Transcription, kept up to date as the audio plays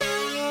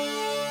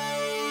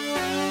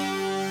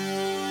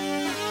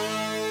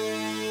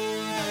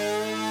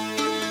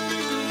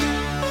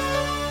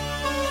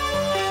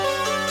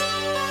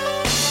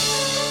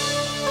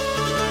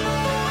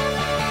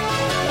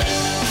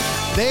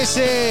This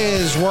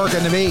is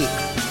Working the Beat.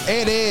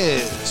 It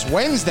is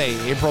Wednesday,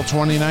 April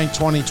 29th,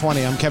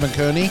 2020. I'm Kevin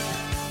Cooney.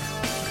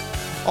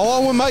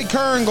 Along with Mike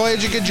Kern,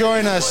 glad you could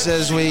join us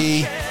as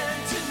we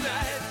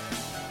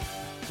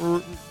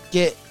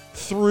get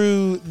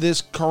through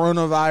this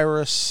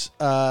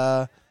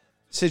coronavirus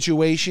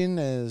situation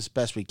as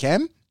best we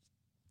can.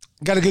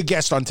 Got a good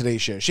guest on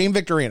today's show, Shane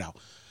Victorino,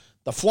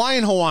 the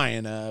Flying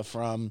Hawaiian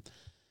from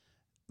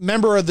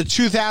member of the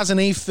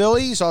 2008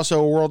 Phillies,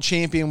 also a world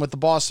champion with the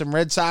Boston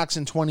Red Sox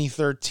in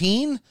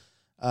 2013.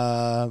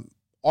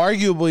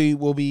 Arguably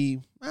will be,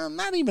 well,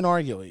 not even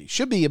arguably,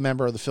 should be a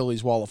member of the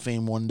Phillies Wall of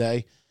Fame one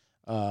day.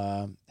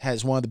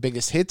 Has one of the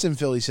biggest hits in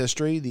Phillies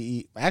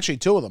history, actually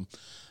two of them.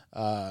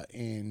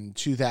 In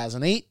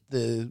 2008,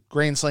 the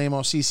Grand Slam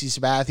of CC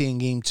Sabathia in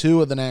Game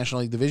 2 of the National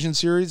League Division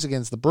Series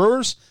against the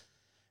Brewers,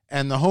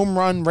 and the home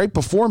run right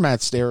before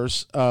Matt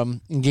Stairs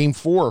in Game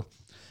 4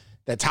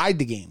 that tied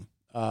the game.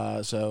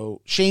 So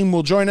Shane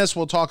will join us.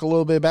 We'll talk a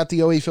little bit about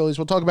the 08 Phillies.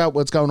 We'll talk about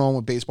what's going on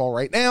with baseball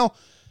right now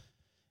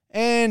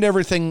and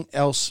everything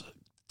else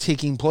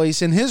taking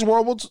place in his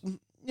world. We'll,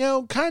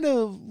 kind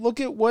of look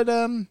at what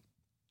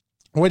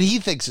he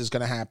thinks is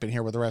going to happen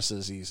here with the rest of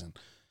the season.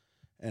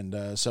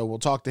 And so we'll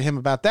talk to him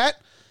about that.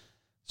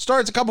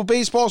 Starts a couple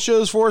baseball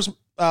shows for us.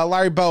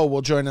 Larry Bowa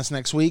will join us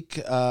next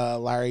week.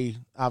 Larry,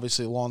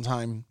 obviously a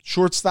longtime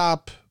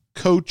shortstop,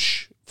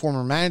 coach,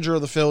 former manager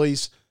of the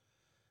Phillies,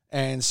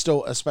 and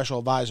still a special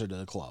advisor to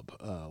the club.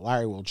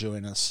 Larry will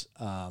join us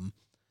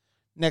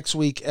next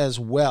week as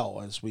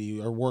well, as we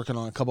are working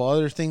on a couple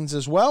other things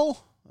as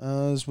well,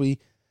 as we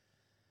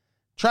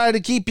try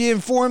to keep you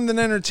informed and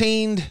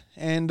entertained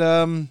and,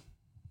 all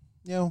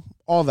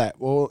that.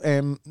 Well,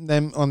 and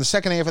then on the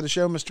second half of the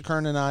show, Mr.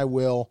 Kern and I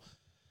will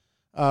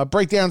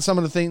break down some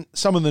of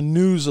the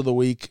news of the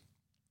week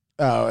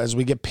as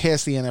we get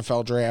past the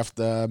NFL draft.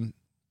 Tony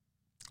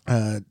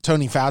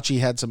Fauci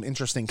had some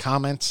interesting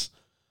comments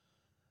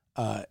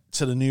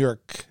to the New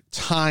York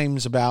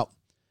Times about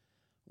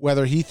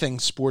whether he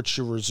thinks sports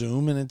should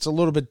resume, and it's a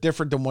little bit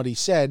different than what he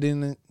said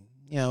in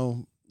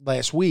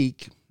last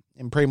week,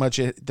 and pretty much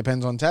it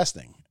depends on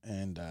testing.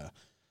 And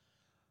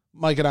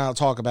Mike and I will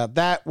talk about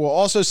that. We'll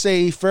also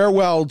say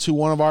farewell to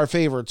one of our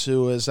favorites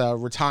who is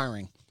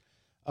retiring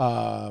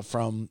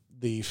from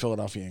the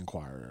Philadelphia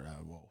Inquirer.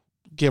 We'll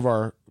give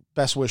our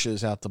best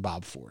wishes out to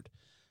Bob Ford.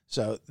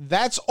 So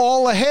that's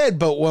all ahead,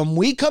 but when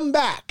we come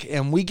back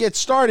and we get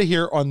started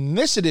here on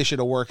this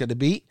edition of Work at the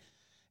Beat,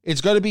 it's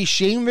going to be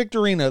Shane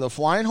Victorino, the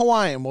Flying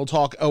Hawaiian. We'll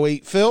talk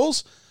 08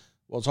 Phils.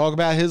 We'll talk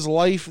about his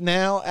life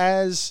now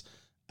as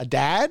a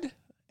dad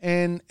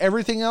and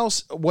everything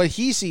else, what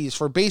he sees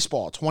for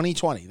baseball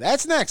 2020.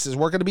 That's next as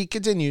Work at the Beat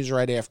continues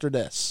right after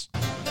this.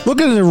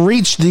 Looking to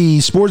reach the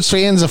sports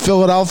fans of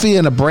Philadelphia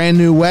in a brand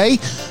new way?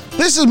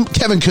 This is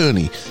Kevin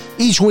Cooney.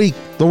 Each week,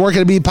 the Work at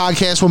the Beat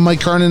podcast with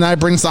Mike Kern and I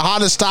brings the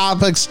hottest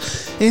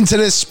topics into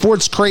this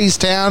sports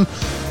crazed town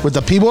with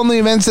the people and the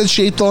events that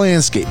shape the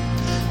landscape.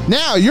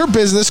 Now, your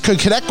business could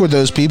connect with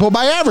those people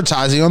by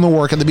advertising on the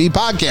Work at the Beat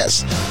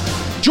podcast.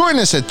 Join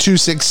us at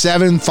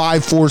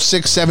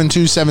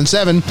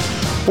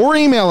 267-546-7277 or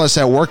email us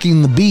at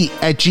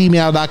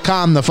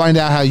workingthebeat@gmail.com to find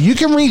out how you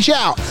can reach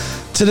out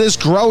to this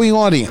growing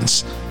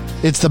audience.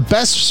 It's the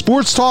best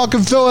sports talk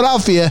in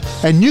Philadelphia,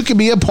 and you can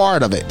be a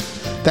part of it.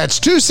 That's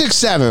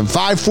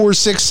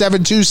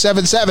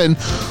 267-546-7277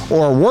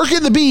 or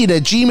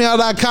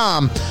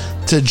workingthebeat@gmail.com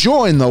to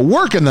join the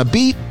Working the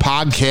Beat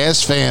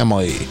podcast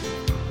family.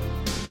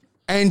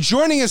 And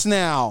joining us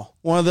now,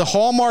 one of the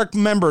hallmark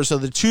members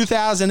of the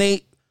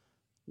 2008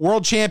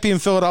 world champion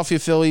Philadelphia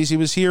Phillies. He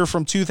was here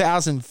from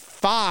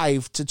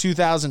 2005 to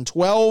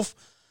 2012.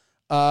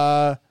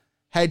 Had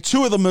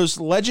two of the most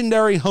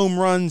legendary home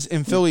runs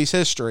in Phillies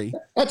history.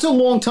 That's a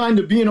long time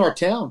to be in our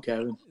town,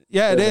 Kevin.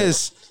 Yeah, it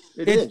is.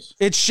 It is.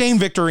 It's Shane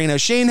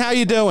Victorino. Shane, how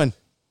you doing?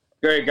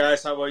 Great,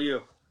 guys. How about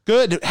you?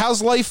 Good.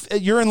 How's life?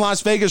 You're in Las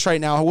Vegas right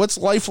now. What's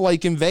life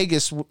like in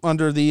Vegas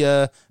under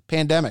the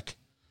pandemic?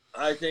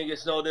 I think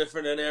it's no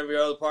different than every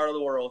other part of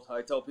the world.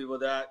 I tell people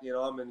that,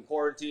 I'm in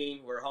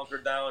quarantine. We're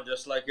hunkered down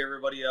just like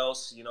everybody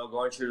else,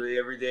 going through the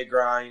everyday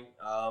grind.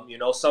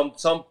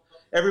 Some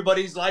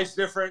everybody's life's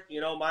different.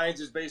 Mine's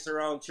is based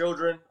around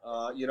children,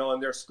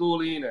 and their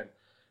schooling and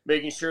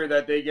making sure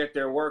that they get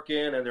their work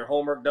in and their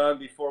homework done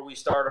before we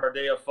start our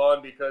day of fun.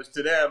 Because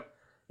to them,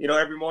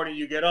 every morning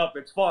you get up,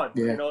 it's fun.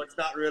 Yeah. It's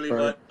not really,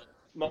 Right.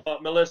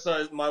 but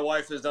Melissa, my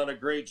wife, has done a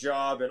great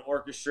job in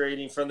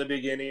orchestrating from the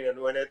beginning.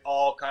 And when it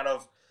all kind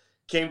of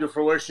came to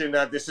fruition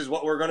that this is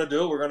what we're going to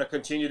do, we're going to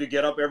continue to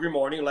get up every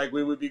morning like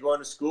we would be going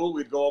to school.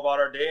 We'd go about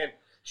our day, and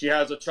she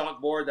has a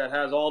chalkboard that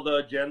has all the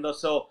agenda.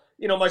 So,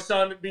 my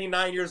son being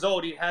 9 years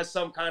old, he has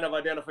some kind of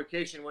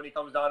identification when he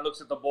comes down, looks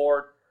at the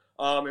board,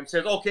 and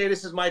says, okay,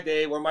 this is my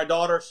day. Where my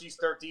daughter, she's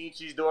 13,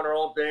 she's doing her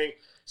own thing.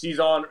 She's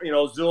on,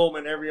 Zoom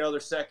and every other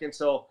second.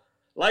 So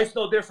life's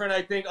no different,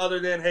 I think, other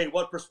than, hey,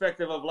 what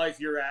perspective of life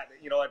you're at,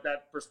 at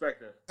that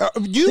perspective. Think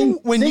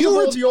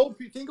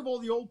of all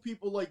the old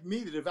people like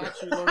me that have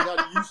actually learned how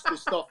to use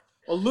this stuff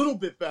a little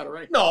bit better,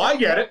 right? No, I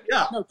get it.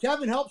 Yeah. No,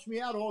 Kevin helps me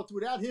out.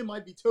 Without him,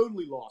 I'd be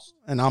totally lost.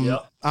 And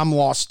I'm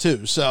lost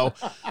too. So,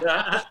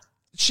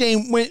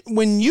 Shane,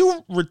 when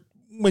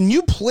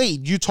you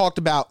played, you talked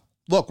about,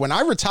 look, when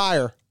I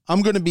retire,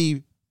 I'm going to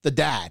be the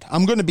dad.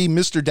 I'm going to be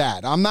Mr.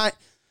 Dad. I'm not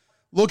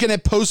looking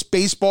at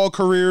post-baseball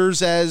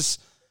careers as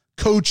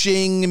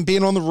coaching and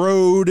being on the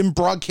road and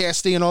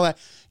broadcasting and all that.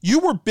 You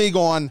were big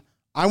on,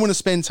 I want to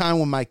spend time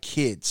with my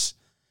kids.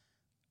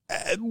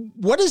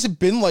 What has it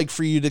been like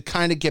for you to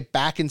kind of get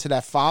back into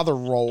that father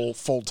role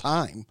full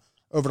time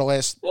over the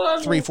last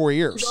 3-4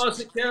 years?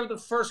 Honestly, Cam, the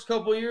first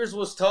couple of years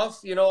was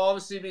tough,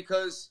 obviously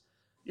because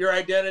your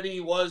identity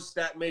was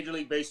that Major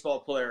League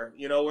Baseball player.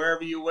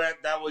 Wherever you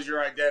went, that was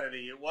your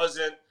identity. It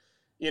wasn't,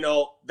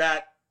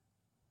 that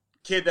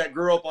kid that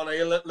grew up on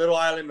a little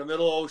island in the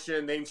middle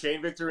ocean named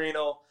Shane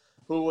Victorino,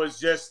 who was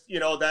just,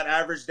 that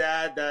average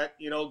dad that,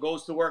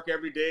 goes to work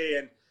every day.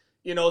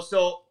 And,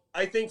 so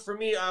I think for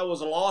me, I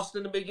was lost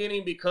in the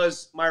beginning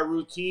because my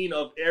routine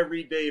of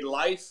everyday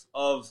life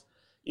of,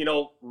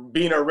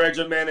 being a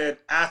regimented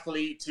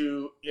athlete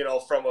to,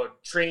 from a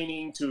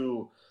training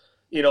to,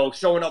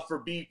 showing up for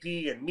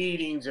BP and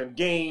meetings and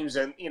games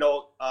and,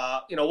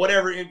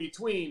 whatever in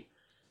between.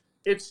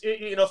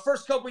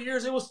 First couple of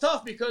years, it was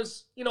tough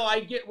because, I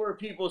get where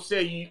people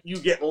say you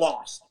get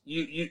lost.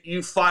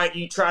 You try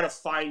to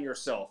find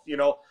yourself,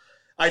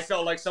 I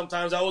felt like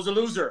sometimes I was a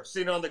loser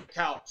sitting on the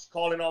couch,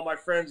 calling all my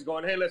friends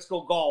going, hey, let's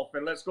go golf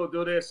and let's go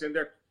do this. And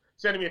they're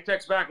sending me a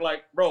text back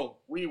like, bro,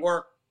 we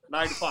work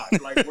 9 to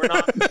 5. Like, we're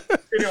not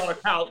sitting on a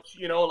couch,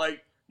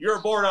 like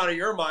you're bored out of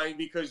your mind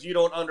because you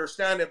don't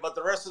understand it. But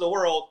the rest of the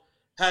world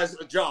has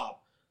a job.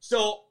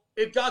 So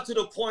it got to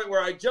the point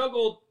where I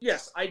juggled.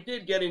 Yes, I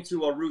did get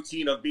into a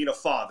routine of being a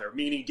father,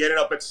 meaning getting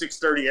up at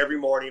 6:30 every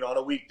morning on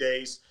a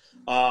weekdays,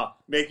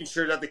 making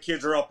sure that the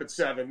kids are up at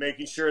 7,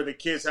 making sure the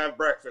kids have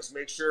breakfast,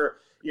 make sure,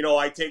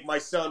 I take my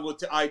son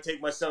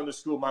to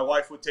school. My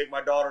wife would take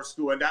my daughter to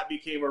school, and that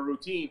became a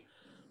routine.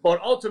 But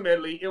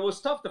ultimately, it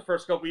was tough the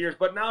first couple of years.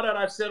 But now that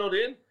I've settled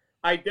in,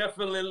 I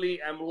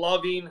definitely am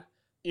loving,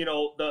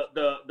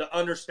 the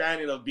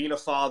understanding of being a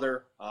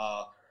father,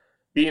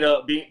 being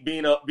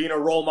a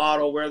role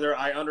model, whether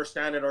I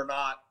understand it or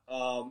not.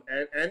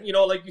 And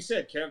like you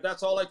said, Kev,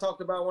 that's all I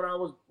talked about when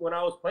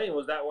I was playing,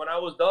 was that when I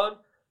was done,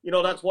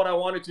 that's what I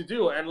wanted to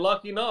do. And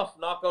lucky enough,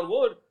 knock on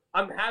wood,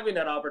 I'm having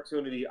that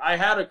opportunity. I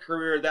had a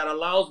career that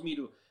allows me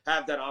to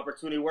have that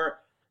opportunity where,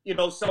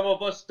 some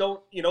of us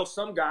don't,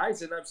 some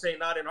guys, and I'm saying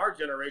not in our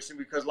generation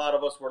because a lot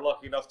of us were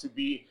lucky enough to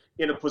be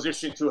in a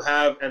position to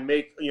have and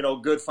make,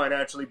 good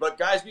financially. But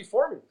guys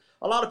before me,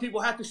 a lot of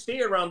people had to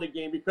stay around the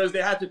game because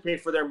they had to pay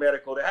for their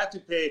medical. They had to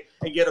pay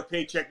and get a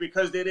paycheck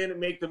because they didn't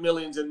make the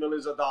millions and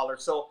millions of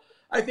dollars. So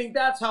I think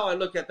that's how I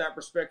look at that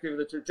perspective.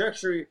 The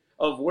trajectory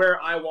of where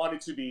I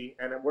wanted to be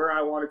and where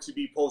I wanted to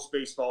be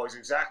post-baseball is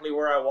exactly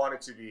where I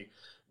wanted to be.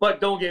 But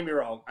don't get me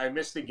wrong. I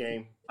miss the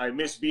game. I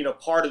miss being a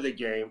part of the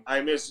game.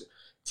 I miss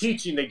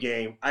teaching the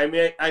game. I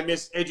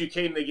miss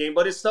educating the game.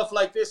 But it's stuff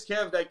like this,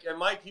 Kev, that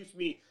might keep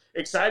me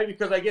excited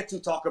because I get to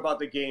talk about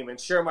the game and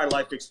share my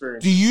life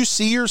experience. Do you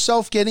see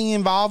yourself getting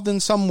involved in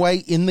some way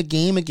in the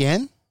game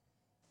again?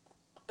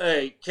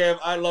 Hey, Kev,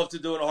 I love to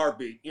do it in a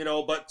heartbeat,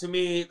 but to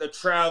me, the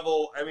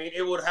travel,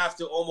 it would have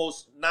to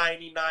almost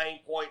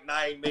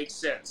 99.9 make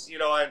sense,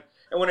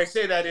 and when I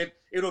say that,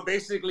 it'll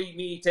basically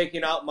me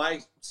taking out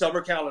my summer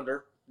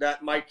calendar,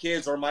 that my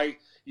kids or my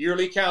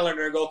yearly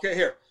calendar and go, okay,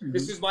 here,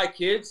 this is my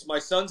kids, my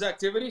son's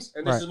activities,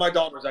 and this is my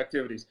daughter's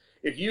activities.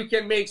 If you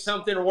can make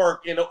something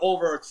work in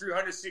over a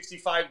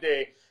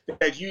 365-day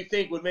that you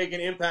think would make an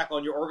impact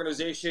on your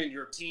organization,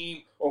 your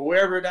team, or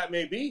whoever that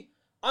may be,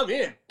 I'm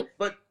in.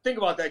 But think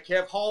about that,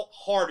 Kev. How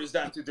hard is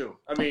that to do?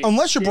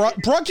 Unless you're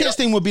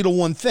broadcasting would be the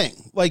one thing.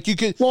 Like you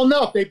could. Well,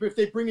 no, if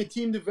they bring a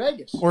team to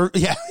Vegas, or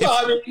yeah.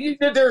 Well,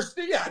 there's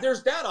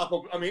that.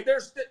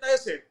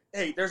 That's it.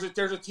 Hey, there's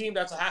a team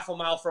that's a half a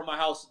mile from my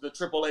house, the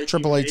AAA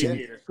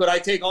team. Could I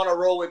take on a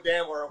role with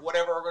them or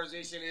whatever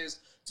organization is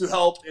to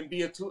help and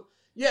be a tool?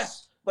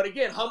 Yes. But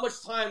again, how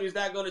much time is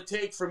that going to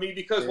take for me?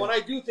 Because when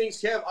I do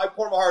things, Kev, I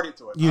pour my heart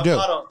into it. I'm do.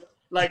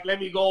 Not let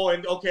me go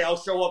and, okay, I'll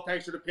show up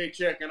thanks for the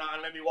paycheck and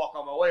let me walk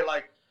on my way.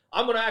 Like,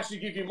 I'm going to actually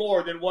give you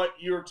more than what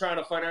you're trying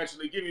to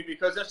financially give me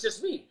because that's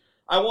just me.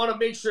 I want to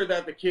make sure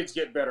that the kids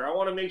get better. I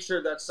want to make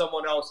sure that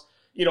someone else,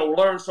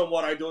 learns from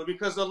what I do.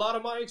 Because a lot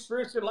of my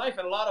experience in life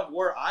and a lot of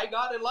where I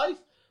got in life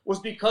was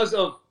because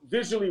of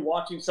visually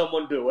watching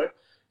someone do it,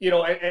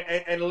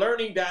 and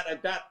learning that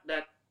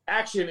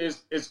action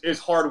is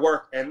hard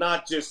work and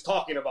not just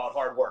talking about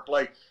hard work.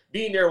 Like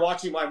being there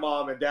watching my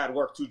mom and dad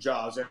work 2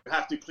 jobs and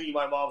have to clean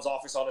my mom's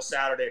office on a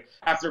Saturday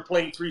after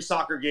playing 3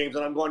 soccer games.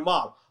 And I'm going,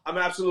 Mom, I'm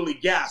absolutely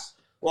gassed.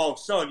 Well,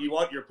 son, you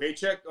want your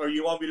paycheck or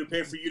you want me to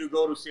pay for you to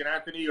go to St.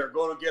 Anthony or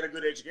go to get a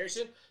good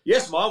education?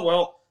 Yes, Mom.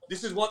 Well,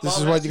 this is what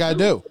you got to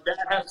do. Dad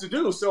has to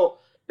do. So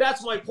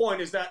that's my point,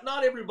 is that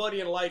not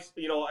everybody in life,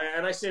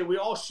 and I say we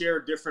all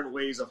share different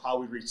ways of how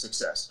we reach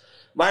success.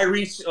 My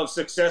reach of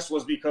success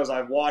was because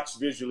I've watched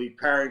visually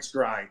parents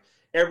grind,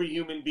 every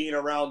human being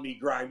around me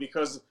grind,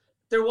 because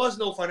there was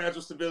no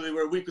financial stability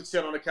where we could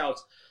sit on the couch.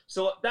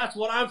 So that's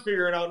what I'm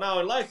figuring out now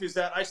in life is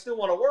that I still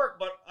want to work,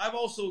 but I've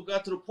also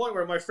got to the point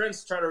where my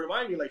friends try to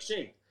remind me, like,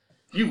 Shane,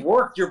 you've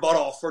worked your butt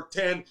off for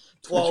 10,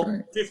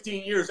 12,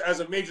 15 years as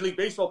a Major League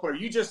Baseball player.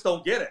 You just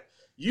don't get it.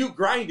 You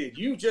grinded.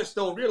 You just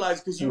don't realize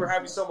because you were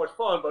having so much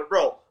fun. But,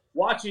 bro,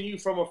 watching you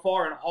from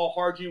afar and how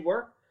hard you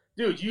work,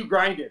 dude, you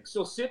grinded.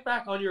 So sit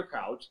back on your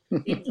couch,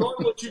 enjoy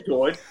what you're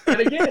doing, and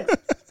again,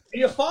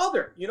 be a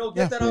father.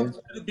 Get that opportunity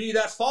to be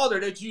that father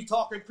that you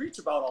talk and preach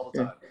about all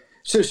the time.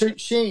 So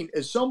Shane,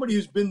 as somebody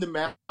who's been to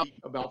Maui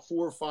about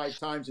 4 or 5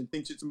 times and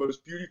thinks it's the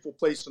most beautiful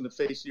place on the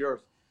face of the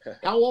earth,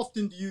 how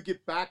often do you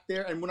get back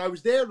there? And when I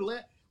was there,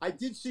 I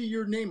did see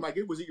your name.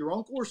 Was it your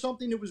uncle or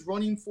something that was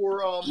running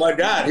for? My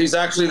dad. He's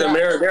actually the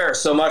mayor there.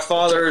 So my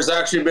father has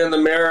actually been the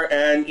mayor,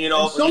 and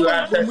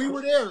when we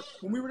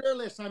were there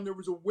last time, there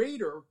was a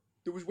waiter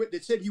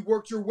that said he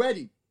worked your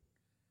wedding.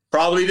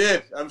 Probably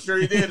did. I'm sure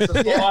he did. It's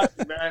a Hawaii,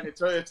 man.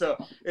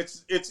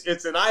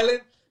 It's an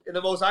island in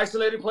the most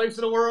isolated place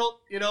in the world.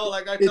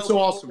 Like I tell it's people,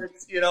 awesome.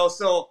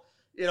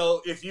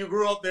 If you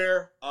grew up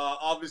there,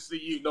 obviously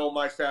you know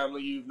my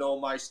family, you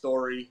know my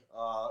story,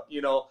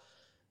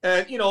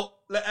 and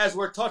as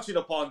we're touching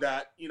upon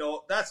that,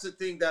 that's the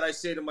thing that I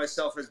say to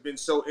myself has been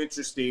so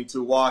interesting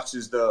to watch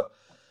is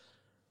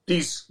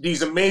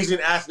these amazing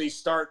athletes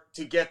start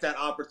to get that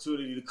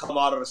opportunity to come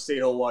out of the state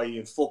of Hawaii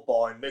in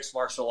football and mixed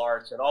martial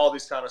arts and all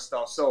this kind of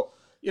stuff. So,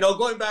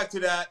 going back to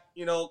that,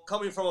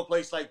 coming from a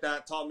place like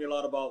that taught me a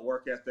lot about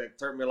work ethic,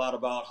 taught me a lot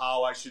about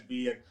how I should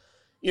be. And,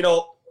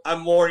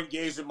 I'm more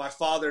engaged with my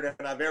father than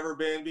I've ever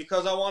been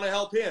because I want to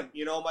help him.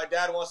 My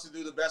dad wants to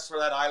do the best for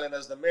that island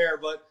as the mayor,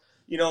 but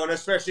and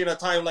especially in a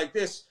time like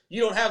this,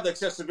 you don't have the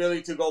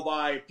accessibility to go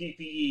buy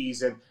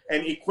PPEs and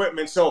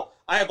equipment. So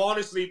I have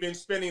honestly been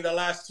spending the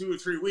last 2 or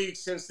 3 weeks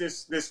since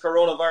this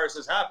coronavirus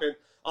has happened,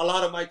 a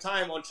lot of my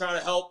time on trying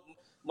to help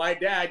my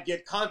dad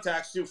get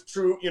contacts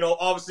through,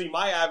 obviously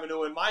my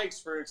avenue and my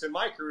experience in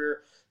my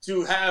career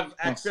to have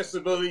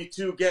accessibility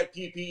to get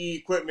PPE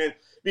equipment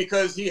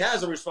because he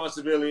has a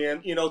responsibility.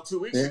 And, 2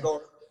 weeks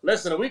ago,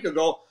 less than a week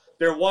ago,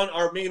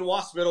 our main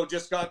hospital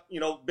just got,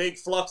 big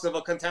flux of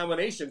a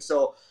contamination.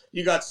 So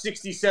you got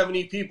 60,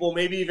 70 people,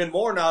 maybe even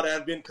more now that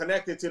have been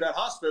connected to that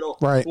hospital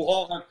who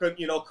all have,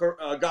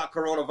 got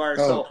coronavirus.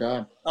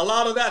 So a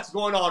lot of that's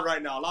going on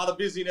right now. A lot of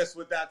busyness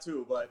with that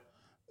too. But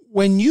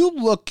when you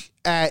look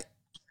at,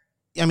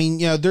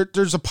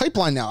 there's a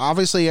pipeline now.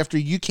 Obviously, after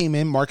you came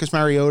in, Marcus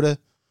Mariota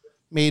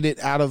made it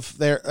out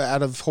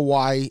of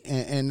Hawaii,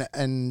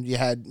 and you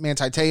had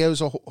Manti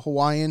Te'o's a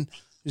Hawaiian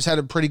who's had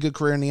a pretty good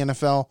career in the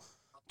NFL.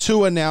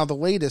 Tua now the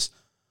latest.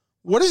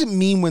 What does it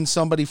mean when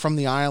somebody from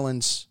the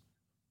islands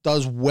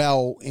does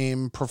well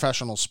in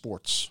professional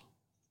sports?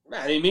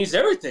 Man, it means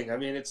everything.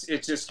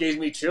 It just gave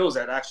me chills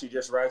that actually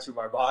just ran through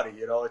my body.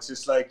 It's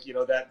just like,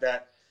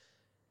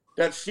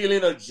 that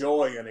feeling of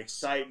joy and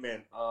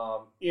excitement.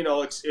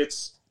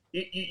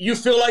 You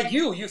feel like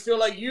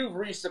you've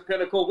reached the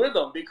pinnacle with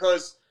them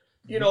because,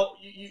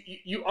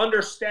 you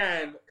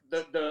understand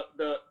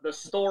the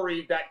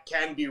story that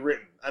can be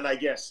written. And I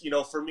guess,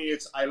 for me,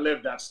 I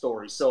live that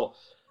story. So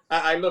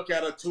I look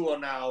at Tua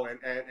now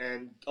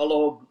and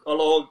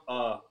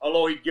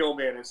Alohi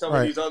Gilman and some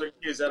of these other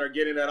kids that are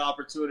getting that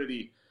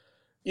opportunity.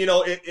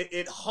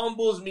 It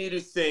humbles me to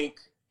think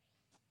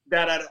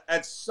that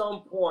at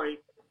some point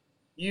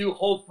you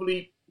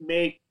hopefully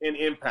make an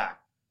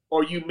impact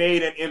or you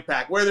made an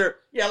impact. A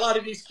lot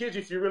of these kids,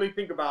 if you really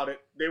think about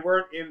it, they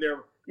weren't in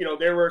their,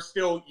 they were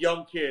still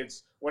young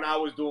kids when I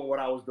was doing what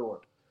I was doing.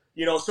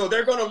 So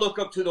they're going to look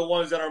up to the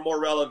ones that are more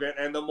relevant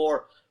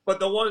but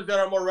the ones that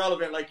are more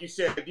relevant, like you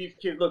said, these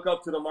kids look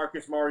up to the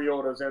Marcus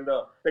Mariotas and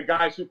the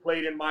guys who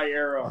played in my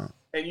era. Right.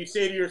 And you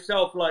say to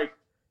yourself, like,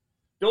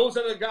 those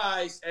are the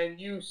guys, and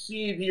you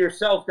see to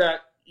yourself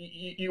that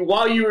you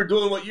while you were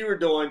doing what you were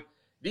doing,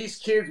 these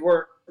kids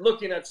were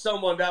looking at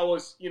someone that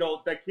was,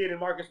 that kid in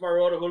Marcus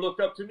Mariota who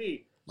looked up to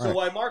me. So right.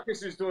 While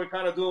Marcus is doing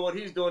what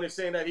he's doing is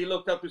saying that he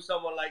looked up to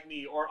someone like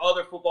me or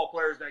other football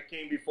players that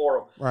came before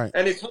him. Right.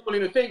 And it's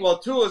humbling to think, well,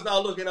 Tua's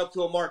now looking up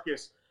to a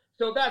Marcus.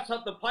 So that's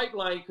how the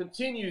pipeline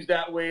continues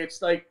that way.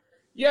 It's like,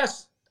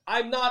 yes,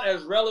 I'm not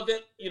as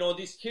relevant.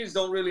 These kids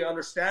don't really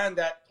understand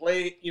that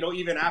play,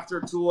 even after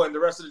Tua and the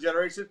rest of the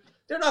generation.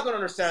 They're not going to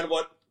understand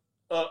what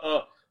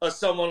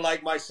someone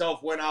like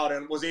myself went out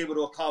and was able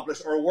to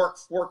accomplish or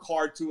work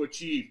hard to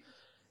achieve.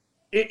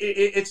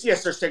 It's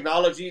yes, there's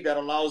technology that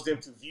allows them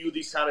to view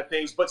these kind of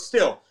things, but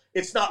still,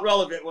 it's not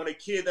relevant when a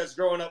kid that's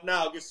growing up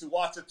now gets to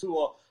watch a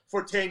Tua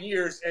for 10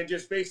 years and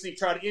just basically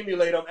try to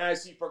emulate him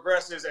as he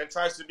progresses and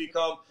tries to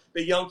become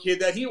the young kid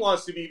that he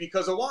wants to be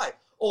because of why?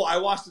 Oh, I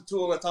watched the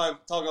Tua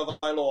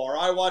Tagovailoa, or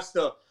I watched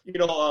the, Lenny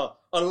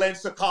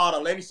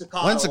Sakata. Len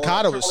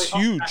Sakata was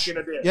huge.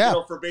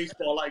 For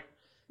baseball, like,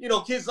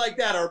 kids like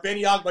that, or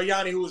Benny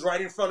Agbayani, who was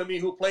right in front of me,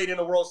 who played in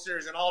the World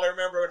Series, and all I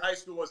remember in high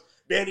school was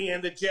Benny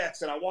and the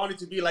Jets, and I wanted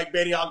to be like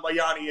Benny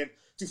Agbayani, and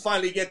to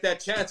finally get that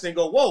chance and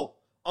go, whoa,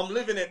 I'm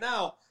living it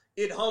now.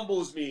 It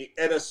humbles me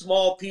at a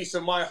small piece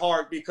of my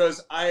heart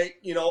because I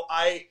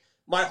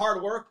my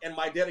hard work and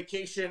my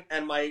dedication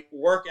and my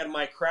work and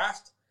my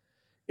craft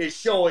is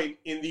showing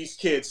in these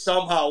kids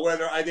somehow,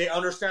 whether they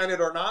understand it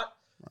or not,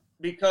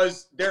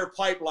 because their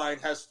pipeline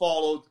has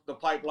followed the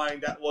pipeline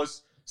that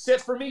was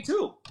set for me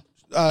too.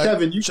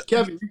 Kevin,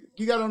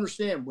 you got to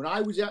understand, when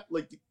I was at,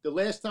 like, the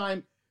last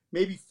time,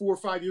 maybe 4 or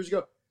 5 years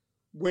ago,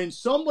 when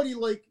somebody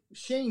like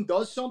Shane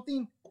does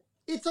something,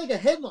 it's like a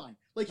headline.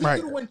 Like, he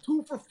could have went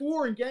 2 for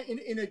 4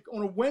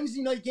 on a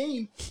Wednesday night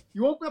game.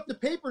 You open up the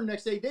paper the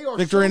next day, they are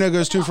Victorino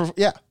goes 2 for 4.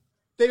 Yeah.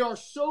 They are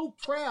so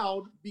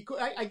proud because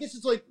I guess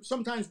it's like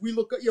sometimes we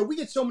look at, we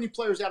get so many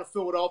players out of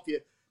Philadelphia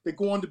that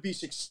go on to be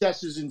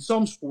successes in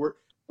some sport.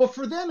 But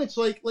for them, it's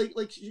like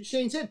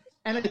Shane said,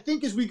 and I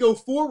think as we go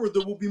forward,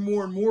 there will be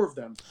more and more of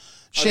them.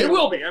 It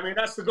will be. I mean,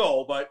 that's the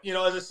goal. But,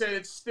 as I said,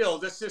 it's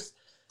still,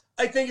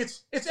 I think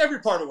it's every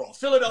part of the world.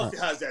 Philadelphia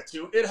has that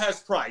too. It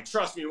has pride.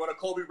 Trust me, when a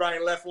Kobe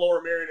Bryant left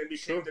Lower Merion and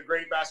became the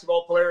great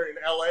basketball player in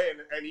L.A.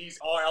 and he's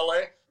all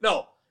L.A.,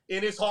 no.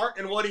 In his heart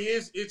and what he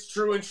is, it's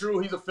true and true.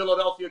 He's a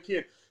Philadelphia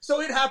kid.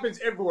 So it happens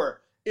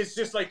everywhere. It's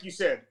just like you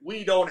said,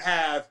 we don't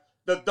have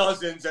the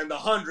dozens and the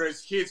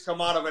hundreds kids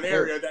come out of an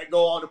area that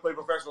go on to play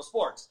professional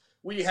sports.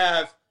 We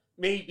have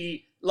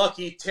maybe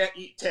lucky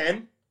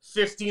 10,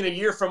 15 a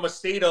year from a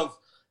state of,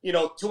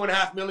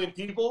 2.5 million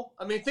people.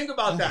 I mean, think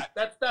about that.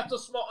 That's a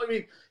small,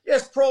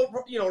 yes,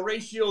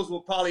 ratios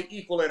will probably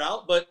equal it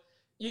out, but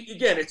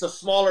again, it's a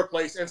smaller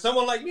place. And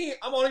someone like me,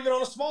 I'm not even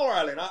on a smaller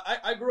island.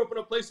 I grew up in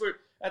a place where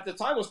at the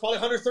time it was probably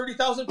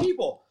 130,000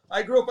 people.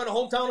 I grew up in a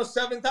hometown of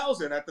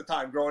 7,000 at the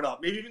time growing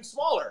up, maybe even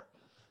smaller.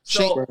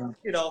 So,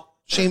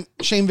 Shane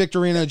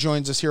Victorino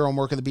joins us here on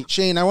Work of the Beat.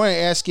 Shane, I want to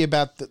ask you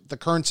about the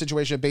current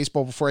situation of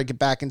baseball before I get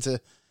back into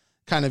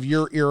kind of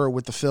your era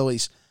with the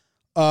Phillies.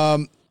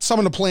 Some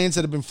of the plans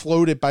that have been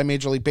floated by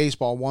Major League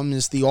Baseball. One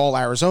is the All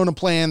Arizona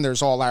plan.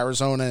 There's All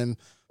Arizona in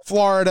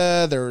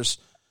Florida. There's,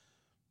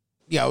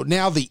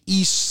 now the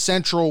East,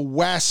 Central,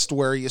 West,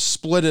 where you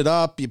split it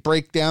up. You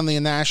break down the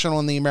National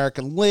and the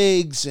American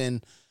Leagues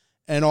and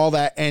all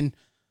that. And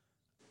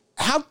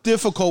how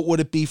difficult would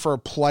it be for a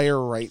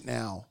player right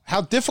now? How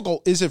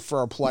difficult is it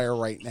for a player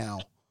right now?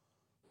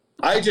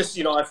 I just,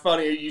 it's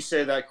funny you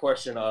say that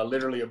question.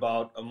 Literally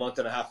about a month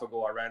and a half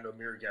ago, I ran to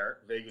Amir Garrett,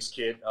 Vegas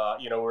kid.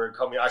 We're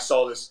coming. I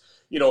saw this,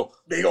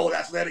 big old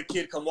athletic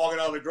kid come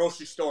walking out of the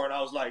grocery store, and I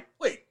was like,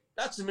 wait,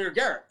 that's Amir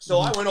Garrett. So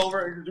I went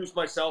over and introduced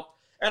myself,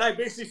 and I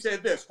basically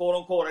said this, quote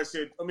unquote. I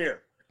said,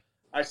 Amir,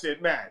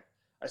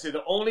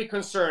 the only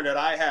concern that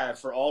I have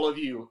for all of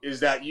you is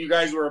that you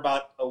guys were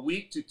about a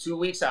week to 2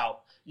 weeks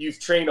out. You've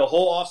trained a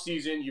whole off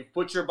season. You've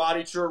put your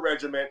body through a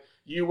regimen.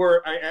 You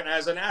were, and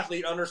as an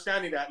athlete,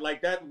 understanding that,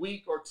 like that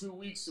week or 2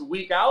 weeks, a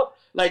week out,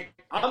 like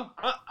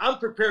I'm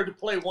prepared to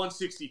play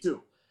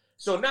 162.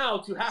 So now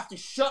to have to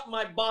shut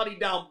my body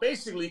down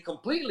basically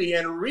completely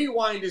and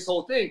rewind this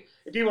whole thing,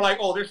 and people are like,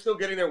 oh, they're still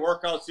getting their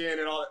workouts in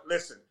and all that.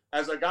 Listen,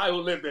 as a guy who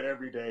lived it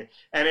every day,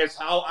 and it's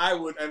how I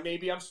would, and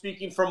maybe I'm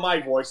speaking from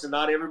my voice and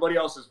not everybody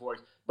else's voice,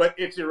 but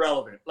it's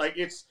irrelevant. Like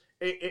it's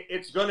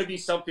going to be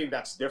something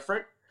that's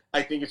different.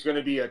 I think it's going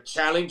to be a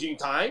challenging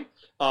time.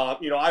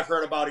 I've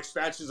heard about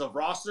expansions of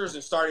rosters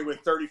and starting with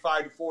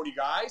 35 to 40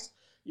 guys,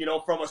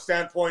 from a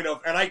standpoint of,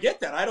 and I get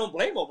that. I don't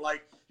blame them.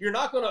 Like, you're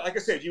not going to, like I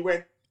said, you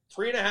went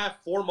 3.5,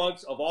 4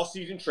 months of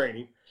all-season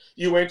training.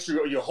 You went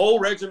through your whole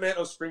regiment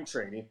of spring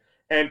training.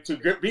 And to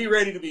be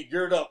ready to be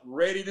geared up,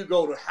 ready to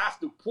go, to have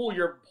to pull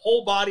your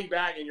whole body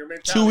back and your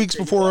mentality. 2 weeks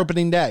before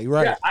opening day,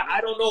 right? Yeah,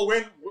 I don't know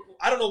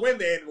when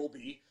the end will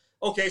be.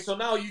 Okay, so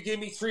now you give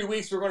me 3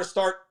 weeks. We're going to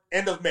start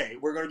end of May.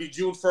 We're going to be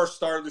June 1st,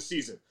 start of the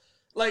season.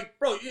 Like,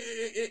 bro,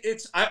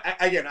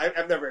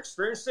 I've never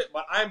experienced it,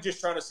 but I'm just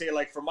trying to say,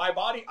 like, for my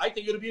body, I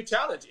think it'll be a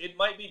challenge. It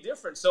might be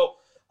different. So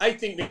I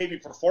think maybe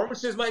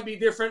performances might be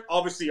different.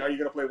 Obviously, are you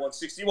going to play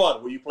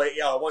 161? Will you play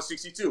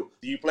 162?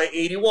 Do you play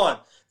 81?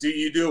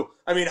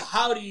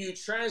 How do you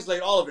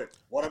translate all of it?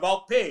 What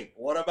about pay?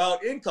 What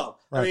about income?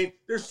 Right. I mean,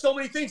 there's so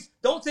many things.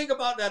 Don't think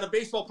about that. A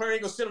baseball player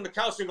ain't going to sit on the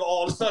couch and go,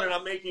 all of a sudden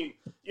I'm making,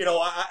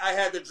 I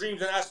had the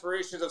dreams and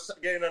aspirations of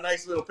getting a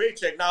nice little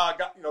paycheck. Now I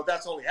got,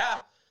 that's only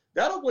half.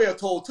 That'll weigh a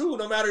toll too,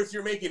 no matter if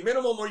you're making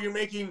minimum or you're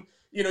making,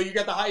 you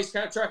got the highest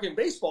contract in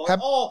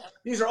baseball.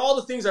 These are all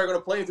the things that are going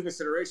to play into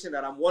consideration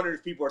that I'm wondering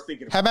if people are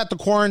thinking about. How about the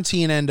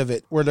quarantine end of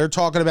it, where they're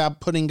talking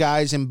about putting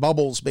guys in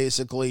bubbles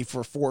basically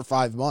for 4 or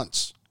 5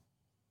 months?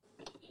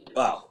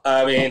 Wow.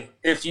 I mean,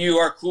 if you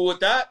are cool with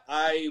that,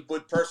 I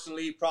would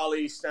personally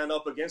probably stand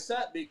up against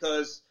that,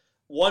 because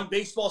one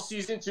baseball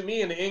season to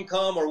me and the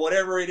income or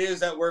whatever it is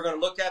that we're going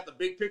to look at, the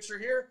big picture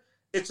here,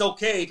 it's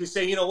okay to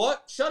say, you know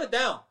what, shut it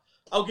down.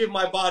 I'll give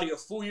my body a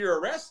full year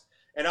of rest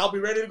and I'll be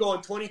ready to go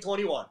in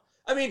 2021.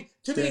 I mean,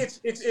 to me,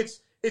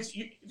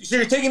 so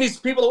you're taking these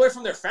people away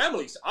from their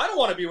families. I don't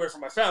want to be away from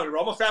my family,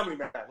 bro. I'm a family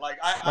man. Like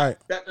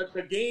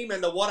the game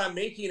and the what I'm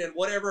making and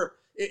whatever,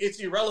 it's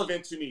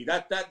irrelevant to me.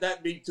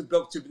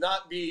 To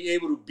not be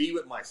able to be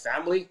with my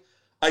family,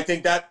 I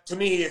think that, to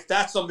me, if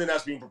that's something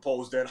that's being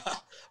proposed, then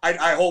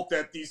I hope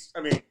that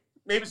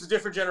maybe it's a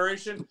different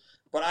generation,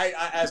 But I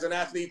as an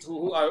athlete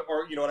and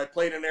I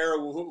played in an era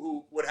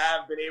who would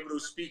have been able to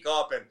speak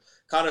up and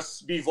kind of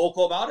be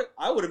vocal about it,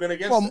 I would have been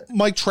against it.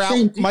 Mike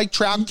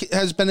Trout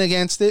has been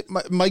against it.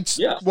 Mike's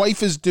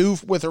wife is due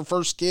with her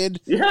first kid.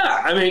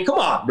 Yeah, I mean, come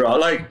on, bro.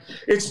 Like,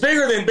 it's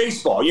bigger than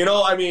baseball, you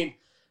know? I mean,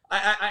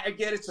 I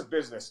get it's a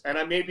business. And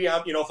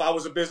if I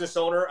was a business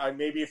owner,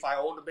 if I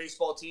owned a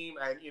baseball team,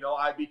 and,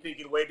 I'd be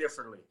thinking way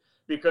differently.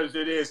 Because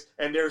it is,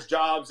 and there's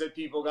jobs that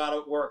people got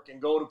to work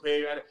and go to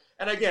pay.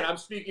 And again, I'm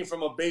speaking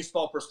from a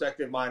baseball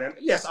perspective, mine. And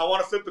yes, I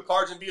want to flip the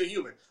cards and be a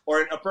human,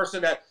 or a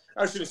person that,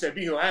 I shouldn't say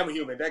be human, I am a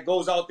human, that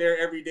goes out there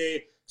every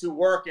day to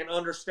work and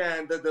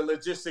understand the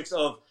logistics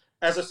of,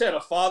 as I said,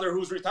 a father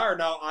who's retired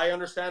now. I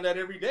understand that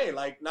every day,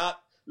 like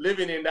not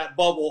living in that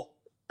bubble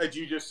that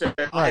you just said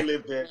I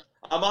lived in.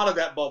 I'm out of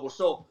that bubble.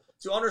 So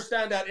to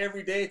understand that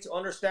every day, to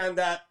understand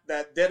that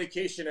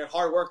dedication and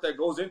hard work that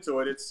goes into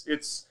it,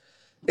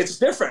 it's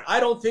different. I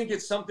don't think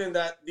it's something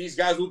that these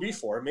guys will be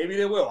for. Maybe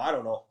they will. I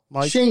don't know.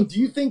 Mike? Shane, do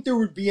you think there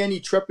would be any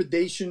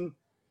trepidation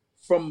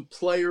from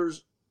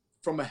players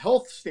from a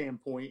health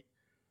standpoint?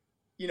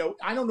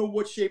 I don't know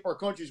what shape our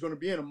country is going to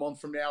be in a month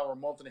from now or a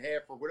month and a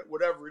half or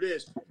whatever it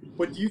is.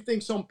 But do you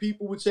think some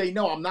people would say,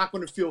 no, I'm not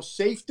going to feel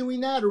safe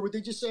doing that? Or would they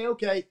just say,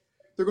 okay,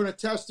 they're going to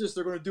test this.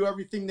 They're going to do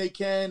everything they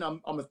can.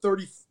 I'm a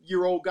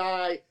 30-year-old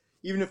guy.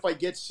 Even if I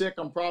get sick,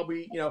 I'm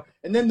probably,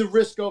 and then the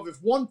risk of if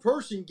one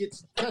person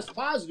gets test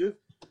positive,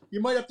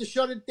 you might have to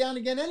shut it down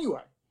again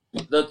anyway.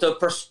 The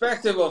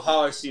perspective of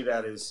how I see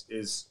that is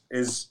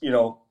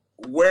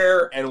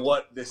where and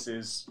what this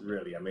is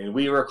really. I mean,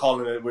 we were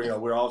calling it,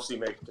 we're obviously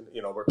making,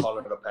 we're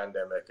calling it a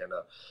pandemic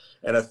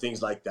and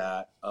things like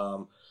that.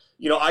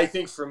 I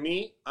think for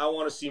me, I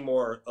want to see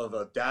more of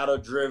a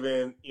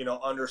data-driven,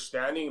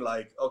 understanding.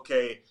 Like,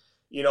 okay,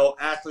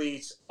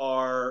 athletes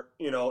are,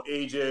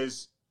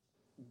 ages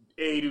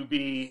A to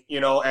B,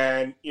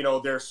 and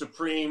they're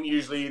supreme.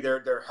 Usually,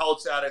 their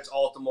health's at its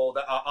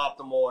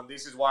optimal, and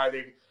this is why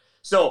they.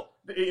 So,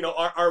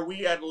 are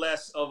we at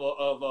less of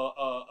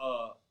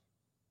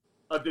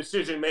a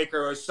decision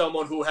maker as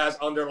someone who has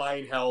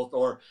underlying health,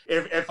 or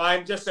if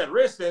I'm just at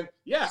risk, then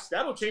yes,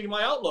 that'll change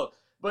my outlook.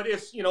 But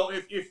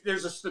if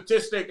there's a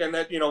statistic, and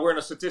that we're in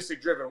a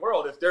statistic driven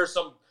world, if there's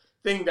some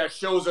thing that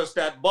shows us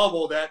that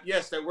bubble that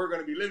that we're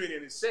going to be living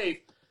in is safe,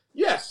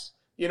 yes,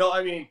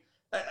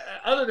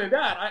 other than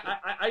that,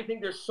 I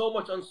think there's so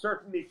much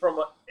uncertainty from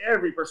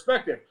every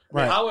perspective.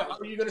 Right. How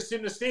are you going to sit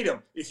in the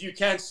stadium if you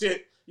can't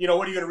sit?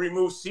 What are you going to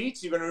remove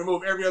seats? You're going to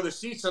remove every other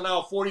seat. So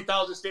now a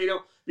 40,000 stadium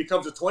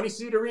becomes a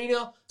 20-seat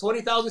arena,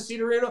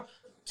 20,000-seat arena.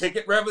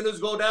 Ticket revenues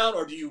go down,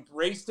 or do you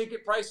raise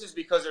ticket prices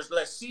because there's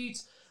less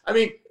seats? I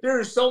mean, there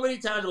are so many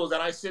tangibles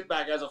that I sit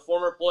back as a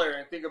former player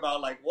and think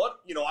about, like, what,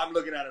 I'm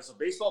looking at it as a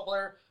baseball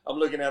player. I'm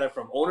looking at it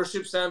from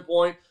ownership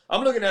standpoint.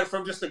 I'm looking at it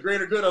from just the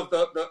greater good of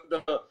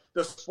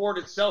the sport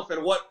itself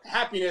and what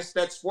happiness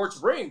that sports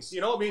brings.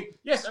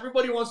 Yes,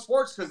 everybody wants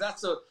sports because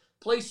that's a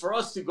place for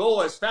us to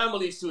go as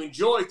families to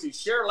enjoy, to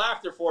share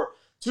laughter for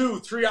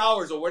 2-3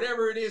 hours or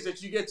whatever it is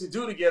that you get to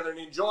do together and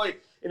enjoy,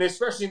 and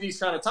especially in these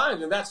kind of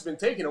times, and that's been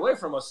taken away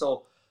from us.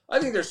 So I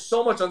think there's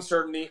so much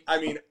uncertainty. I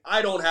mean,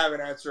 I don't have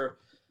an answer.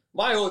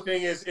 My whole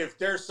thing is, if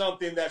there's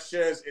something that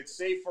says it's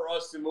safe for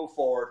us to move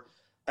forward,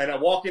 and I'm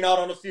walking out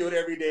on the field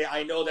every day,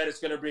 I know that it's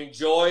going to bring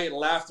joy and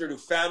laughter to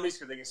families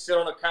because they can sit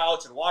on the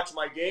couch and watch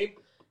my game.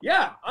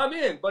 Yeah, I'm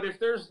in. But if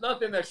there's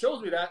nothing that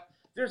shows me that,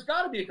 there's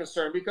got to be a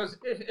concern, because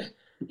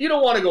you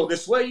don't want to go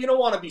this way. You don't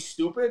want to be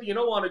stupid. You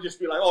don't want to just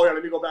be like, oh, yeah,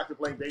 let me go back to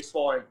playing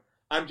baseball, and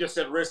I'm just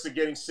at risk of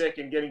getting sick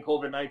and getting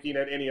COVID-19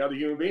 at any other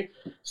human being.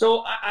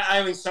 So,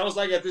 I mean, sounds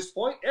like at this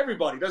point,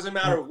 everybody, doesn't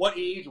matter what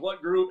age,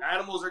 what group,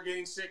 animals are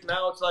getting sick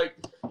now. It's like,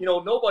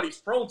 nobody's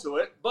prone to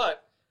it,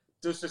 but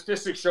the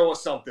statistics show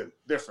us something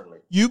differently.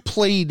 You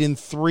played in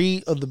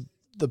 3 of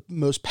the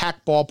most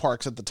packed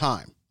ballparks at the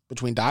time,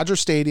 between Dodger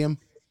Stadium,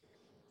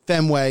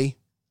 Fenway,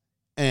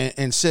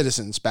 and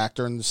Citizens back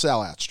during the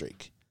sellout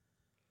streak.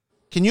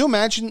 Can you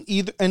imagine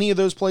any of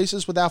those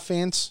places without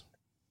fans?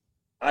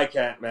 I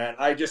can't, man.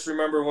 I just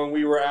remember when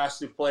we were asked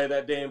to play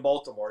that day in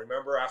Baltimore.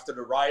 Remember after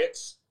the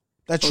riots?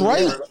 That's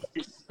right.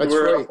 We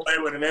were going to play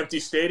with an empty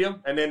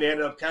stadium, and then they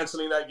ended up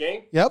canceling that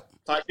game. Yep.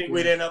 So I think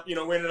we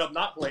ended up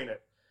not playing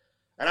it.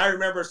 And I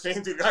remember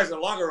saying to the guys in the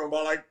locker room,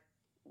 about like,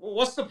 well,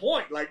 what's the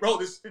point? Like, bro,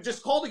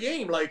 just call the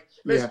game. Like,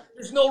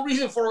 there's no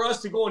reason for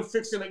us to go and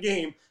fix in a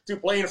game to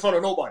play in front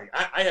of nobody.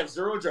 I have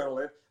zero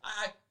adrenaline.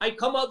 I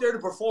come out there to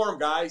perform,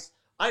 guys.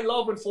 I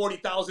love when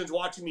 40,000's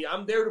watching me.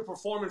 I'm there to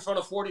perform in front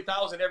of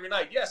 40,000 every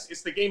night. Yes,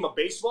 it's the game of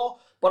baseball,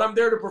 but I'm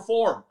there to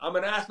perform. I'm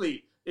an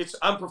athlete.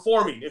 I'm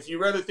performing. If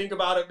you rather think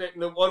about it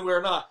in one way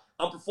or not,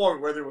 I'm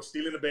performing, whether it was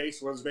stealing a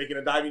base, whether it was making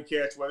a diving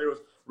catch, whether it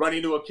was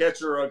running to a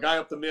catcher or a guy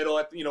up the middle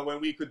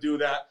when we could do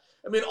that.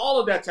 I mean, all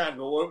of that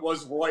tangible.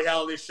 Was Roy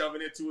Halladay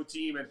shoving it to a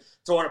team and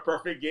throwing a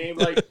perfect game?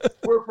 Like,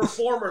 we're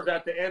performers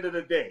at the end of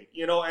the day,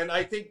 and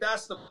I think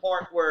that's the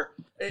part where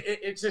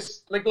it's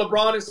just like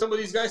LeBron and some of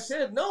these guys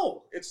said,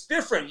 no, it's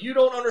different. You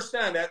don't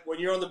understand that when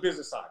you're on the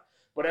business side.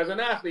 But as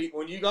an athlete,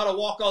 when you got to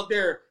walk out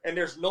there and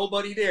there's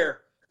nobody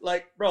there,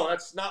 like, bro,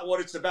 that's not what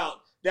it's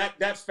about.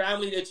 that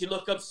family that you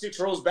look up 6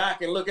 rows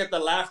back and look at the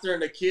laughter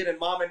and the kid and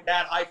mom and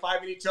dad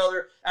high-fiving each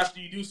other after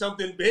you do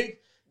something big.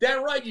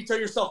 Damn right, you tell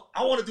yourself,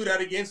 I want to do that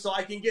again so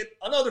I can get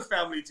another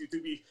family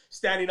to be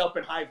standing up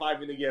and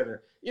high-fiving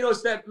together. You know,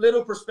 it's that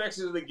little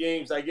perspective of the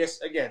games. I guess,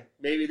 again,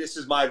 maybe this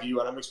is my view,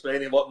 and I'm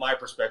explaining what my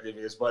perspective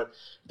is, but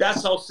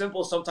that's how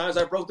simple sometimes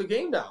I broke the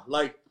game down.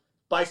 Like,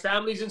 by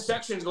families in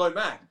sections going,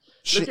 man,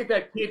 look at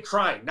that kid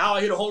crying. Now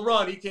I hit a home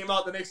run. He came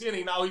out the next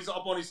inning. Now he's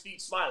up on his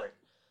feet smiling.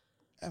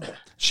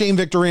 Shane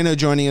Victorino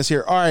joining us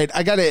here. All right,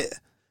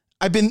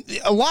 I've been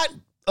a lot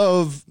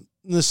of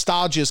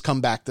nostalgia's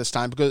come back this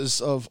time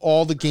because of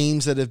all the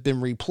games that have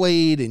been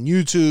replayed and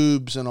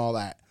YouTubes and all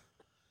that.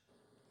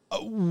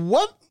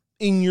 What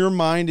in your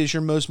mind is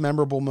your most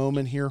memorable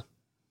moment here?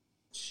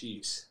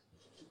 Jeez.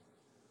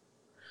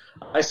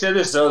 I said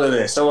this the other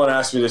day. Someone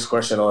asked me this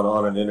question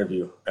on an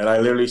interview, and I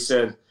literally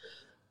said,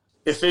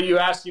 if you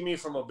asking me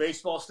from a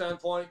baseball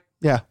standpoint,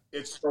 yeah,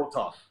 it's so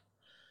tough.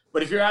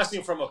 But if you're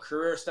asking from a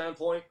career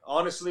standpoint,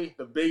 honestly,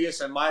 the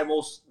biggest and my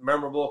most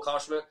memorable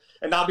accomplishment,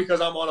 and not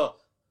because I'm on a,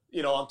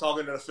 I'm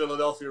talking to the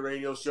Philadelphia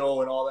radio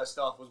show and all that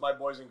stuff, was my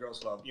Boys and Girls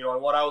Club,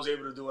 and what I was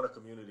able to do in a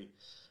community.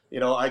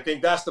 I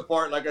think that's the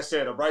part, like I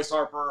said, a Bryce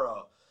Harper,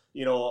 a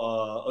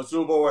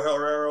Azubo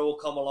Herrera will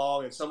come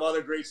along, and some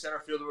other great center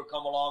fielder will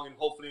come along, and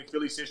hopefully in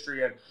Phillies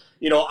history, and,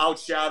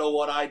 outshadow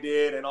what I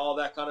did and all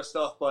that kind of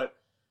stuff. But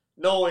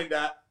knowing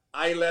that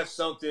I left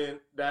something,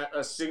 that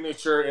a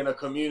signature in a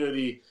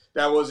community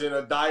that was in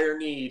a dire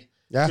need,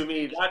 to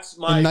me, that's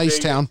my nice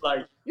biggest, town.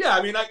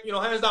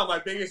 Hands down, my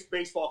biggest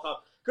baseball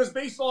accomplishment. Because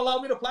baseball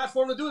allowed me the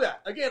platform to do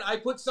that. Again, I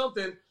put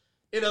something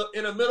in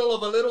the middle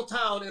of a little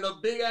town in a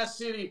big-ass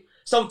city,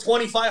 some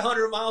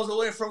 2,500 miles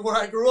away from where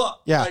I grew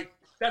up. Yeah. Like,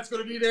 that's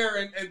going to be there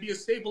and be a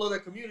staple of the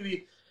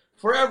community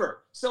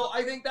forever. So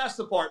I think that's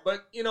the part.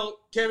 But,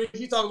 Kevin, if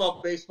you talk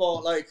about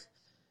baseball, like,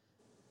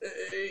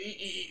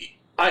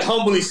 I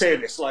humbly say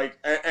this, like,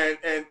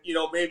 and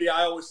maybe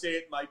I always say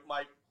it, my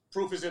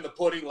proof is in the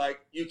pudding.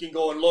 Like, you can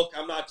go and look.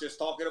 I'm not just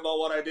talking about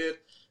what I did.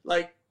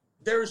 Like,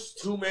 there's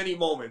too many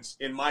moments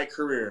in my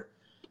career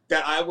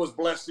that I was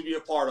blessed to be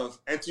a part of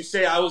and to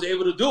say I was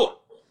able to do it.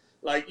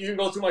 Like, you can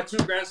go through my 2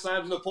 Grand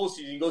Slams in the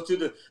postseason. You can go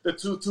to the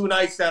two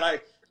nights that I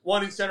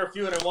won in center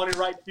field and one in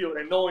right field,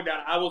 and knowing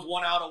that I was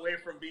 1 out away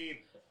from being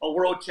a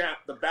world champ,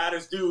 the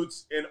baddest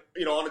dudes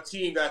on a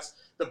team that's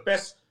the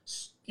best.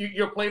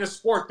 You're playing a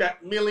sport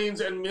that millions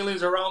and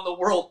millions around the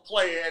world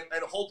play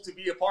and hope to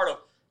be a part of.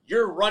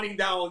 You're running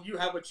down. You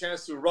have a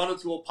chance to run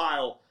into a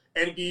pile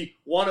and be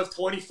one of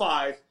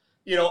 25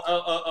 in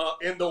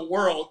the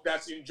world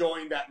that's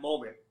enjoying that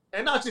moment.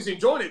 And not just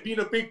enjoying it, being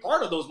a big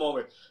part of those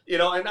moments,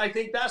 and I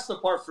think that's the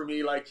part for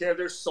me. Like, yeah,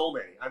 there's so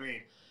many. I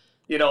mean,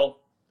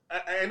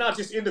 and not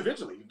just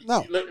individually.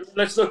 No.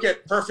 Let's look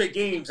at perfect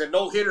games and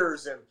no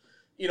hitters and,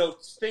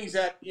 things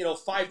that,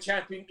 5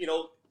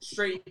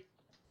 straight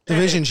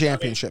division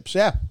championships.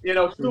 I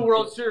mean, 2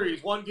 World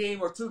Series, 1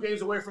 game or 2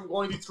 games away from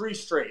going to 3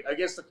 straight. I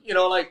guess,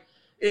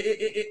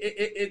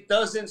 it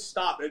doesn't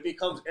stop. It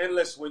becomes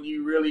endless when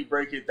you really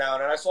break it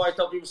down. And that's why I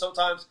tell people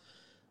sometimes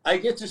I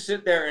get to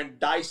sit there and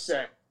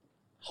dissect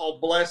how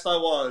blessed I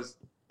was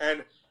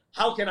and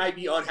how can I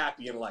be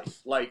unhappy in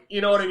life? Like,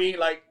 you know what I mean?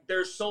 Like,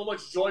 there's so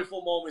much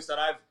joyful moments that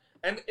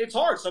and it's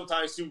hard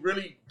sometimes to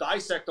really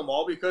dissect them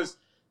all because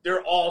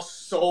they're all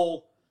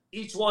so,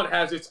 each one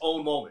has its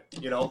own moment,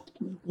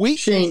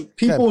 Shane,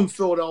 people in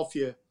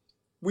Philadelphia,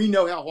 we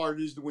know how hard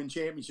it is to win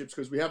championships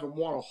because we haven't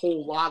won a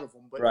whole lot of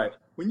them. But right.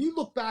 When you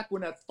look back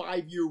on that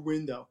 5-year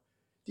window,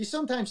 do you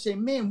sometimes say,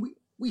 man,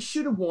 we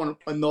should have won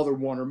another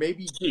one or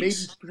maybe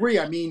 3.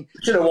 I mean,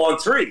 we should have won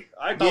 3.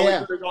 I thought we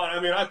should have gone. I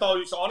mean,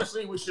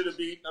 honestly, we should have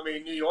beat,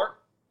 New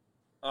York.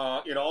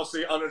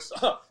 Obviously,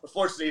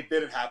 unfortunately, it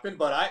didn't happen.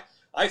 But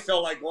I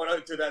felt like going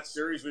into that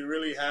series, we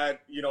really had,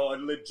 a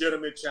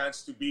legitimate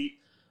chance to beat,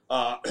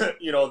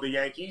 the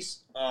Yankees.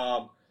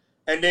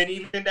 And then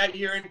even that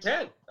year in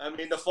 10,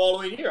 the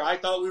following year, I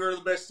thought we were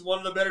one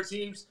of the better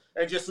teams.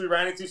 And just we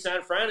ran into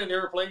San Fran and they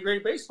were playing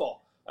great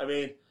baseball.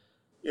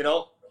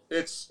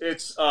 It's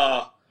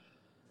and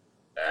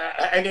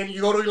then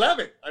you go to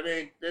 11.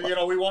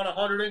 We won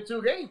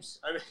 102 games.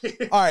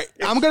 All right,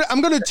 I'm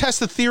gonna test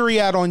the theory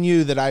out on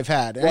you that I've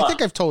had, and I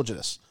think I've told you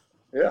this.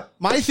 Yeah,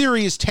 my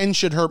theory is 10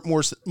 should hurt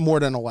more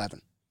than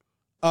 11.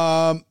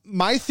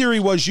 My theory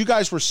was you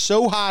guys were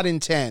so hot in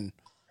 10.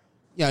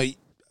 The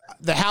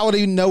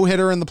Halladay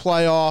no-hitter in the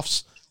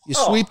playoffs. You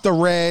sweep the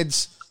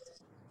Reds.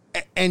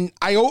 And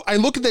I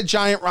look at the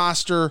Giant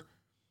roster,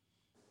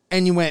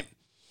 and you went...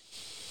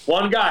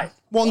 One guy.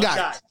 Yeah. One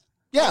guy.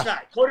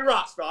 Cody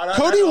Ross.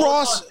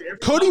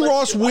 Cody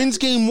Ross wins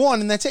game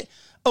 1, and that's it.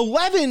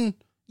 11,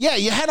 yeah,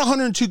 you had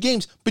 102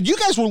 games, but you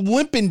guys were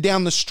limping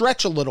down the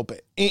stretch a little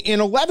bit. In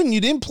 11,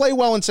 you didn't play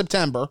well in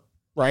September,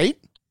 right?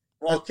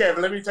 Well,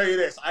 Kevin, let me tell you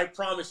this. I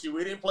promise you,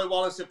 we didn't play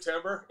well in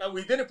September.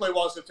 We didn't play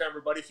well in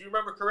September, but if you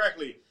remember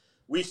correctly,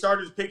 we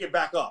started to pick it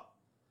back up.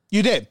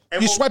 You did.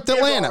 You swept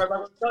Atlanta.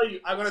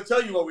 I'm going to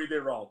tell you what we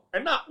did wrong.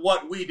 And not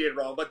what we did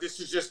wrong, but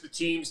this is just the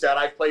teams that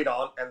I played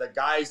on and the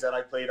guys that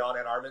I played on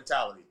and our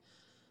mentality.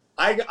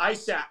 I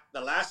sat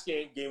the last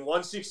game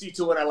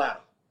 162 in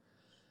Atlanta.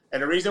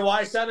 And the reason why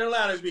I sat in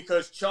Atlanta is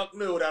because Chuck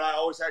knew that I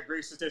always had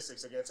great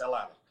statistics against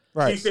Atlanta.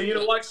 Right. He said, you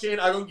know what, Shane,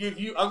 I'm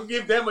gonna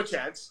give them a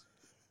chance.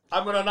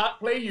 I'm gonna not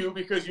play you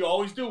because you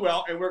always do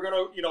well, and we're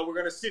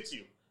gonna sit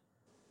you.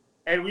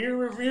 And we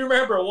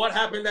remember what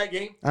happened that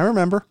game? I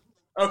remember.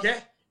 Okay.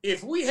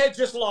 If we had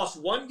just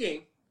lost one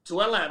game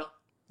to Atlanta,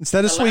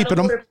 instead of sweeping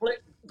them,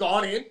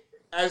 gone in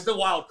as the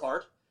wild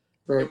card,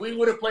 right. If we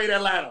would have played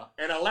Atlanta,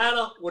 and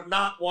Atlanta did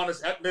not want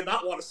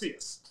to see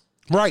us.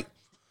 Right.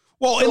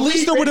 Well, so at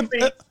least there would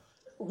have.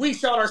 We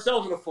shot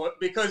ourselves in the foot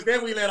because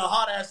then we let a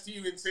hot ass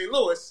team in St.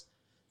 Louis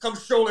come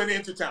strolling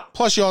into town.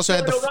 Plus, you also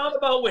had in a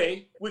roundabout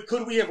way.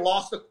 Could we have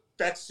lost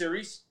that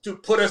series to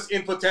put us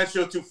in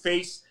potential to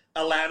face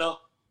Atlanta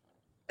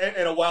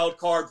and a wild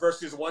card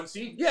versus 1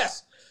 seed?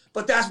 Yes.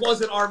 But that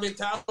wasn't our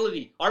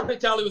mentality. Our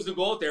mentality was to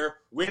go out there,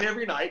 win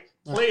every night,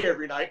 play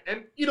every night,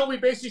 and we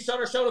basically shot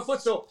ourselves in the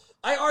foot. So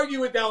I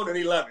argue it down in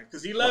 11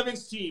 because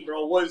 11's team,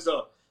 bro, was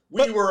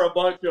we were a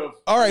bunch of.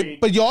 All right,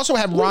 but you also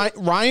had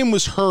Ryan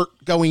was hurt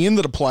going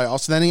into the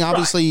playoffs. Then he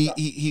obviously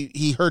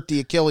he hurt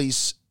the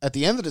Achilles at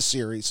the end of the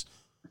series.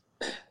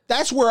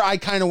 That's where I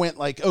kind of went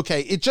like,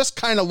 okay, it just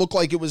kind of looked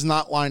like it was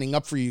not lining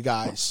up for you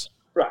guys.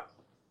 Right.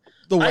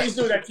 I just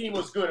knew that team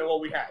was good at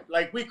what we had.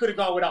 Like we could have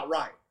gone without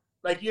Ryan.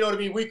 Like, you know what I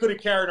mean? We could have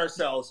carried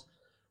ourselves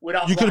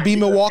without Ryan. You could have beat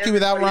Milwaukee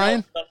without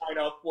Ryan? The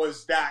lineup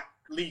was that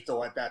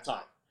lethal at that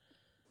time.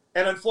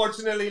 And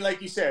unfortunately,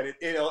 like you said,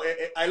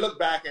 I look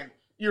back and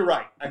you're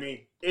right. I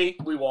mean,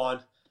 8 we won.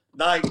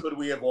 9 could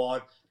we have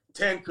won.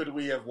 10 could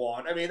we have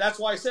won. I mean, that's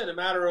why I said a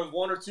matter of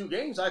 1 or 2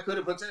 games, I could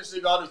have potentially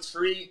gone to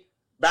 3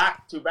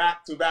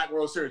 back-to-back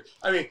World Series.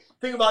 I mean,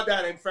 think about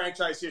that in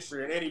franchise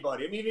history and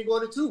anybody. I mean, even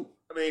going to 2.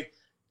 I mean,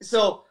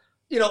 so...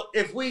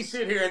 if we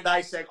sit here and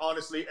dissect,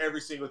 honestly,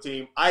 every single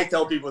team, I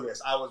tell people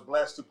this. I was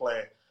blessed to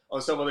play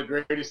on some of the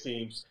greatest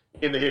teams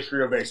in the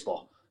history of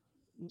baseball.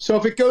 So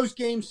if it goes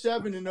Game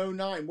 7 in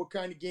 09, what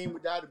kind of game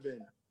would that have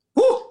been?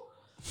 Woo!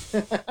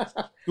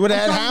 You would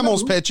have had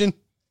Hamels pitching.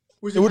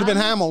 It would have been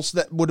Hamels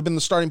that would have been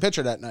the starting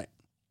pitcher that night.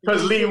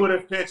 Because Lee would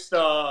have pitched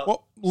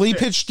Lee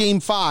pitched Game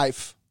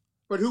 5.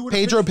 But who would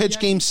Pedro pitched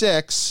Game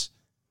 6.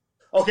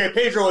 Okay,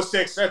 Pedro was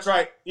 6. That's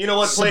right. You know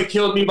what play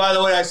killed me, by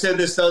the way? I said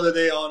this the other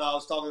day I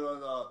was talking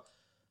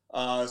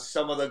with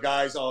some of the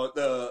guys on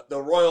the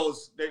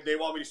Royals. They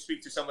want me to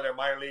speak to some of their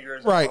minor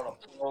leaguers, right? On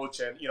a coach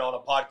and on a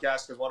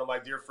podcast because one of my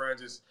dear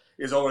friends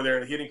is over there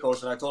in the hitting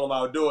coach, and I told him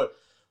I would do it.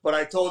 But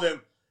I told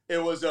him it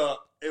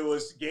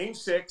was Game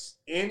 6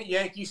 in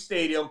Yankee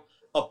Stadium,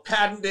 a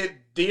patented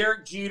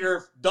Derek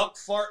Jeter duck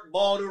fart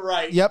ball to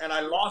right, and I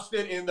lost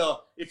it in the.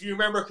 If you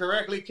remember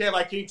correctly, Kev,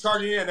 I came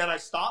charging in and then I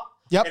stopped.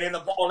 Yep. And then the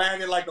ball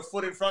landed like a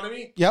foot in front of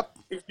me. Yep.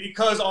 It's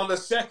because on the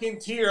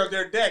second tier of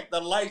their deck, the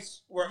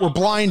lights were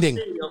blinding.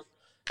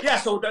 Yeah,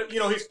 so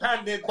his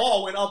patented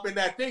ball went up in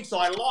that thing, so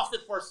I lost it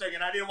for a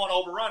second. I didn't want to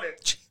overrun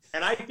it,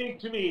 and I think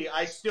to me,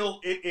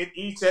 it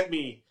eats at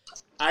me.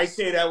 I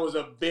say that was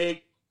a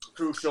big,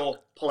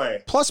 crucial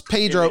play. Plus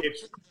Pedro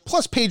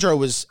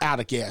was out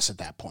of gas at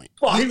that point.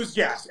 Well, he was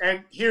gassed,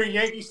 and hearing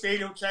Yankee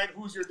Stadium chant,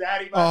 "Who's your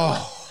daddy?"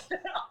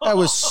 That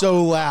was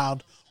so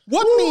loud.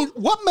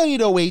 What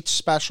made 08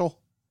 special?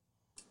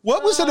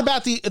 What was it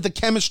about the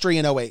chemistry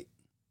in 08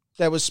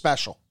 that was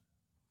special?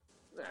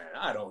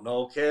 I don't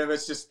know, Kev.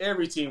 It's just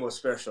every team was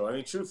special. I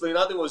mean, truthfully,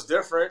 nothing was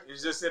different.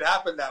 It's just it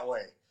happened that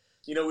way.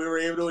 We were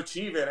able to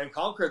achieve it and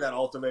conquer that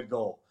ultimate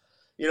goal.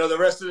 The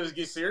rest of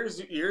the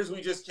series years,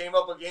 we just came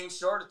up a game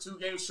short, 2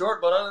 games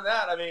short. But other than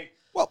that, I mean,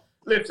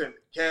 listen,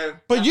 Kev.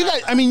 But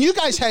you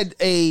guys had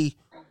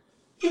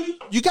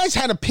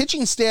a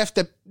pitching staff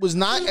that was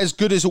not as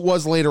good as it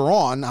was later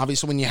on,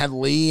 obviously, when you had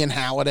Lee and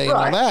Halladay and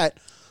all that.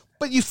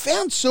 But you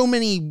found so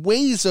many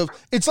ways of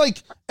 – it's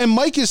like – and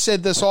Mike has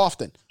said this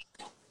often.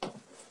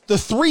 The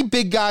 3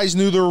 big guys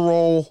knew their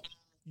role.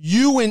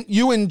 You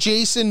and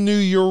Jason knew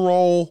your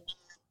role.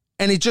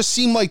 And it just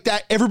seemed like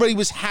that everybody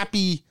was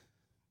happy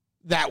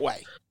that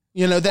way.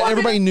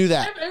 Everybody knew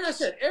that. And I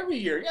said, every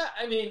year,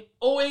 I mean,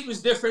 08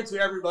 was different to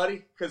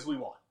everybody because we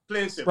won.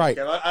 Plain and simple. Right.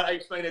 I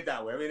explain it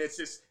that way. I mean, it's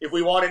just, if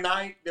we won in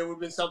 9, there would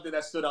have been something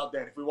that stood out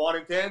then. If we won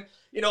in 10,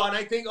 and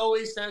I think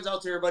 08 stands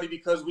out to everybody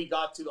because we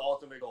got to the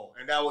ultimate goal,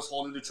 and that was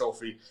holding the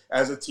trophy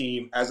as a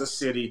team, as a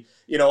city,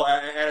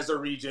 as a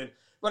region.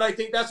 But I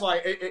think that's why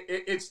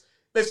it's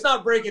let's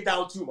not break it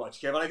down too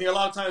much, Kevin. I think a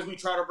lot of times we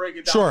try to break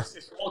it down. Sure.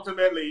 It's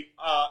ultimately,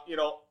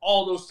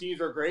 all those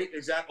teams are great.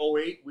 Exact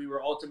 08, we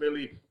were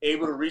ultimately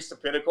able to reach the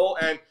pinnacle,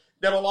 and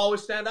that'll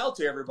always stand out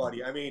to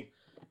everybody. I mean,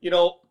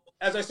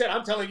 as I said,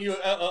 I'm telling you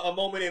a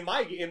moment in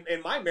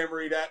my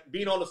memory that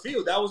being on the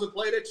field, that was a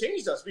play that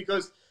changed us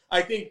because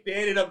I think they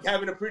ended up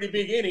having a pretty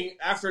big inning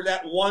after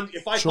that one.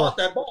 If I caught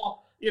that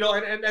ball,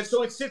 and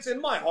so it sits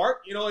in my heart,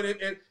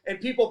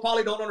 and people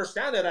probably don't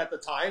understand that at the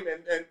time,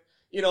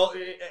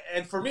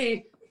 and for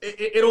me,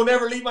 it'll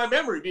never leave my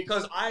memory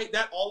because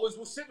that always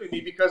will sit with me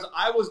because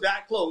I was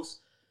that close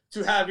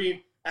to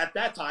having at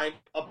that time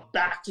a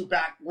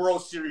back-to-back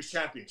World Series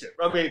championship.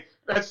 I mean,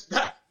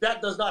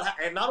 that does not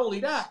and not only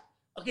that.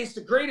 against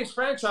the greatest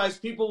franchise,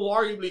 people will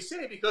arguably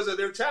say, because of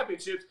their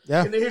championships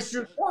Yeah. in the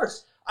history of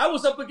sports. I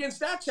was up against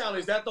that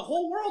challenge that the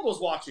whole world was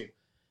watching.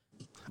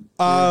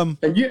 And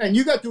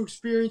you got to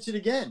experience it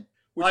again.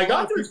 which I a lot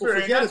got of to people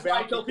experience. forget That's why I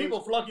about tell because-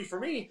 people, lucky for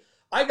me,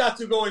 I got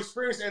to go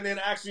experience and then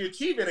actually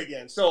achieve it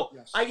again. So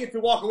Yes. I get to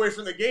walk away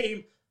from the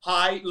game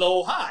high,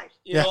 low, high.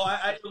 You know,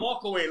 I didn't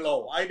walk away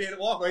low. I didn't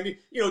walk away.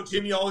 You know,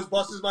 Jimmy always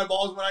busts my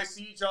balls when I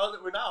see each other.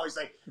 Now he's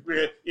like,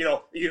 you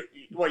know, you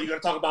going to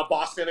talk about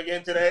Boston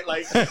again today?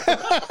 Like,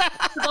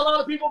 a lot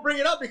of people bring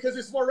it up because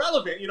it's more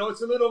relevant. You know,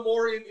 it's a little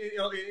more in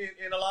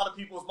a lot of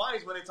people's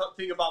minds when they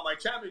think about my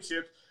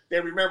championship. They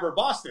remember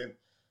Boston.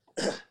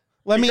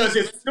 Because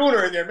it's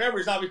sooner in their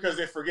memories, not because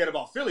they forget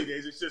about Philly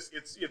days. It's just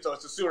it's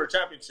a sooner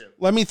championship.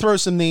 Let me throw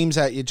some names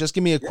at you. Just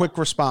give me a quick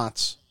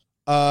response.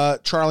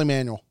 Charlie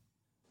Manuel.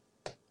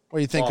 What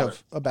do you think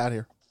about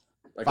here?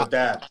 Like a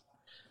dad.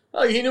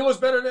 Oh, he knew us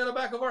better than the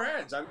back of our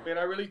hands. I mean,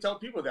 I really tell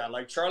people that.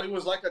 Like, Charlie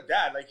was like a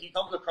dad. Like, he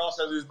comes across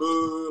as this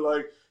boo,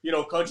 like, you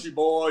know, country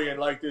boy and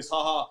like this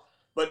haha.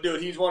 But,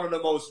 dude, he's one of the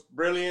most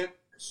brilliant,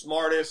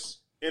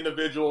 smartest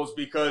individuals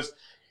because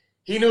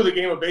he knew the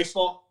game of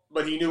baseball,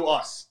 but he knew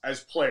us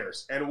as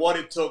players and what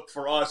it took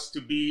for us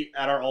to be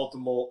at our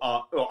optimal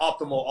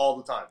all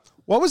the time.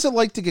 What was it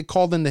like to get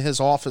called into his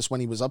office when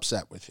he was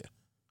upset with you?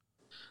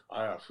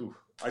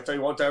 I tell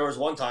you, there was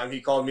one time he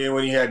called me in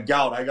when he had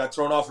gout. I got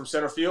thrown off from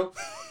center field,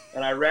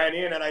 and I ran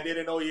in, and I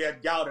didn't know he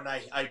had gout, and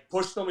I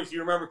pushed him. If you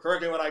remember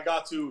correctly, when I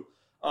got to,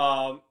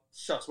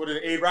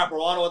 Abe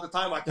Rapirano at the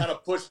time, I kind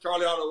of pushed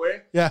Charlie out of the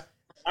way. Yeah.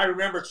 I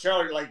remember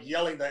Charlie, like,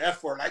 yelling the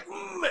F word, like,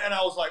 and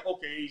I was like,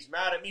 okay, he's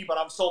mad at me, but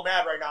I'm so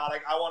mad right now,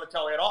 like, I want to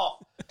tell it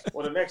off.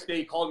 Well, the next day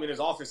he called me in his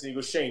office, and he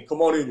goes, Shane,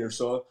 come on in here,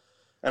 son.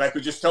 And I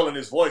could just tell in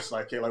his voice,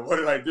 like, hey, like, what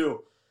did I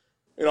do?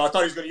 You know, I thought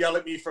he was going to yell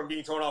at me from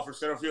being thrown off from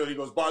center field. He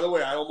goes, by the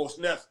way, I almost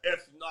knocked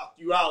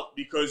you out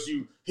because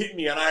you hit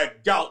me and I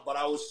had gout, but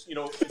I was, you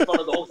know, in front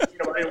of the whole team.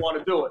 I didn't want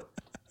to do it.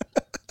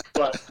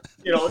 But,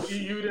 you know,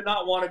 you did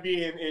not want to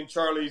be in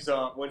Charlie's,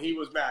 when he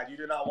was mad. You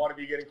did not want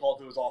to be getting called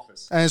to his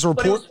office. As a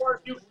but it was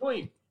smart you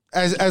doing.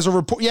 As a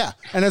report, yeah,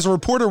 and as a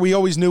reporter, we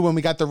always knew when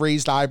we got the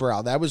raised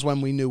eyebrow. That was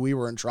when we knew we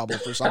were in trouble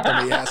for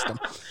something we asked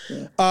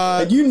him.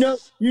 And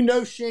you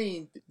know,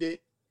 Shane, that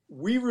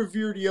we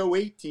revere the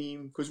 08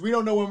 team because we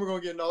don't know when we're going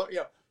to get another.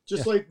 Yeah,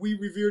 just like we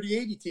revere the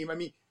 80 team. I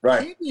mean,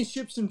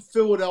 championships in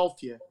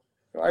Philadelphia.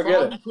 I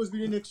get it because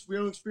we don't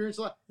experience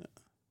a lot.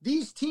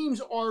 These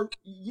teams are,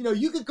 you know,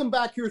 you could come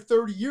back here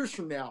 30 years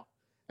from now,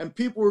 and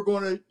people are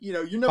going to, you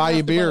know, you're never buy you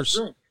have to buy a beers.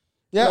 drink.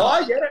 Yeah, no,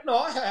 I get it. No,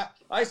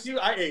 I see.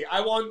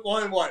 I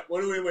won what?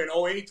 What do we win?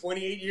 08,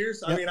 28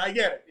 years. I mean, I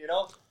get it. You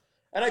know,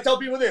 and I tell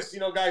people this. You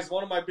know, guys,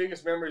 one of my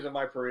biggest memories of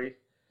my parade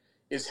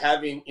is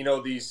having, you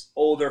know, these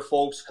older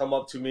folks come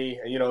up to me.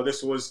 And, you know,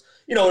 this was,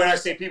 you know, when I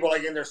say people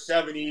like in their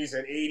 70s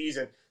and 80s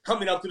and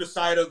coming up to the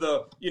side of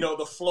the, you know,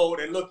 the float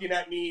and looking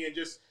at me and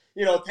just,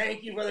 you know,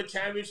 thank you for the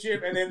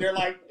championship. And then they're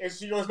like, and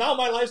she goes, now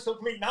my life's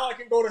complete. Now I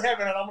can go to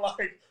heaven. And I'm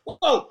like,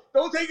 whoa,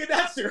 don't take it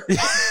that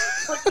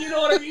serious. But you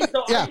know what I mean?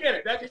 So I get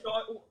it. That, you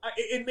know,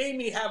 it made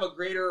me have a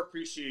greater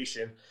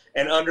appreciation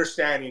and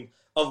understanding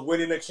of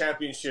winning a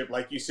championship,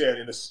 like you said,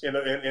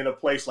 in a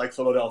place like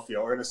Philadelphia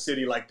or in a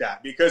city like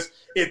that, because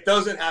it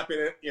doesn't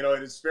happen. You know,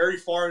 it's very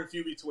far and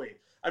few between.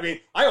 I mean,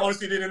 I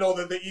honestly didn't know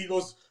that the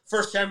Eagles'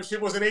 first championship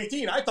was in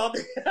 18. I thought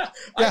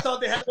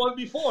they had one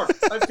before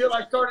until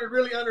I started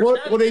really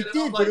understanding. Well, they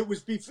did, but it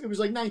was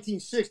like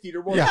 1960.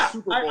 There wasn't a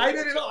Super Bowl. I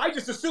didn't know. I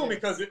just assumed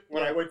because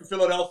when I went to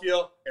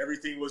Philadelphia,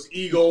 everything was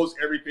Eagles,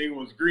 everything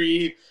was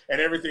green, and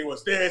everything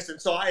was this,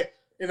 and so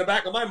in the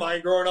back of my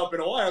mind, growing up in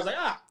Hawaii, I was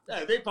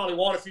like, they probably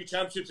won a few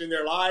championships in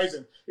their lives,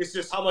 and it's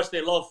just how much they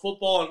love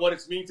football and what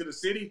it's mean to the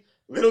city.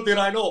 Little did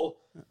I know,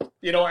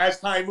 you know, as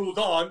time moved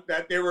on,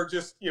 that they were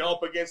just, you know,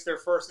 up against their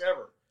first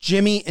ever.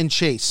 Jimmy and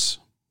Chase,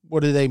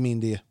 what do they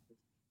mean to you?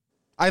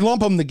 I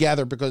lump them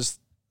together because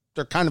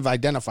they're kind of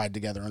identified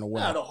together in a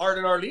way. Yeah, the heart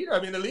and our leader.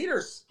 I mean, the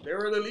leaders. They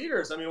were the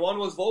leaders. I mean, one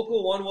was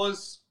vocal, one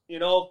was, you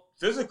know,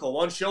 physical.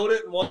 One showed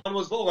it, and one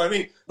was vocal. I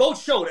mean,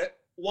 both showed it.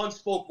 One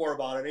spoke more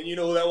about it, and you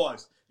know who that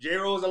was.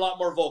 J-Ro was a lot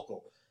more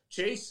vocal.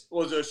 Chase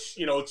was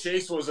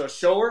a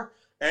shower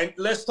and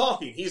less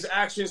talking. His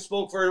actions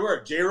spoke for his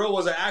word. J-Ro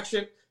was an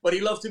action, but he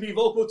loved to be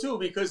vocal too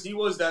because he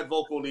was that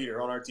vocal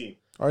leader on our team.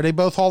 Are they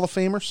both Hall of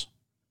Famers?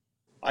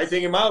 I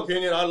think, in my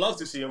opinion, I'd love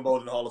to see them both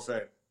in the Hall of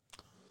Fame.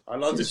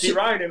 I'd love to see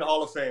Ryan in the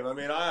Hall of Fame. I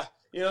mean,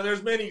 you know,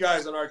 there's many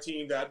guys on our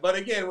team that, but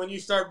again, when you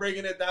start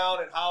breaking it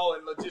down and how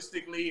and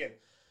logistically and,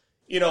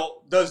 you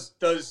know, does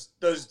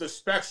the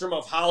spectrum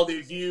of how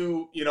they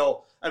view, you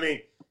know, I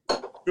mean,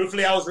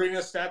 truthfully, I was reading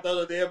a stat the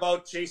other day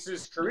about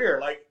Chase's career.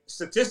 Like,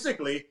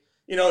 statistically,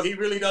 you know, he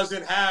really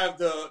doesn't have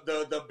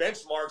the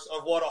benchmarks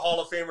of what a Hall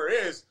of Famer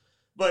is.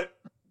 But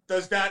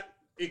does that,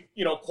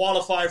 you know,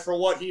 qualify for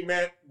what he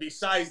meant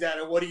besides that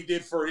and what he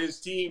did for his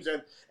teams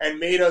and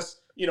made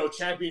us, you know,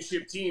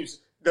 championship teams?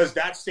 Does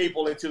that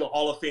staple into the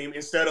Hall of Fame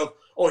instead of,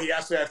 he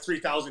has to have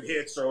 3,000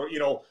 hits or, you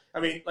know, I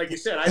mean, like you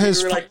said, I think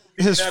we were like,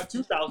 he have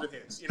 2,000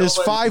 hits. You know, his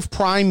 5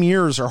 prime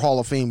years are Hall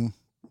of Fame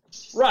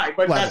Right,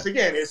 but level. that's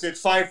again, is it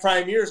 5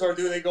 prime years or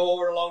do they go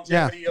over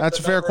longevity? Yeah, that's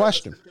a fair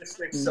question.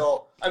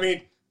 So, I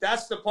mean,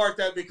 that's the part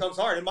that becomes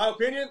hard. In my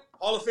opinion,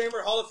 Hall of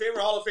Famer, Hall of Famer,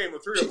 Hall of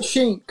Famer, 3 or 4.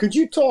 Shane, could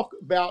you talk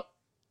about,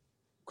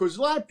 because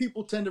a lot of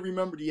people tend to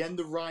remember the end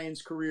of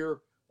Ryan's career,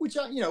 which,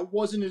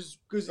 wasn't as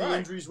good as the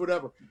injuries,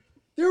 whatever.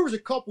 There was a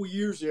couple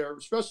years there,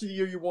 especially the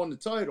year you won the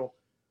title,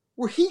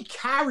 where he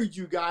carried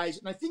you guys,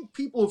 and I think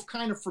people have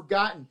kind of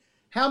forgotten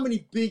how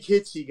many big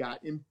hits he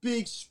got in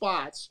big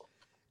spots.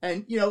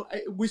 And,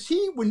 was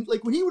he, when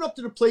he went up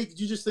to the plate, did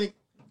you just think,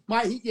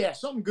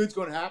 something good's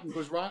going to happen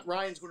because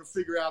Ryan's going to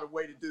figure out a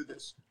way to do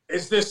this?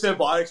 It's this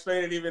simple. I'll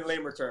explain it even in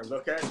layman terms,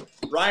 okay?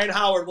 Ryan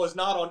Howard was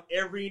not on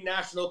every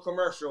national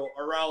commercial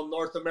around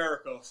North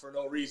America for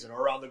no reason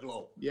or around the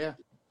globe. Yeah.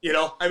 In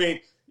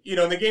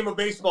the game of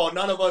baseball,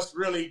 none of us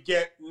really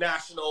get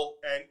national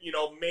and,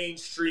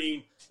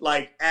 mainstream,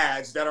 like,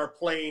 ads that are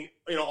playing,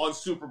 on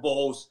Super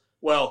Bowls.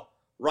 Well,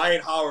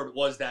 Ryan Howard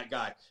was that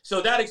guy. So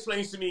that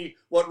explains to me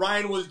what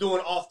Ryan was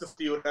doing off the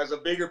field as a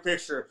bigger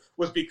picture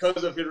was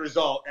because of his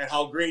result and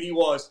how great he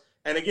was.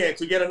 And again,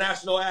 to get a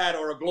national ad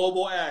or a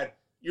global ad,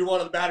 you're one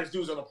of the baddest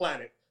dudes on the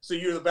planet. So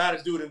you're the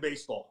baddest dude in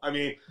baseball. I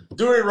mean,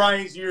 during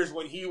Ryan's years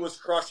when he was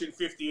crushing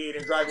 58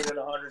 and driving in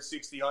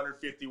 160,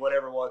 150,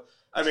 whatever it was,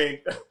 I mean,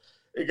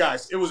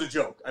 guys, it was a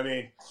joke. I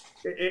mean,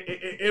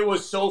 it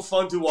was so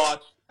fun to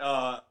watch.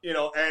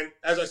 And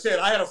as I said,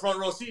 I had a front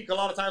row seat. A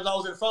lot of times I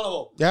was in front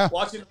of him,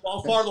 watching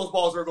how far those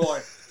balls were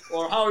going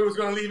or how he was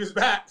going to leave his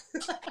bat.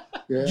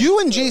 Yeah. You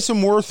and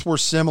Jason Worth were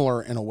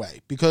similar in a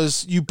way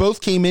because you both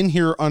came in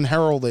here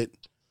unheralded,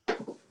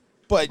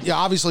 but you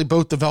obviously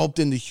both developed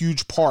into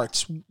huge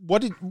parts.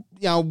 What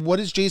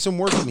does Jason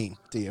Worth mean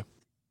to you?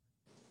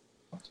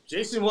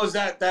 Jason was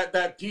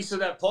that piece of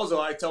that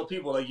puzzle. I tell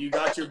people, like, you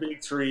got your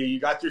big 3, you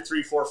got your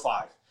 3, 4,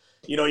 5.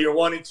 Your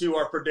 1 and 2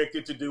 are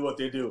predicted to do what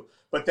they do.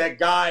 But that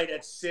guy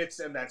that sits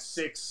in that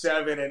 6,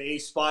 7, and 8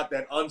 spot,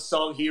 that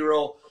unsung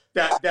hero,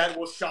 that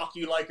will shock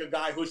you like a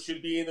guy who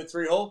should be in the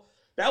 3 hole,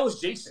 that was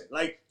Jason.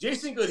 Like,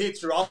 Jason could hit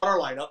throughout our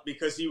lineup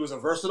because he was a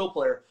versatile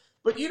player.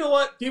 But you know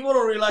what? People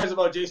don't realize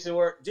about Jason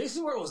Worth.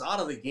 Jason Worth was out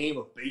of the game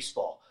of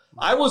baseball.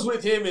 I was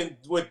with him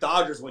with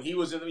Dodgers when he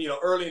was in,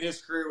 early in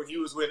his career when he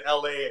was with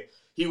LA.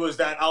 He was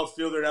that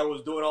outfielder that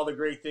was doing all the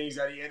great things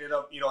that he ended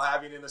up,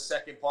 having in the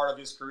second part of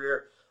his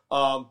career.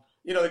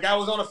 The guy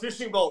was on a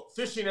fishing boat,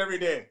 fishing every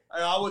day.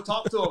 I would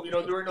talk to him,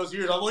 during those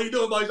years. What are you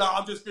doing, buddy? He's like,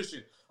 I'm just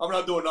fishing. I'm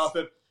not doing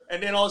nothing.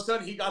 And then all of a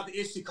sudden, he got the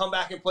itch to come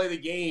back and play the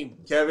game,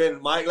 Kevin.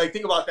 Mike,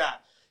 think about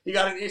that. He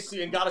got an itch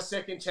and got a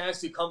second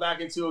chance to come back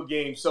into a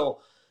game. So,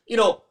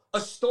 a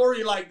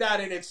story like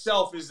that in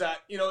itself is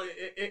that,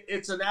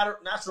 it's a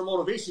natural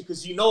motivation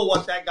because you know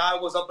what that guy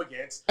was up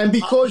against. And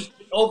because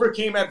he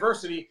overcame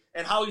adversity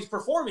and how he's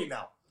performing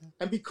now.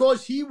 And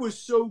because he was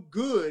so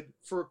good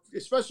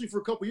especially for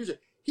a couple of years,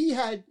 he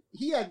had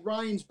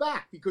Ryan's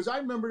back because I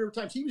remember there were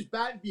times he was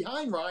batting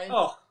behind Ryan.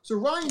 Oh. So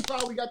Ryan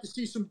probably got to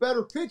see some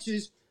better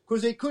pitches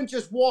because they couldn't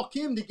just walk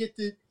him to get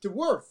to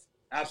Worth.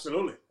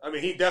 Absolutely. I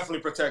mean, he definitely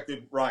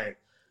protected Ryan.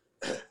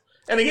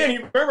 And again,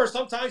 you remember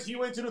sometimes he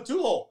went to the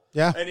 2-hole.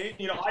 Yeah. And,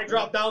 I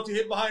dropped down to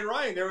hit behind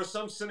Ryan. There were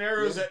some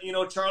scenarios that,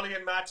 Charlie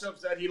had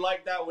matchups that he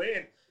liked that way.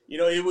 And,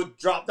 he would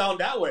drop down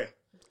that way.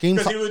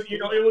 Because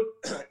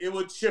it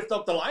would shift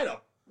up the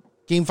lineup.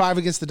 Game 5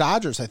 against the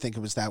Dodgers, I think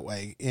it was that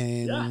way.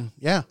 And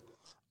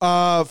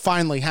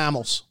finally,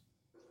 Hamels.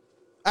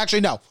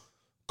 Actually, no.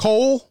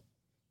 Cole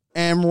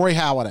and Roy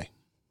Halladay.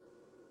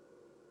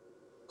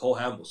 Cole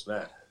Hamels,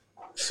 man.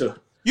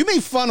 You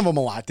made fun of him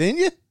a lot, didn't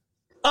you?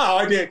 Oh,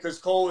 I did, because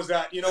Cole was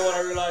that. You know what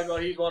I realized? Well,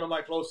 he's one of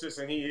my closest,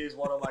 and he is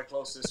one of my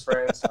closest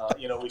friends.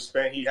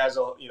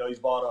 He's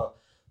bought a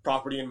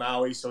property in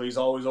Maui, so he's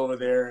always over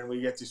there, and we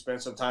get to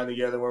spend some time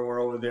together when we're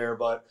over there.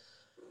 But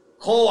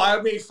Cole, I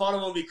made fun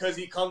of him because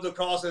he comes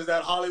across as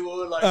that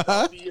Hollywood,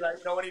 when he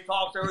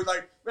talks, everyone's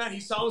like, man,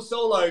 he sounds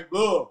so like,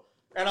 ugh.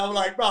 And I'm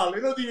like, bro,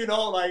 little do you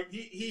know, like,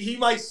 he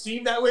might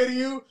seem that way to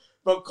you,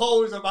 but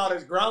Cole is about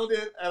as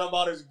grounded and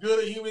about as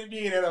good a human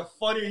being and a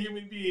funny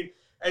human being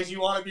as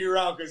you want to be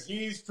around because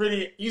he's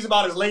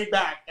about as laid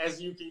back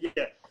as you can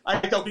get. I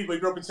tell people he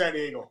grew up in San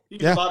Diego.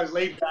 He's about as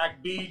laid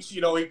back, beach, he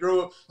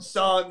grew up,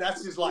 sun,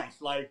 that's his life.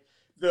 Like,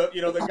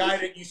 the guy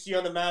that you see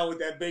on the mound with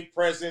that big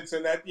presence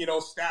and that,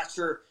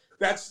 stature,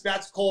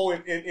 that's Cole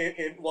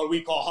in what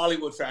we call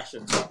Hollywood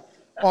fashion.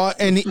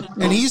 And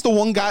he's the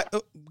one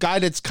guy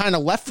that's kind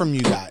of left from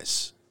you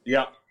guys.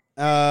 Yeah.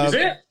 Is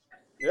it?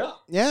 Yeah.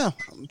 Yeah.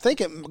 I'm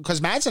thinking because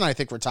Madsen, I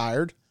think,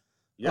 retired.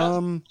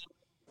 Yeah.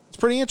 It's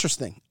pretty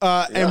interesting.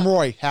 And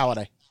Roy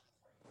Halladay.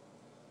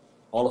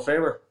 Hall of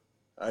Famer.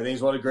 I think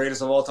he's one of the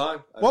greatest of all time.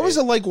 What was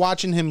it like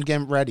watching him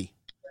get ready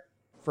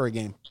for a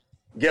game?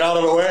 Get out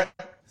of the way.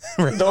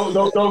 Right. Don't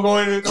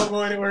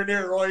go anywhere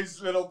near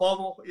Roy's little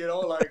bubble.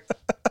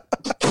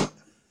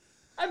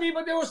 I mean,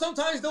 but there were some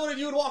times though that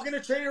you would walk in the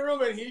training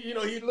room and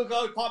he'd look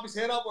out, pop his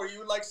head up, or he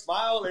would like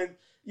smile, and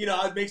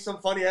I'd make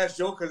some funny ass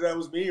joke because that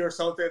was me or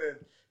something,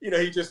 and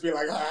he'd just be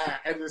like,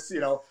 and just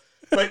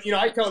But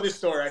I tell this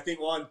story. I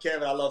think one,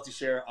 Kevin, I love to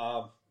share.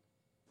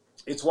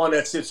 It's one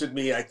that sits with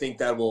me. I think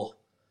that will.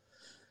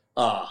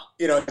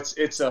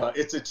 It's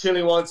a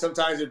chilly one.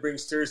 Sometimes it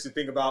brings tears to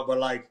think about. But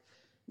like,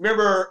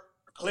 remember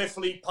Cliff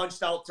Lee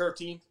punched out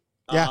 13?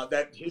 Yeah.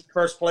 That his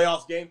first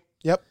playoff game.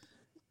 Yep.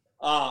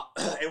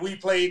 And we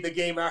played the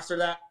game after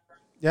that.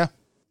 Yeah.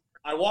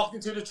 I walked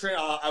into the train.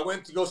 I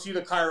went to go see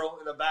the Cairo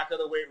in the back of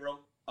the weight room.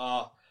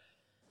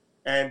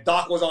 And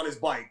Doc was on his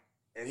bike,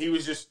 and he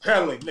was just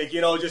pedaling,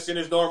 just in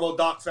his normal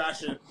Doc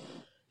fashion.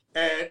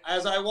 And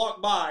as I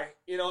walked by,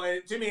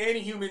 and to me, any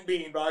human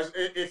being, bro,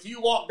 if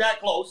you walk that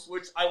close,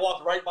 which I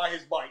walked right by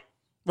his bike,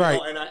 right,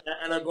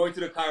 and I'm going to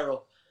the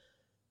Cairo,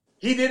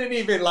 he didn't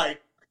even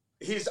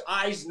his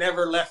eyes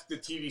never left the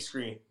TV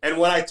screen. And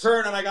when I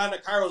turned and I got in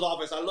the Cairo's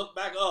office, I looked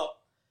back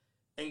up,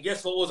 and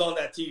guess what was on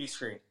that TV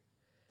screen?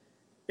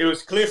 It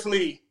was Cliff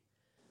Lee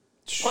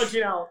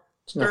punching out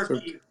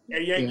 13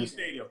 at Yankee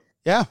Stadium.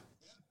 Yeah.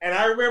 And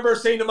I remember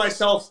saying to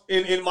myself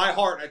in my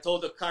heart, I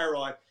told the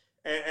Cairo,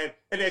 and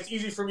it's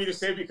easy for me to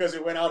say because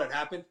it went out and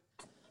happened.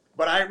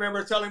 But I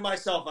remember telling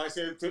myself, I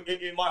said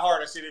in my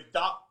heart, I said, if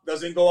Doc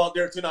doesn't go out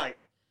there tonight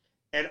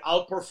and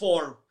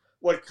outperform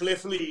what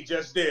Cliff Lee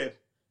just did,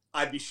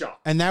 I'd be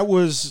shocked. And that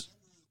was...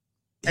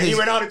 And he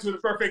went out into the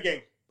perfect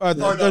game.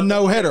 The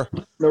no-hitter.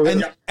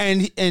 No-hitter.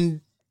 And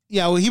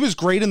he was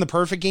great in the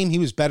perfect game. He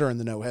was better in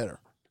the no-hitter.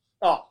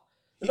 Oh,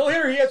 the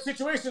no-hitter, he had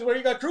situations where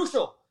he got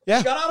crucial. Yeah.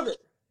 He got out of it.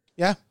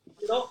 Yeah.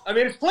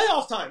 It's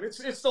playoff time. It's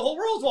the whole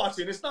world's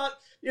watching. It's not,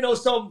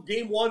 some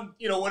game one,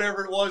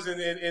 whatever it was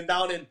in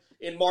down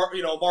in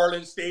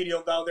Marlins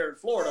Stadium down there in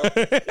Florida.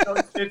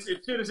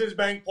 It's Citizens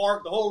Bank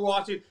Park, the whole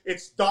watching.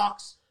 It's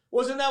Doc's.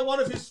 Wasn't that one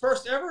of his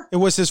first ever? It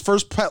was his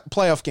first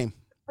playoff game.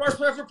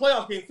 First ever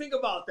playoff game. Think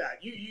about that.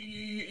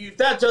 You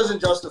that doesn't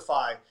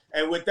justify,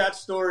 and with that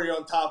story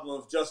on top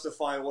of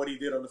justifying what he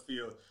did on the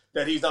field,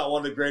 that he's not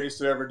one of the greatest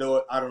to ever do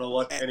it. I don't know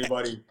what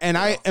anybody.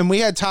 And we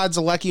had Todd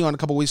Zalecki on a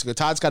couple weeks ago.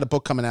 Todd's got a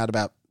book coming out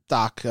about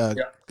Doc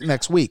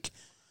next week.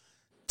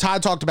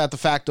 Todd talked about the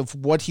fact of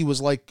what he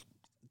was like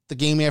the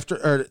game after,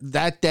 or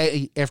that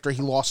day after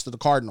he lost to the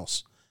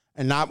Cardinals,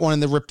 and not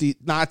wanting to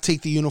not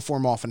take the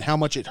uniform off, and how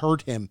much it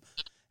hurt him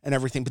and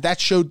everything. But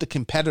that showed the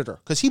competitor,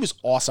 because he was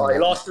awesome. He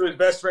lost to his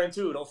best friend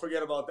too. Don't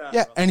forget about that.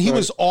 Yeah, and he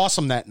was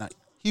awesome that night.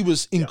 He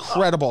was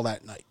incredible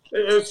that night.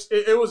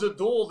 It was a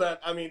duel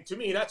that, to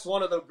me, that's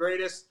one of the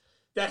greatest.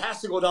 That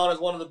has to go down as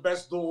one of the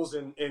best duels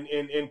in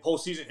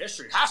postseason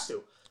history. It has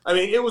to.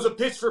 It was a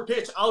pitch for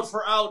pitch, out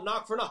for out,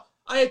 knock for knock.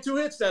 I had 2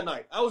 hits that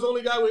night. I was the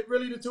only guy with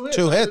really the 2 hits.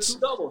 2 hits. 2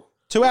 doubles.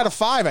 2 out of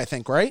 5, I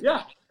think, right?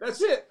 Yeah,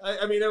 that's it. I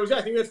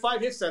think we had 5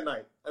 hits that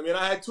night.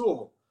 I had 2 of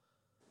them.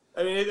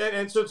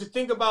 And so to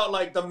think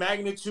about the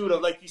magnitude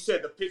of, like you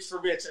said, the pitch for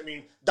pitch.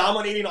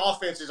 Dominating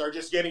offenses are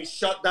just getting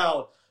shut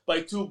down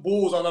by 2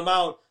 bulls on the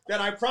mound.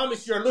 Then I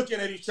promise you are looking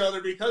at each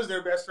other because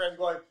they're best friends,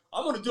 going,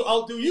 "I'm gonna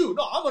outdo you.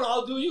 No, I'm gonna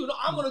outdo you. No,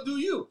 I'm gonna do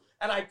you."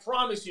 And I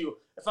promise you,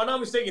 if I'm not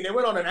mistaken, they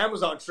went on an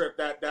Amazon trip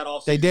that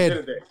offseason. They did.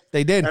 Didn't they?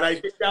 They did. And I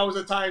think that was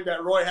the time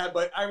that Roy had.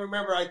 But I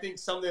remember, I think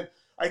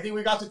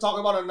we got to talk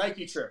about a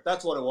Nike trip.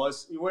 That's what it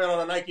was. We went on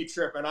a Nike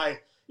trip, and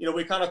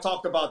we kind of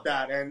talked about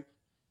that, and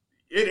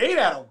it ate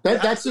at him.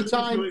 That's the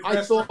time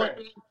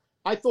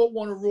I thought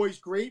one of Roy's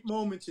great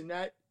moments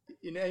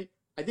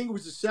I think it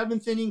was the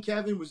 7th inning,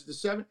 Kevin, was the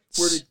 7th,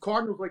 where the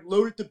Cardinals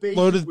loaded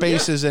the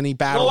bases. And he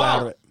battled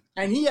out of it.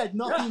 And he had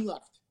nothing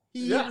left.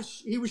 He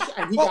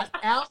got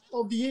out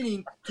of the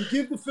inning to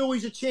give the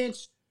Phillies a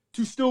chance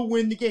to still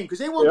win the game, because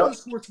they weren't going to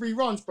score 3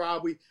 runs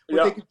probably,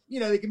 but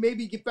they could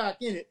maybe get back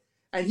in it.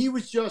 And he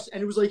was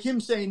and it was like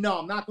him saying, "No,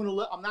 I'm not going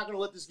to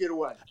let this get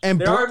away." And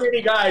there are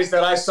many guys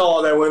that I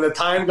saw that when the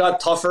time got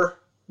tougher,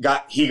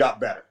 he got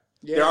better.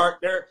 Yeah.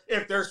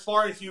 If there's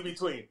far and few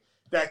between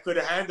that could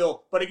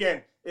handle. But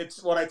again,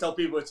 it's what I tell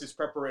people, it's his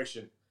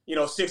preparation.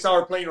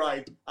 6-hour plane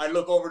ride, I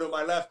look over to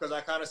my left because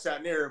I kind of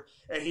sat near him,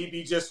 and he'd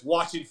be just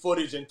watching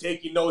footage and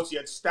taking notes. He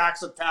had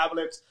stacks of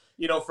tablets,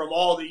 from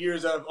all the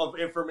years of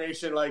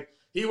information.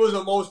 He was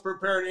the most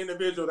prepared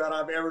individual that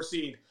I've ever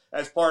seen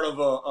as part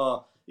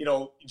of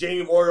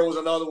Jamie Moyer was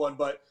another one.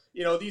 But,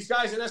 these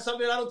guys, and that's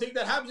something I don't think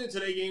that happens in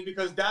today's game,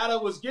 because data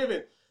was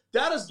given.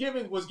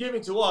 Was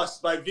given to us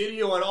by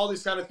video and all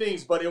these kind of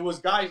things, but it was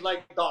guys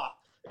like Doc.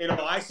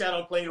 I sat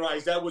on plane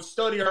rides that would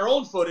study our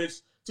own footage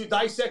to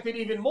dissect it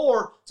even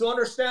more, to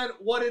understand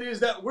what it is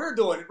that we're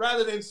doing,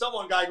 rather than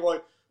someone guy going,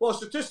 well,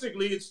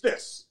 statistically, it's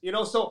this.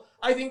 So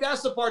I think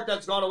that's the part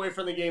that's gone away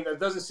from the game that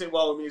doesn't sit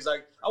well with me. Is I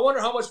wonder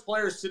how much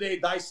players today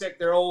dissect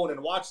their own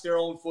and watch their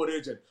own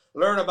footage and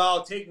learn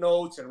about, take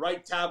notes, and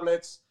write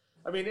tablets.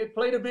 It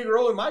played a big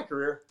role in my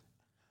career.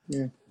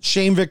 Yeah.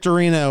 Shane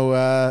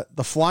Victorino,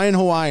 the Flying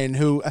Hawaiian,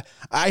 who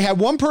I had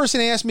one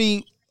person ask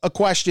me a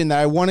question that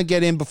I want to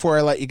get in before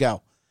I let you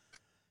go.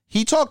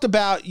 He talked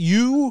about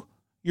your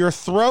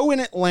throw in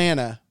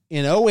Atlanta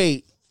in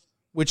 2008,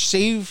 which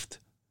saved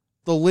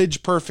the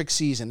Lidge perfect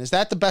season. Is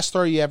that the best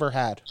throw you ever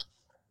had?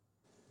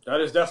 That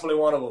is definitely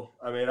one of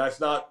them. That's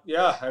not,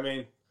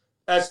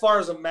 as far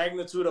as the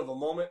magnitude of a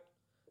moment,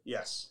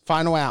 yes.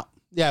 Final out.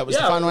 Yeah, it was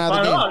the final out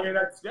of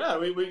the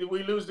game.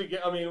 We lose the game.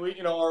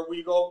 Or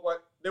we go,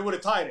 what? They would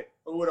have tied it,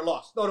 or we would have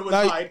lost. No, they would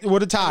have tied. It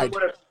would have tied.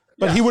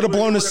 But he would have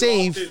blown a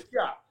save.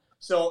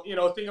 So,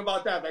 think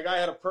about that. That guy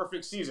had a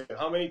perfect season.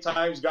 How many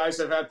times guys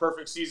have had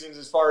perfect seasons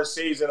as far as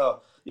saves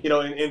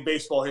in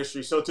baseball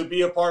history? So to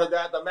be a part of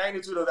that, the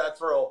magnitude of that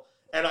throw,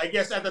 and I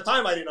guess at the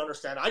time I didn't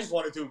understand. I just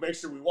wanted to make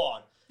sure we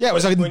won. Yeah, it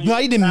was like a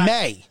night in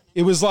May.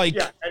 It was like...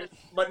 Yeah,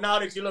 but now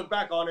that you look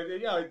back on it,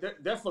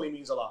 it definitely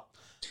means a lot.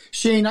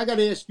 Shane, I got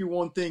to ask you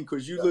one thing,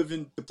 because you live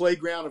in the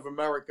playground of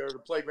America, or the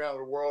playground of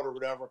the world, or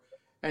whatever.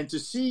 And to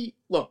see,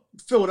 look,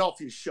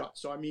 Philadelphia's shut.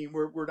 So, I mean,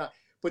 we're not.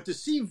 But to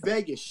see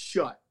Vegas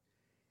shut,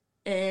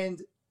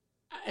 and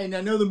I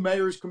know the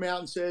mayor's come out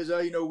and says,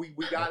 we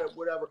got it,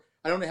 whatever.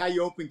 I don't know how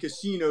you open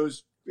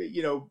casinos,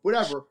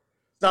 whatever.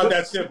 It's not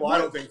that simple. I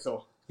don't think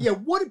so. Yeah,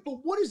 what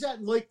is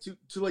that like to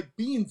like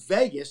be in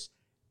Vegas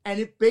and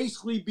it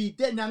basically be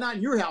dead? Now, not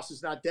in your house,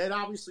 it's not dead.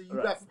 Obviously, you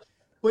got,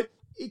 but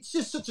it's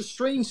just such a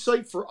strange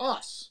sight for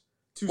us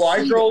to see.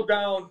 I drove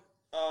down.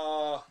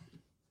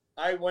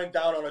 I went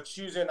down on a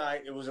Tuesday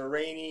night. It was a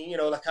rainy,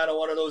 like kind of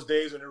one of those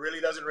days when it really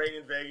doesn't rain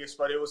in Vegas,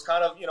 but it was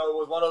kind of, it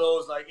was one of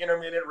those like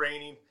intermittent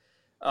rain.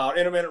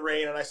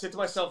 And I said to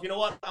myself, you know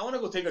what? I want to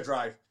go take a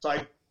drive. So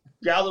I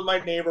gathered my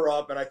neighbor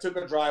up and I took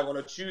a drive on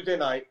a Tuesday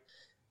night,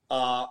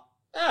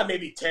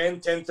 maybe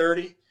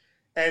 10:30.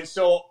 And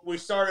so we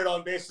started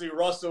on basically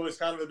Russell is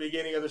kind of the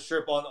beginning of the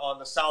strip on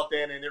the south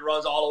end, and it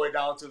runs all the way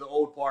down to the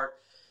old part.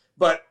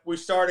 But we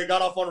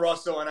got off on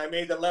Russell, and I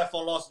made the left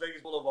on Las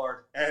Vegas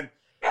Boulevard. And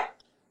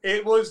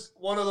it was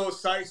one of those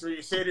sites where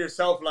you say to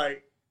yourself,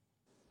 like,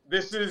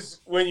 this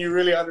is when you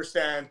really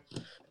understand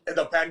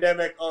the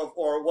pandemic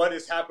or what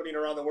is happening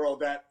around the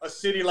world, that a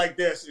city like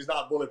this is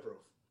not bulletproof.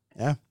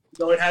 Yeah.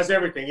 So it has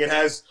everything. It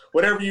has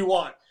whatever you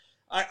want.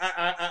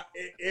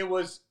 There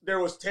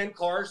was 10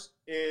 cars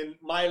in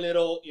my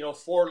little,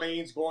 4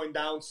 lanes going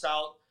down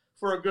south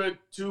for a good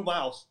 2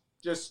 miles.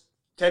 Just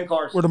 10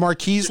 cars. Were the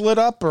marquees lit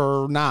up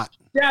or not?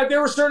 Yeah,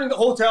 there were certain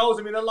hotels.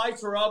 I mean, the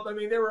lights were up. I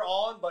mean, they were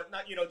on, but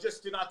not,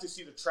 just not to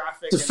see the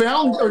traffic. The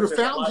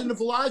fountains in the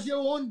Bellagio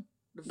on?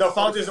 The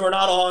fountains were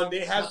not on.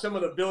 They had some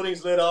of the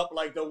buildings lit up.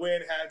 Like the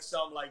Wynn had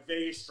some like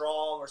Vegas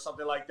Strong or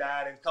something like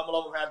that. And a couple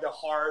of them had the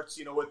hearts,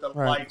 with the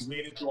lights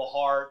made into a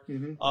heart.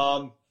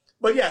 Mm-hmm.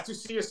 But yeah, to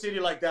see a city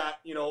like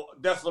that,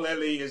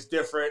 definitely is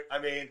different. I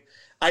mean,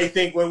 I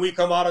think when we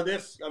come out of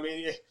this, I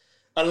mean,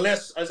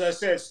 unless, as I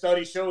said,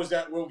 study shows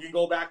that we can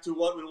go back to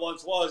what it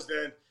once was,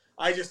 then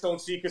I just don't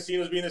see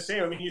casinos being the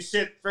same. I mean, you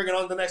sit friggin'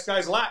 on the next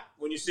guy's lap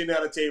when you're sitting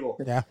at a table.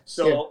 Yeah.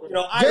 So,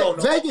 I don't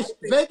know.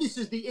 Vegas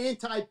is the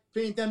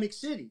anti-pandemic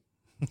city.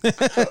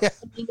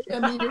 I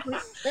mean,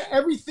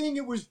 everything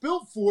it was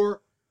built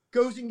for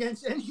goes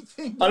against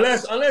anything.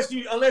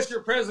 Unless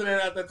your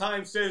president at the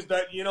time says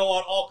that,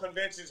 all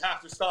conventions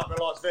have to stop in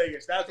Las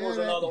Vegas. That was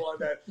another one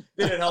that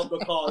didn't help the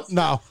cause.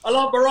 No. I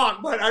love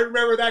Barack, but I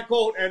remember that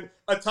quote and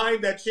a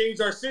time that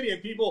changed our city.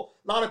 And a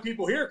lot of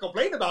people here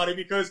complained about it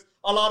because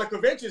a lot of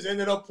conventions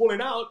ended up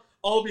pulling out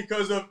all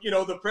because of,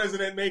 the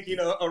president making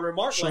a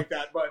remark like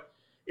that. But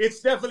it's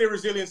definitely a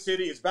resilient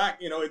city. It's back,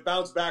 it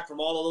bounced back from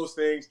all of those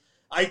things.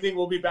 I think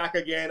we'll be back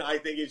again. I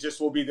think it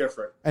just will be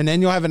different. And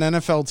then you'll have an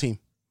NFL team.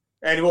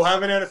 And we'll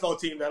have an NFL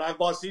team that I've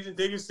bought season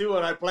tickets to,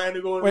 and I plan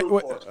to go and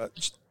root for.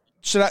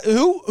 Should I?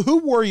 Who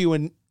were you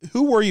an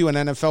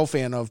NFL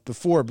fan of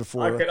before?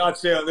 I cannot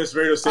say on this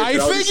radio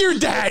station. I figured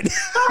that.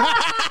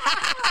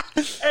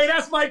 Hey,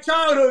 that's my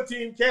childhood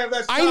team, Kev.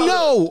 That's I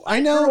know.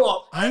 I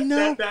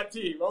know that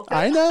team. Okay.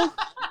 I know.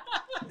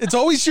 It's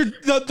always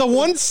the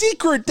one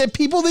secret that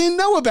people didn't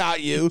know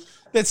about you.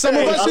 That some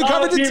of us who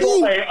covered the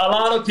team. Hey, a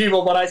lot of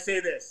people, but I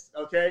say this,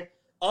 okay?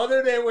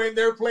 Other than when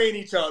they're playing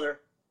each other,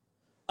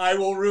 I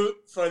will root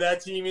for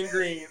that team in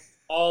green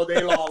all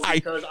day long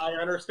because I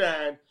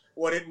understand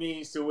what it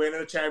means to win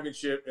a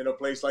championship in a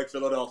place like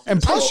Philadelphia.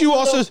 And plus, you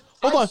also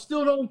I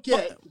still don't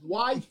get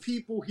why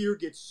people here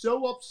get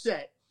so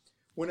upset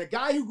when a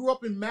guy who grew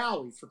up in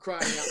Maui, for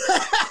crying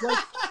out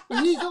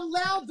loud, he's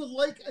allowed to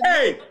like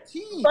a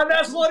team. But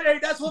that's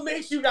what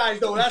makes you guys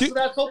though.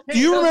 That's okay. Do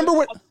you remember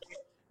what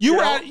you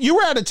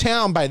were out of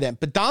town by then?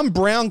 But Don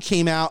Brown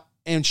came out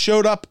and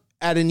showed up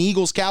at an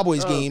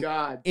Eagles-Cowboys game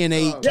in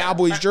a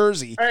Cowboys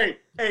jersey. Hey,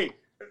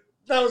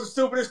 that was the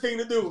stupidest thing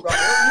to do, bro.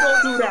 You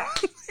don't do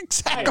that.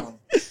 Exactly.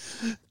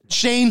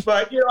 Shane.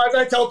 But, as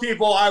I tell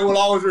people, I will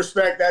always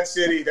respect that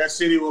city. That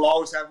city will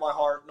always have my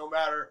heart, no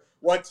matter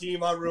what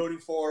team I'm rooting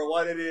for or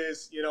what it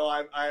is.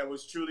 I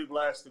was truly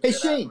blessed to be an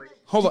athlete.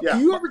 Hold on. Do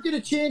you ever get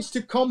a chance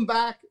to come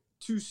back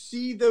to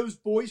see those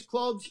boys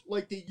clubs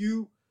like that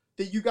you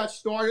got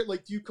started?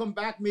 Like, do you come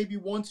back maybe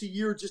once a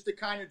year just to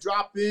kind of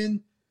drop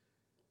in?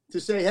 To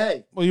say,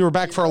 hey. Well, you were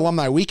back for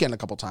alumni weekend a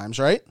couple times,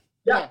 right?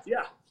 Yeah.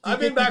 I've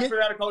been back for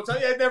that a couple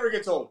times. It never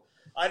gets old.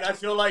 I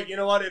feel like, it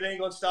ain't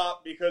going to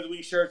stop because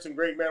we shared some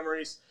great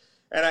memories.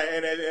 And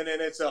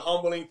it's a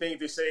humbling thing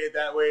to say it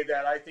that way,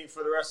 that I think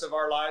for the rest of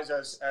our lives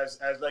as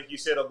like you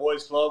said, a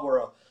boys club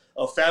or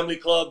a family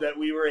club that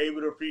we were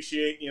able to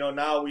appreciate.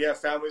 Now we have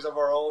families of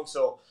our own.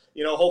 So,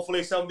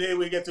 hopefully someday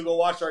we get to go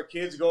watch our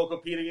kids go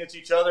compete against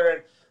each other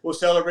and we'll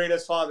celebrate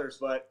as fathers.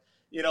 But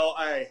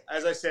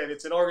as I said,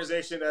 it's an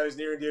organization that is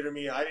near and dear to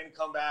me. I didn't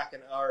come back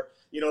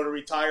to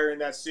retire in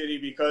that city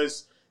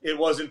because, it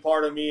wasn't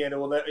part of me, and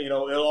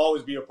it'll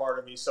always be a part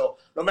of me. So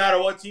no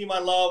matter what team I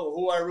love or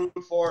who I root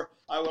for,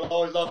 I will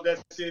always love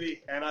that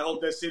city, and I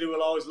hope that city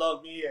will always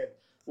love me, and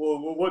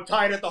we'll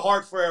tie it at the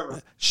heart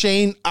forever.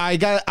 Shane,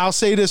 I'll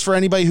say this for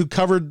anybody who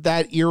covered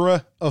that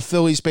era of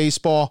Phillies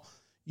baseball.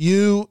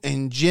 You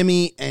and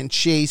Jimmy and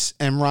Chase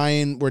and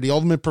Ryan were the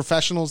ultimate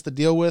professionals to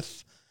deal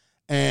with,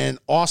 and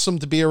awesome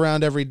to be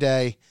around every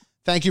day.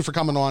 Thank you for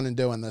coming on and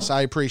doing this.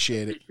 I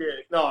appreciate it.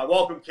 No,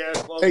 welcome, Ken.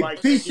 Well, hey,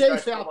 Mike, be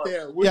safe out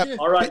there. Yep.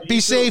 All right. Be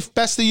safe.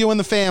 Best to you and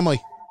the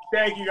family.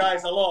 Thank you,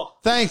 guys. Aloha.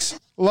 Thanks.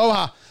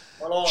 Aloha.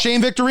 Aloha.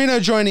 Shane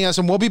Victorino joining us,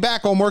 and we'll be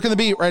back on Working the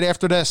Beat right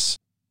after this.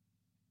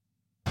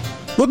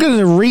 Looking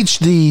to reach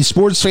the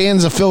sports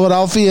fans of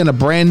Philadelphia in a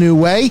brand new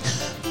way?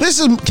 This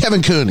is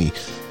Kevin Cooney.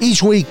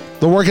 Each week,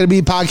 the Working the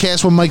Beat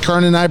podcast with Mike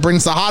Kernan and I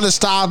brings the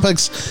hottest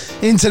topics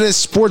into this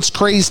sports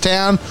crazed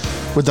town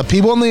with the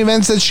people and the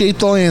events that shape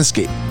the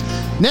landscape.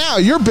 Now,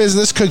 your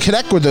business could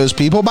connect with those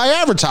people by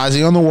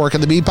advertising on the Working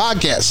the Beat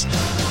podcast.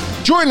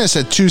 Join us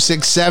at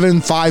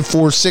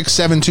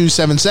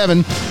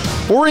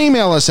 267-546-7277 or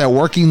email us at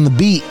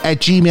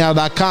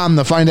workingthebeat@gmail.com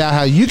to find out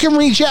how you can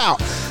reach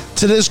out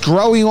to this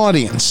growing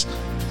audience.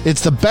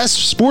 It's the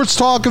best sports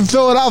talk in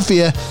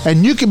Philadelphia,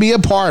 and you can be a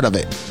part of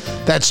it.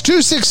 That's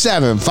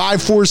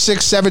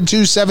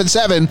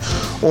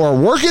 267-546-7277 or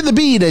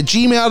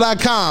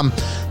workingthebeat@gmail.com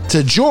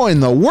to join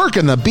the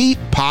Working the Beat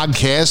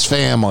podcast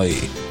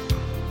family.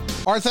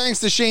 Our thanks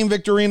to Shane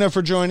Victorino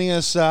for joining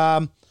us.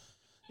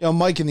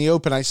 Mike, in the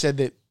open, I said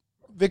that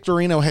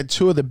Victorino had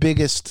two of the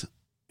biggest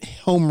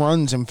home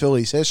runs in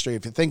Phillies history,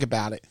 if you think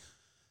about it.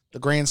 The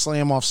grand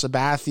slam off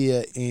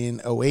Sabathia in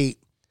 2008,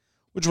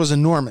 which was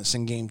enormous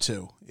in Game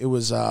 2. It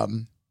was,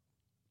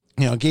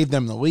 gave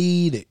them the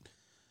lead. It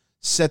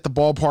set the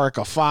ballpark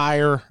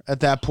afire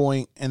at that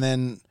point. And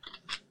then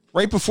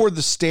right before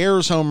the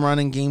Stairs home run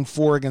in Game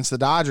 4 against the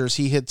Dodgers,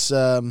 he hits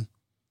a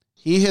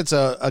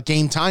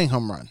game-tying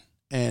home run.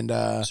 And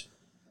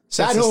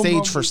sets the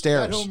stage for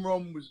Stairs. That home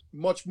run was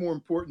much more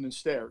important than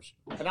Stairs.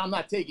 And I'm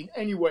not taking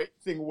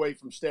anything away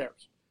from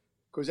Stairs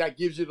because that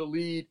gives you the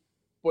lead,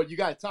 but you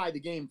got to tie the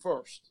game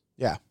first.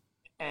 Yeah.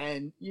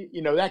 And,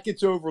 that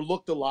gets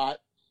overlooked a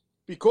lot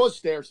because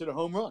Stairs hit a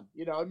home run.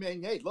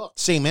 Hey, look.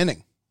 Same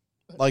inning.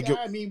 We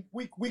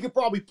could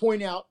probably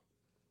point out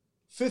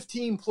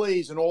 15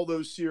 plays in all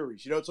those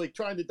series. It's like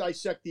trying to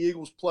dissect the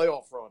Eagles'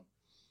 playoff run.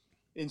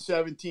 In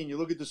 2017, you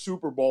look at the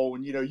Super Bowl,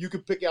 and you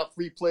could pick out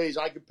 3 plays.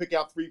 I could pick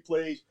out 3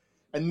 plays,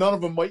 and none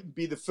of them might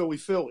be the Philly.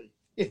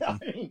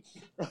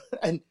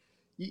 And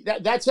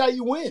that's how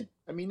you win.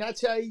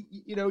 That's how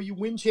you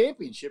win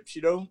championships.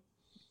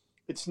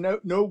 It's no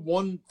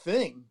one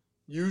thing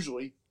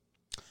usually.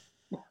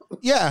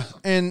 Yeah,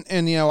 and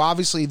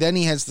obviously then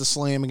he has the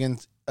slam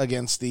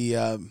against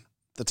the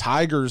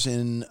Tigers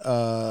in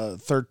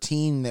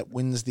 13 that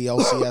wins the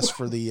LCS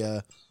for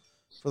the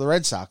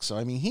Red Sox.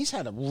 So, he's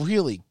had a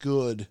really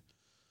good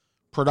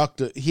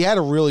productive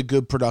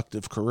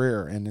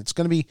career, and it's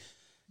going to be,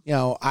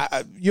 you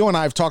and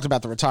I have talked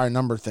about the retired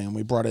number thing, and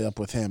we brought it up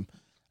with him.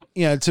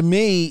 To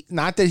me,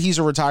 not that he's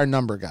a retired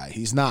number guy.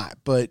 He's not,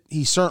 but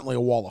he's certainly a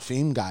Wall of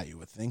Fame guy, you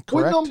would think,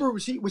 correct? What number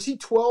was he? Was he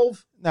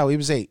 12? No, he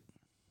was 8.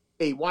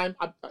 8. Why?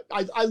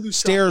 I lose.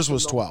 Stairs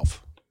was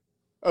 12.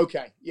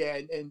 Okay, yeah,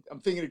 and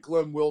I'm thinking of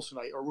Glenn Wilson.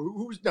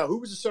 Who was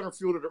the center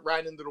fielder that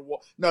ran into the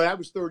wall? No, that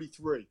was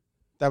 33.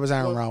 That was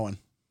Aaron Rowan.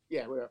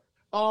 Yeah, whatever.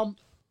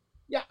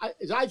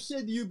 As I've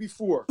said to you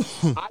before,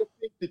 I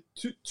think the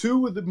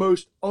two of the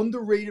most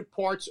underrated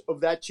parts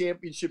of that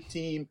championship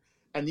team,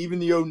 and even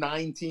the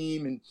 2009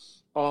 team, and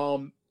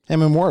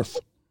him and Worth,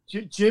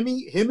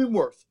 him and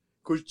Worth,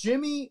 because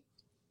Jimmy,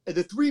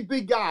 the 3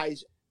 big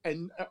guys,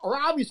 and are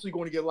obviously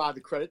going to get a lot of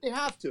the credit. They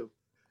have to,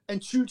 and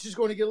Chooch is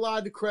going to get a lot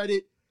of the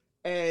credit,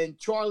 and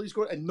Charlie's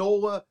going, and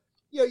Nola.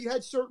 You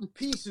had certain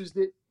pieces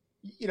that.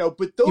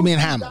 But those. You mean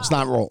Hamels,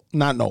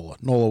 not Nola.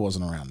 Nola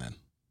wasn't around then.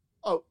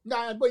 Oh,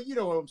 no, but you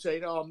know what I'm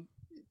saying. Oh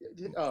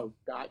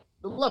God,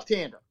 the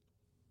left-hander.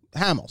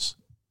 Hamels.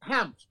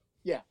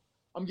 Yeah,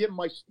 I'm getting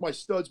my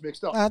studs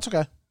mixed up. That's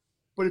okay.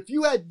 But if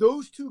you had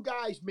those 2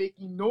 guys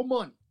making no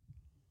money,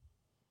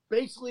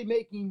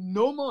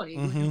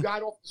 who you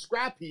got off the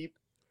scrap heap,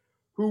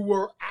 who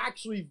were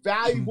actually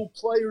valuable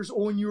players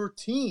on your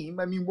team.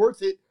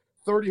 Worth it.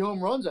 30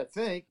 home runs, I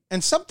think.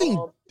 And something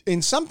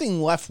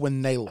left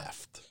when they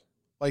left.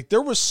 Like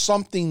there was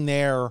something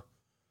there,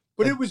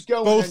 but it was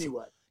going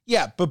anyway.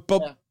 Yeah, but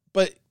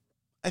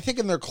I think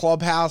in their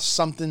clubhouse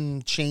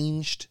something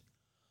changed.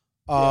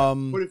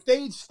 But if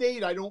they had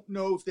stayed, I don't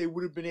know if they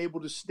would have been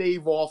able to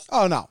stave off.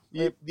 Oh no,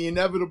 the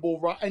inevitable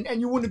run,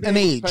 and you wouldn't have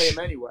been able to pay him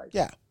anyway.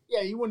 Yeah,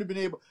 you wouldn't have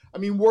been able.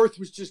 Worth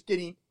was just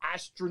getting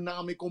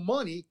astronomical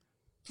money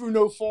through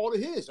no fault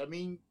of his. And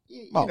they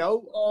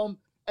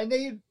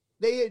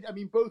had.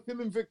 Both him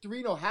and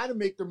Victorino had to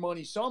make their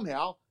money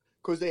somehow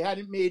because they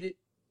hadn't made it.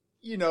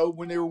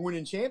 When they were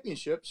winning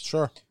championships.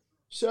 Sure.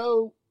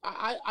 So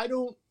I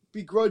don't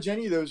begrudge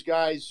any of those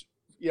guys.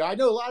 I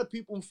know a lot of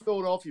people in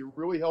Philadelphia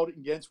really held it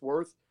against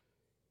Worth.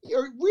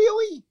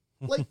 Really?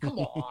 Like, come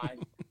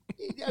on.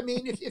 I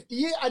mean,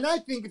 and I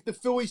think if the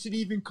Phillies had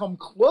even come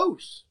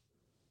close,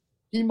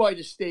 he might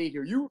have stayed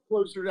here. You were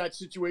closer to that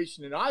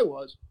situation than I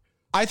was.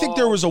 I think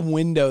there was a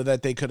window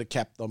that they could have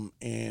kept them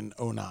in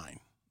 09.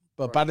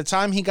 But by the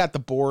time he got the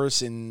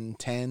Boris in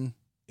 10,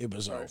 it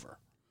was over.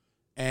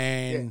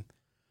 And,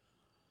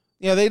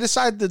 they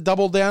decided to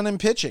double down in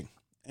pitching.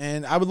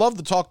 And I would love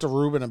to talk to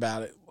Ruben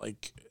about it.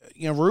 Like,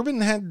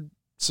 Ruben had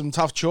some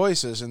tough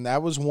choices, and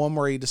that was one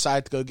where he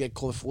decided to go get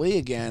Cliff Lee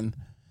again.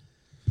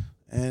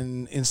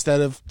 And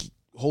instead of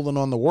holding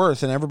on to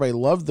Worth, and everybody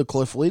loved the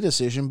Cliff Lee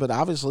decision, but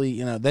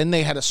obviously, then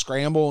they had to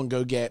scramble and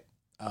go get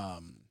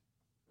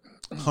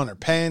Hunter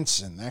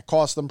Pence, and that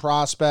cost them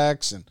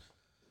prospects, and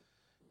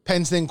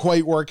Pence didn't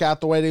quite work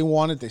out the way they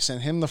wanted. They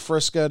sent him to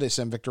Frisco. They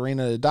sent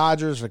Victorino to the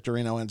Dodgers.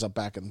 Victorino ends up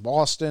back in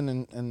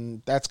Boston,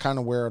 and that's kind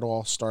of where it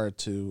all started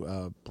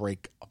to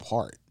break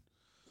apart.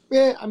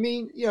 Yeah, I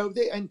mean, you're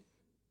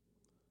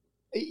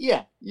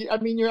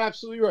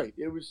absolutely right.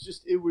 It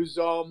was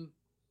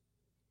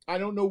I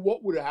don't know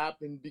what would have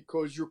happened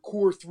because your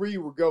core three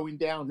were going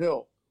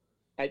downhill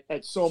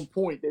at some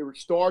point. They were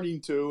starting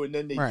to, and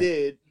then they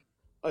did,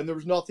 and there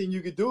was nothing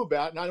you could do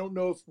about it. And I don't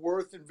know if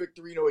Worth and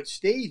Victorino had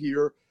stayed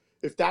here,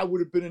 if that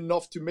would have been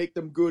enough to make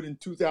them good in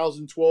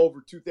 2012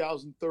 or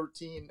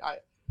 2013.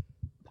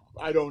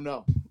 I don't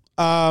know.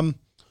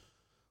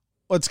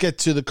 Let's get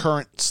to the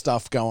current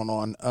stuff going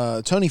on.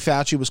 Tony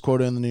Fauci was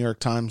quoted in the New York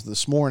Times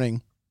this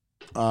morning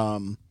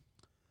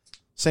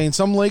saying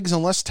some leagues,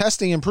 unless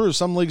testing improves,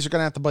 some leagues are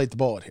going to have to bite the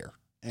bullet here.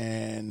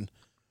 And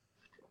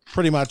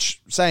pretty much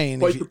saying...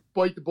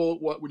 Bite the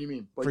bullet, what do you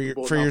mean? For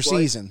your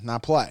season,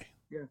 not play.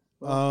 Yeah.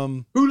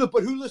 Well,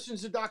 who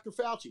listens to Dr.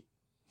 Fauci?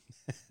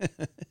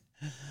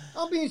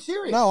 I'm being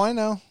serious. No, I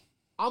know.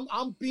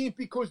 I'm being,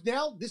 because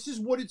now this is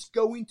what it's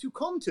going to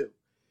come to.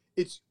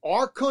 It's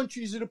our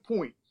country's at a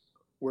point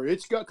where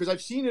it's got, because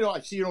I've seen it.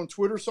 I see it on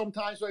Twitter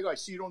sometimes. I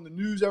see it on the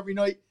news every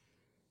night.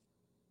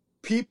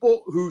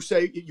 People who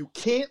say you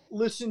can't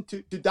listen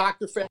to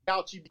Dr.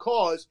 Fauci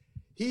because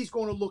he's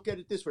going to look at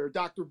it this way. Or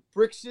Dr.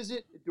 Birx, is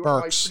it?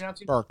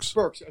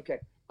 Birx. Okay.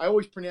 I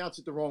always pronounce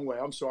it the wrong way.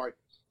 I'm sorry.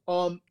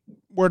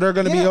 Where they're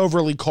going to be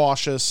overly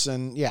cautious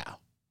and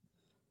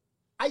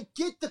I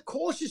get the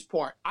cautious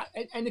part.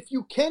 And if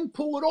you can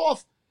pull it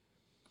off,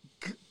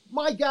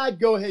 my God,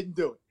 go ahead and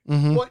do it.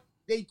 Mm-hmm. But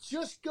they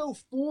just go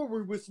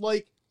forward with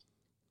like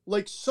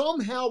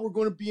somehow we're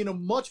going to be in a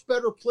much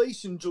better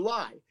place in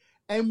July.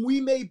 And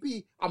we may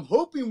be, I'm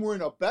hoping we're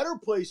in a better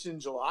place in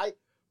July,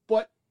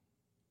 but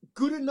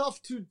good enough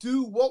to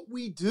do what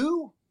we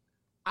do.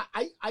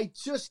 I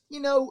just,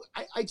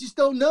 I just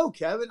don't know,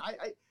 Kevin.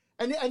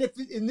 And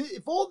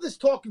if all this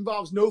talk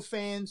involves no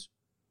fans,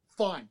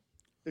 fine.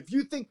 If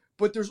you think,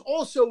 but there's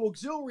also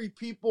auxiliary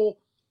people,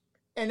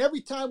 and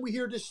every time we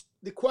hear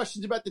the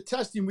questions about the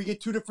testing, we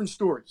get two different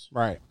stories.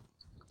 Right.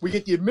 We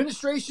get the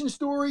administration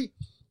story,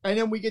 and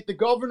then we get the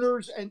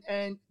governor's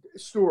and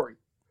story.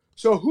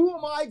 So who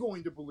am I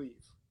going to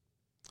believe?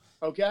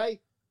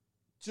 Okay?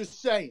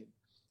 Just saying.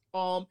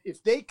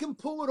 If they can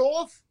pull it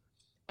off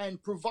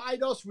and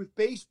provide us with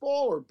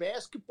baseball or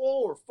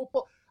basketball or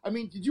football. I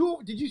mean, did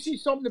you see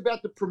something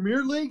about the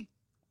Premier League?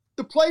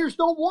 The players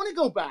don't want to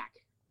go back.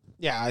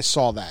 Yeah, I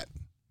saw that.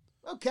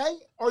 Okay.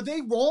 Are they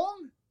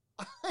wrong?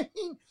 I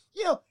mean,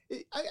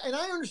 and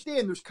I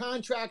understand there's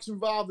contracts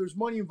involved, there's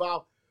money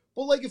involved.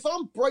 But, like, if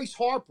I'm Bryce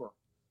Harper,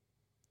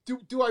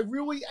 do I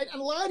really –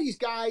 and a lot of these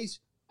guys,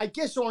 I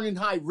guess, aren't in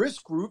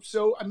high-risk groups.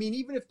 So, I mean,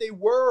 even if they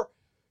were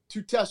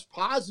to test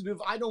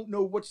positive, I don't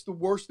know what's the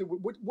worst.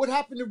 What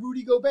happened to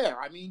Rudy Gobert?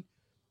 I mean,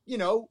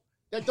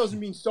 that doesn't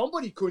mean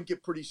somebody couldn't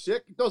get pretty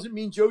sick. It doesn't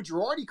mean Joe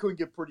Girardi couldn't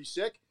get pretty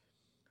sick.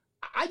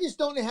 I just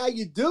don't know how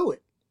you do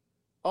it.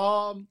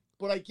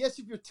 But I guess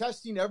if you're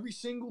testing every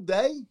single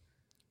day,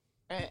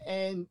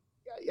 and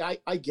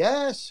I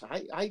guess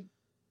I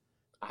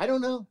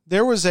don't know.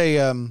 There was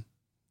I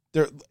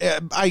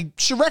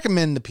should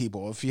recommend to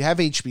people, if you have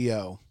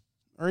HBO,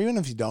 or even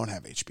if you don't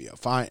have HBO,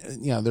 fine.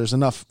 There's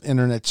enough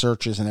internet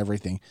searches and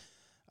everything.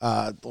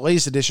 The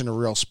latest edition of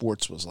Real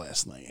Sports was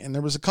last night, and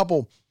there was a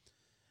couple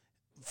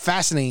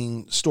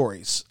fascinating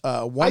stories.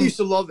 I used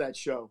to love that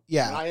show.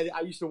 Yeah,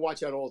 I used to watch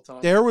that all the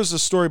time. There was a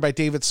story by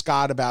David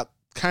Scott about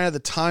kind of the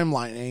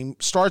timeline, and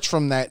it starts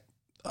from that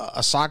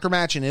a soccer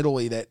match in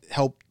Italy that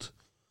helped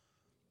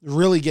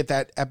really get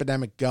that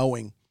epidemic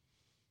going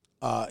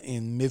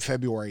in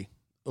mid-February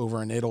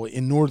over in Italy,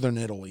 in northern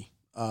Italy,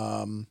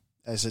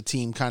 as a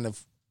team kind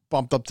of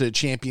bumped up to the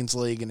Champions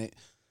League, and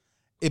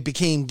it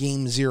became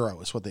Game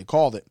Zero is what they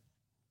called it.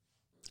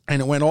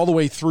 And it went all the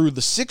way through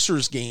the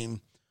Sixers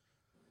game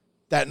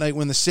that night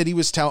when the city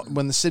was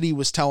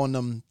telling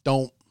them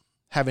don't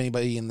have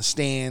anybody in the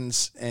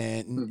stands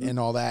and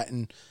all that,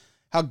 and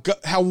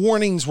how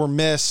warnings were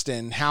missed,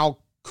 and how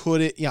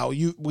could it,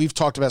 we've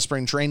talked about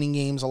spring training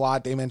games a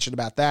lot. They mentioned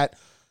about that.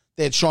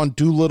 They had Sean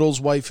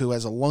Doolittle's wife, who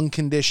has a lung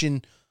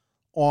condition,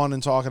 on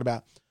and talking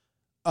about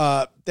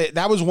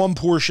that was one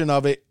portion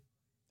of it.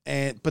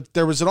 But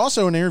there was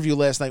also an interview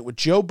last night with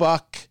Joe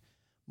Buck,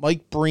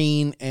 Mike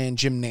Breen, and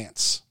Jim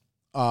Nantz,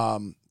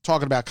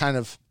 talking about kind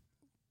of,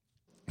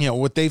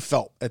 what they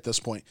felt at this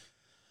point.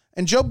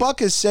 And Joe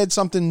Buck has said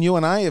something you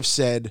and I have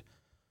said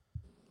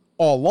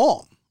all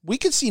along. We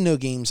could see no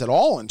games at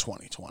all in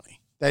 2020.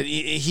 That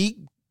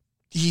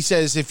he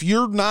says, if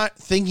you're not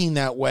thinking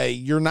that way,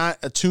 you're not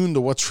attuned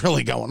to what's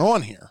really going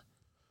on here.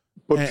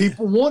 But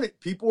people want it.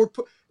 People are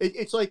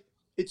it's like,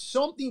 it's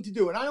something to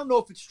do. And I don't know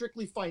if it's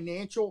strictly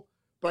financial,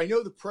 but I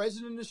know the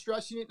president is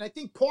stressing it. And I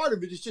think part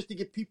of it is just to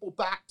get people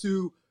back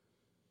to,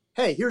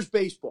 hey, here's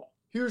baseball.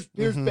 Here's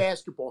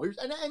basketball.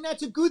 And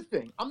that's a good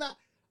thing.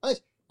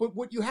 But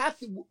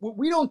what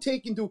we don't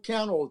take into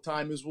account all the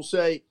time is we'll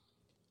say,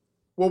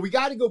 well, we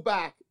got to go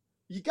back.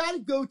 You got to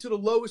go to the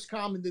lowest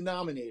common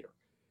denominator.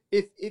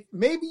 If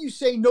maybe you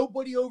say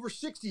nobody over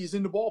 60 is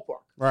in the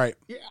ballpark. Right.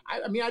 Yeah,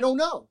 I don't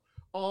know.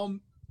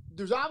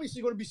 There's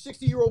obviously going to be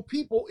 60-year-old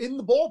people in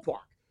the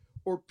ballpark,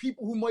 or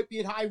people who might be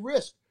at high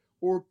risk,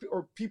 or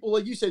people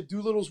like you said,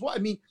 Doolittle's wife.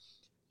 I mean,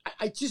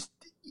 I just,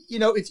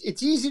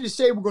 it's easy to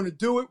say we're going to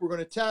do it. We're going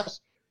to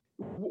test.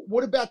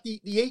 What about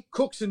the 8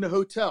 cooks in the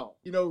hotel,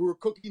 who are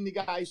cooking the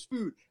guy's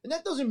food? And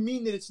that doesn't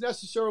mean that it's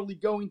necessarily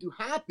going to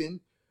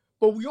happen,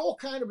 but we all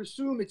kind of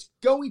assume it's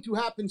going to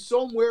happen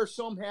somewhere,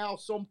 somehow,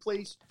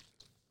 someplace.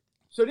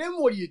 So then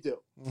what do you do?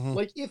 Mm-hmm.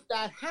 Like, if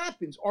that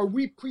happens, are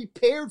we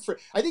prepared for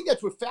it? I think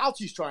that's what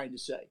Fauci's trying to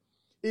say,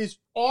 is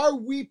are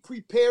we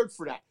prepared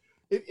for that?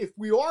 If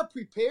we are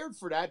prepared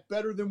for that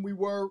better than we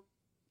were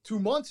 2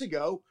 months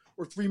ago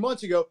or 3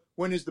 months ago,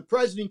 when, as the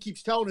president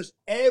keeps telling us,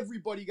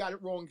 everybody got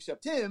it wrong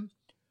except him,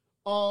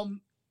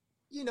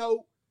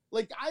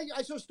 like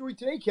I saw a story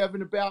today,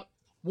 Kevin, about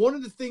one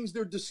of the things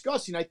they're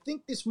discussing, I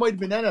think this might have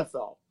been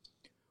NFL,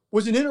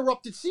 was an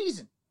interrupted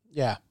season.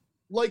 Yeah.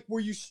 Like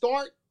where you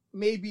start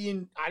maybe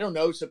in, I don't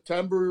know,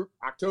 September,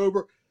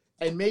 October,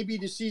 and maybe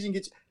the season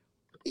gets,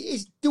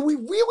 do we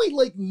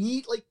really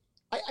need,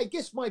 I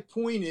guess my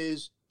point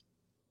is,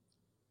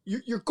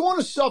 you're going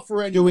to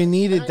suffer anyway. Do we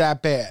need it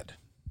that bad?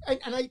 And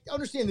I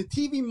understand the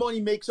TV money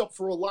makes up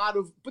for a lot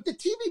of, but the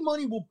TV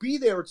money will be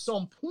there at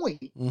some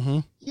point.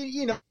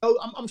 Mm-hmm.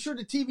 I'm sure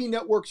the TV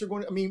networks are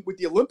going to, with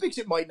the Olympics,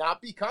 it might not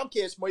be.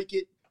 Comcast might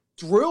get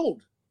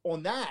drilled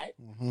on that.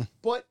 Mm-hmm.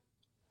 But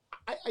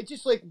I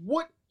just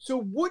what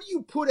do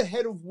you put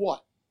ahead of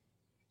what?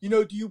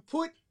 Do you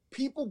put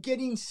people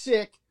getting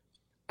sick?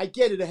 I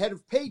get it, ahead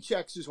of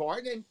paychecks is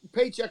hard. And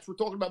paychecks, we're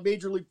talking about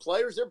major league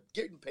players. They're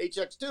getting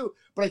paychecks too.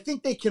 But I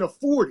think they can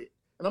afford it.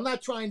 And I'm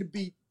not trying to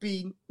be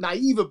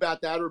naive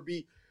about that or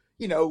be,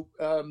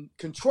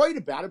 contrite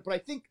about it. But I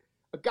think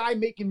a guy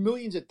making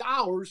millions of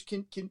dollars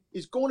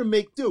is going to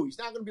make do. He's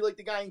not going to be like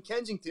the guy in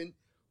Kensington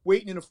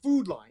waiting in a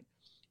food line.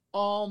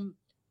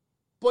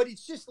 But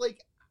it's just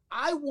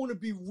I want to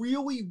be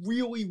really,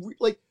 really,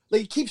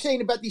 you keep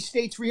saying about these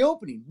states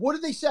reopening. What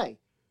do they say?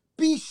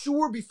 Be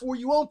sure before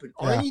you open.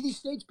 Are any of these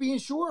states being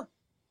sure?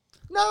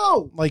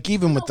 No.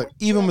 Even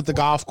with the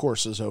golf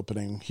courses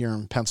opening here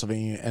in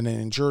Pennsylvania, and then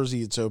in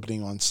Jersey it's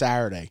opening on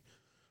Saturday.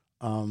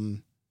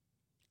 And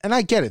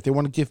I get it. They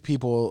want to give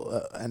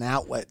people an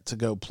outlet to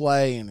go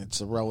play, and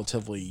it's a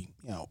relatively,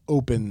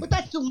 open. But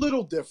that's a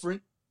little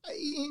different.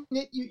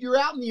 You're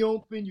out in the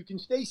open. You can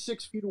stay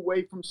 6 feet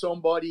away from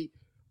somebody.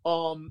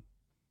 When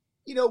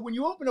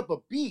you open up a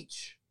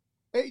beach,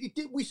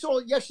 we saw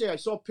it yesterday. I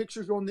saw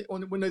pictures when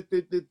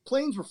the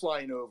planes were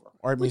flying over.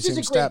 Art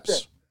Museum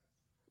steps.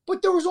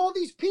 But there was all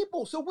these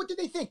people. So what did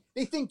they think?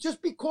 They think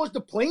just because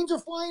the planes are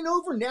flying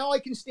over, now I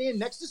can stand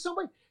next to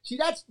somebody? See,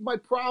 that's my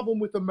problem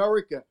with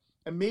America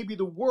and maybe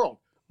the world.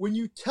 When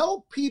you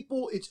tell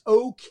people it's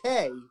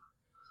okay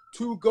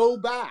to go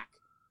back,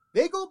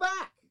 they go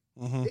back.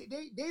 Mm-hmm.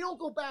 They don't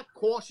go back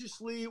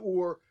cautiously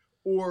or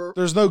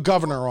there's no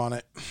governor on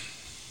it.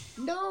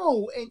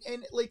 No,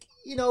 and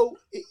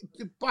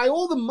by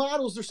all the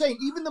models they're saying,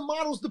 even the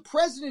models the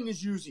president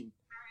is using.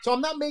 So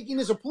I'm not making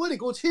this a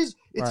political. It's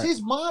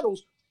his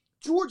models.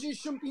 Georgia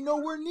shouldn't be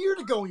nowhere near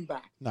to going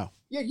back. No.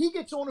 Yet he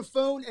gets on the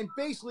phone and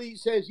basically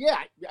says, yeah,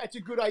 that's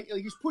a good idea.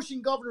 He's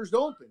pushing governors to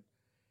open.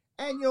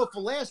 And, if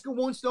Alaska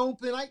wants to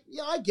open,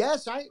 I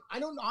guess. I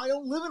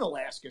don't live in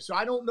Alaska, so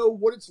I don't know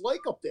what it's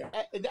like up there.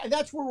 And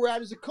that's where we're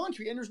at as a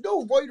country. And there's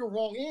no right or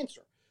wrong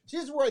answer. So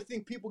this is where I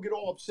think people get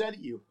all upset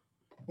at you.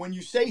 When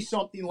you say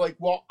something like,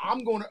 well,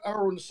 I'm going to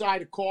err on the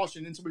side of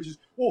caution, and somebody says,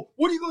 well,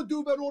 what are you going to do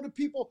about all the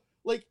people?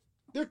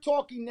 They're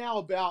talking now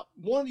about,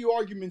 one of the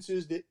arguments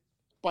is that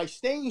by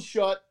staying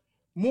shut,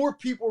 more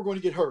people are going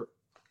to get hurt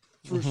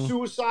through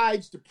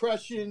suicides,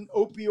 depression,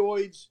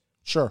 opioids.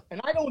 Sure.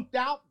 And I don't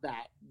doubt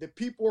that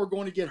people are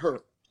going to get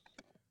hurt.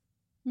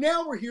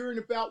 Now we're hearing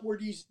about where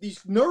these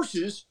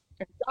nurses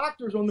and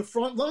doctors on the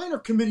front line are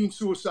committing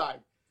suicide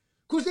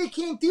because they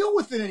can't deal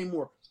with it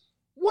anymore.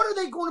 What are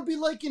they going to be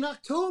like in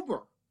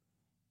October?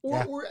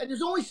 And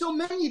there's only so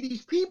many of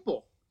these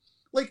people.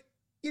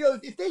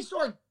 If they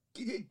start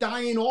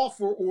dying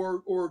off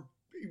or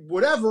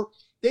whatever,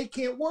 they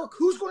can't work.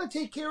 Who's going to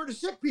take care of the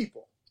sick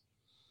people?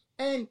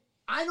 And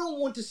I don't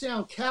want to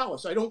sound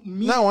callous. I don't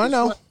mean No, I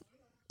know.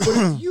 But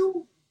if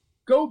you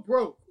go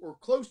broke or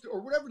close to, or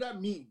whatever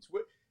that means,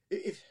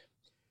 if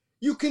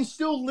you can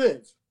still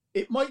live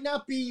it might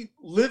not be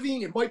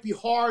living, it might be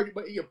hard,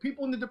 but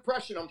people in the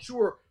Depression, I'm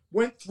sure,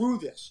 went through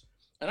this.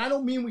 And I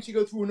don't mean we should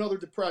go through another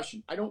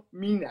Depression. I don't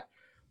mean that.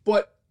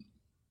 But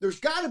there's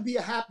got to be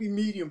a happy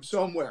medium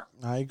somewhere.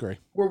 I agree.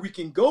 Where we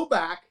can go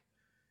back,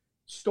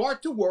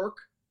 start to work,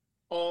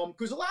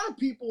 because a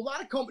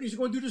lot of companies are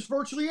going to do this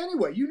virtually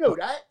anyway. You know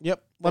that.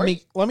 Yep.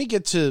 Right? Let me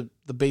get to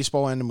the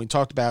baseball end, and we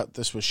talked about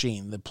this with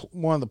Shane.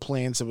 One of the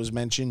plans that was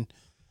mentioned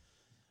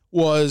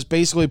was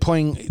basically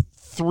playing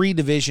 3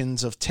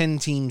 divisions of 10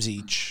 teams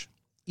each,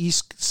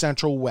 East,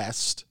 Central,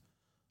 West,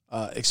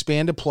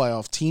 expanded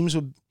playoff. Teams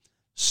would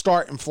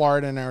start in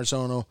Florida and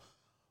Arizona,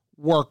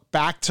 work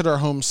back to their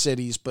home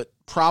cities, but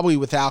probably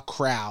without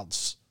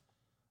crowds,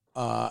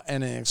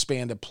 and an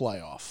expanded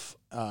playoff,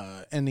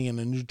 ending in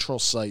a neutral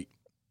site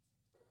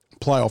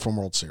playoff and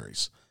World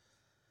Series.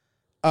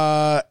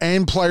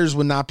 And players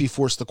would not be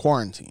forced to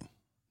quarantine.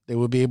 They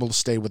would be able to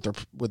stay with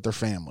their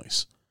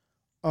families.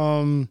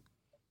 Tim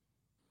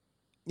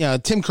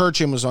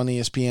Kirchin was on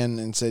ESPN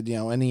and said,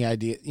 any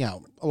idea,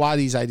 a lot of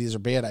these ideas are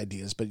bad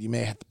ideas, but you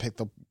may have to pick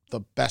the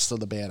best of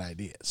the bad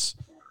ideas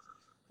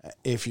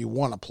if you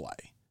want to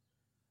play.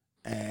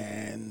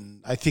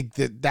 And I think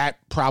that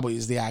probably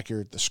is the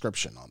accurate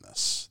description on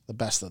this, the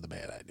best of the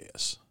bad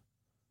ideas.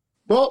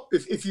 Well,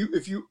 if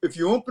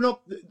you open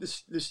up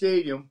the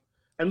stadium,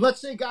 and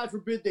let's say, God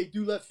forbid, they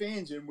do let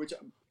fans in, which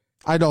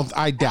I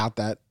doubt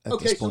that.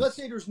 Okay, so let's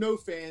say there's no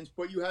fans,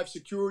 but you have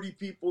security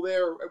people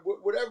there,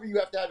 whatever you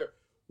have to have there.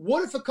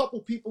 What if a couple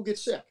people get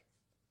sick?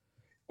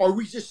 Are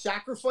we just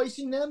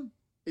sacrificing them?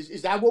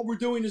 Is that what we're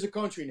doing as a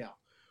country now?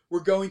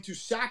 We're going to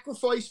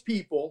sacrifice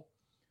people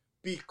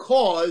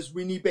because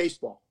we need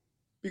baseball.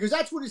 Because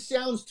that's what it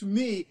sounds to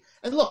me.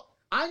 And look,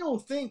 I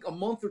don't think a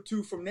month or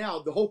two from now,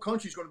 the whole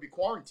country's going to be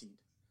quarantined.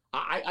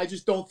 I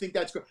just don't think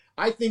that's good.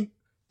 I think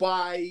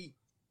by,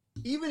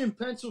 even in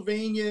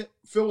Pennsylvania,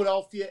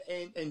 Philadelphia,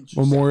 and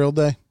Memorial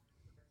Day?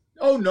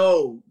 Oh,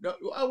 no.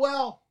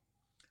 Well,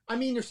 I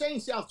mean, they're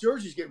saying South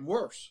Jersey's getting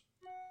worse.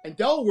 And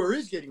Delaware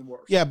is getting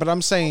worse. Yeah, but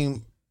I'm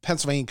saying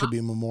Pennsylvania could be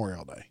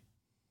Memorial Day.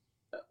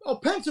 Oh,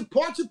 parts of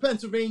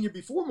Pennsylvania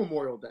before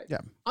Memorial Day.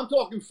 Yeah. I'm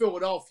talking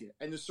Philadelphia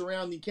and the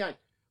surrounding county.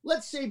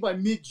 Let's say by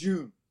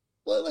mid-June.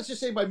 Let's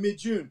just say by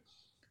mid-June.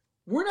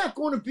 We're not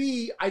going to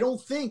be, I don't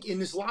think, in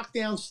this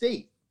lockdown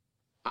state.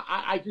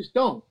 I just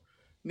don't.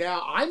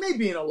 Now, I may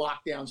be in a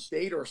lockdown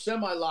state or a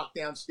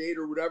semi-lockdown state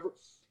or whatever.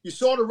 You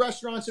saw the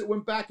restaurants that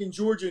went back in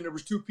Georgia and there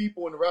was 2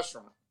 people in the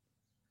restaurant.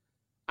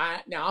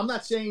 Now, I'm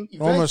not saying...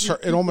 It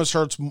almost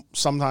hurts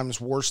sometimes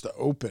worse to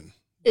open.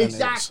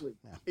 Exactly.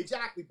 Yeah.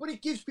 Exactly. But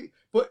it gives people...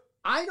 But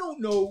I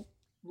don't know,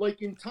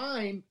 like in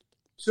time,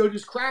 so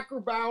does Cracker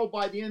Barrel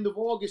by the end of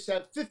August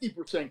have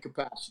 50%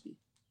 capacity?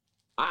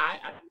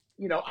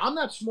 I'm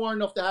not smart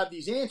enough to have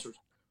these answers.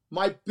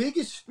 My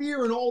biggest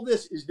fear in all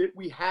this is that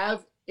we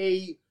have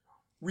a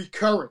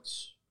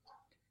recurrence,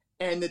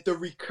 and that the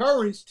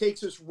recurrence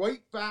takes us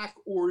right back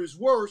or is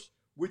worse,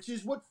 which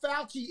is what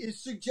Fauci is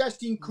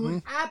suggesting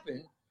could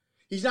happen.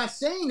 He's not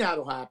saying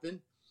that'll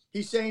happen.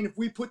 He's saying if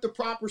we put the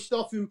proper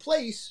stuff in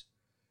place,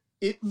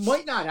 it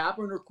might not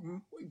happen.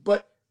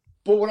 But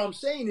what I'm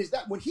saying is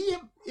that when he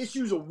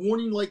issues a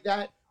warning like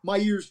that, my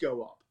ears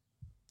go up.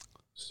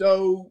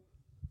 So,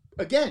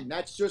 again,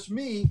 that's just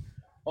me,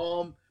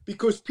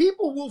 because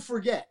people will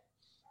forget.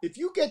 If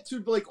you get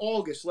to like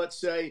August, let's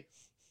say,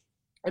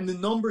 and the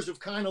numbers have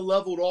kind of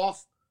leveled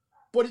off,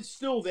 but it's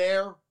still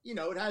there.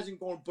 It hasn't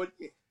gone, but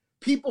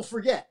people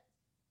forget.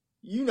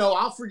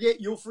 I'll forget,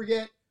 you'll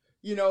forget.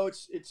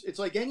 It's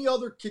like any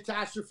other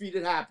catastrophe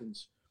that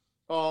happens.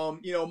 A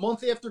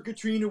month after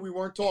Katrina, we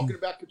weren't talking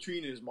about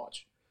Katrina as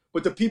much,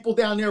 but the people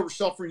down there were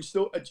suffering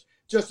still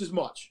just as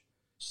much.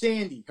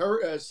 Sandy,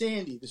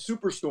 the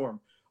superstorm.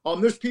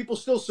 There's people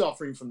still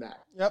suffering from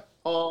that. Yep.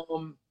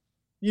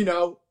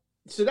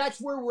 So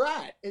that's where we're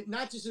at.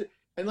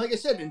 And like I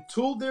said,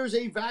 until there's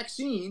a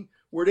vaccine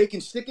where they can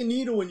stick a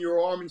needle in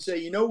your arm and say,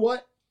 you know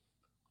what,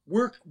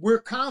 we're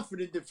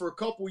confident that for a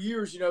couple of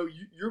years,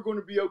 you're going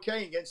to be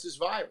okay against this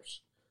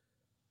virus.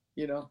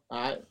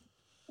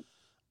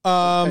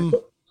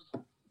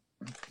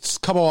 Just a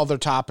couple other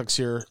topics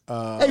here.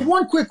 Hey,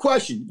 one quick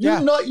question.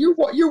 Yeah.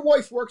 Your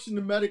wife works in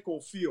the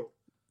medical field.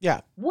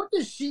 Yeah. What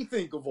does she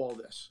think of all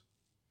this?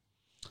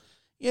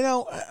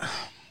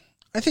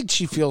 I think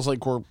she feels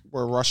like we're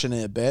rushing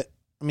it a bit.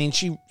 I mean,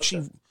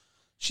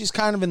 she's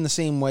kind of in the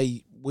same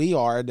way we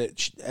are,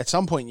 that at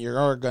some point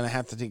you're going to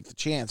have to take the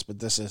chance, but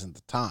this isn't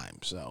the time.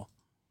 So,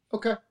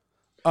 okay.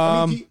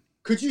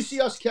 Could you see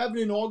us, Kevin,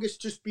 in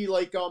August just be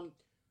like,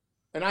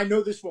 and I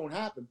know this won't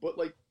happen, but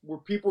like where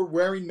people are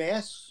wearing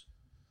masks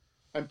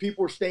and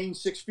people are staying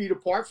 6 feet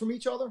apart from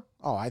each other?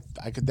 Oh, I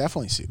could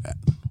definitely see that.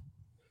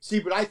 See,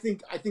 but I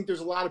think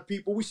there's a lot of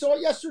people. We saw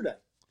it yesterday.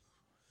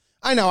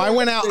 I know. I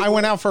went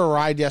out for a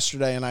ride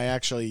yesterday, and I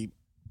actually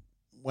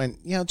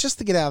went, just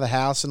to get out of the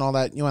house and all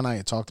that. You and I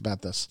had talked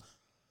about this,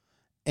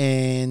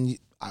 and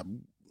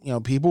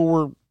people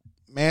were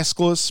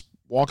maskless,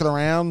 walking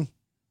around.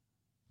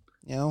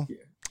 Yeah.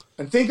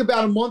 And think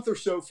about a month or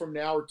so from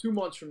now, or 2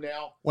 months from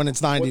now, when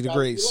it's 90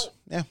 degrees.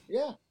 Yeah.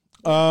 Yeah.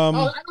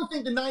 I don't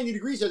think the 90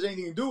 degrees has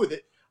anything to do with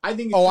it. I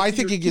think. I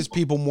think it gives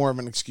people more of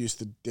an excuse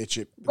to ditch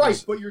it.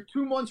 Right, but you're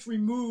 2 months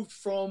removed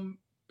from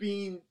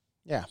being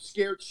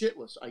scared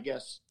shitless, I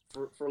guess,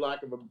 for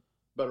lack of a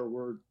better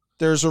word.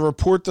 There's a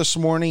report this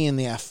morning in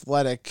The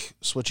Athletic,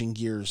 switching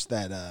gears,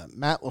 that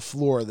Matt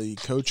LaFleur, the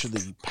coach of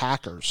the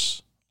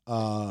Packers,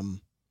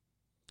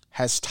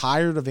 has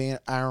tired of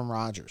Aaron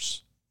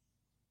Rodgers.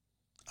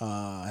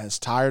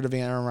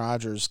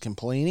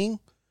 Complaining.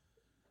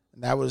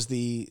 And that was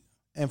the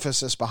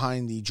emphasis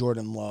behind the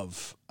Jordan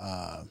Love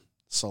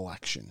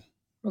selection.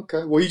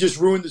 Okay, well, he just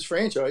ruined his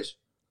franchise.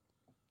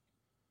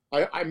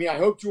 I mean, I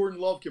hope Jordan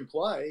Love can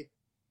play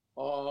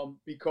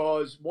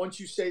because once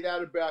you say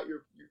that about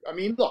I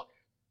mean, look,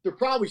 they're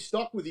probably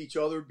stuck with each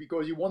other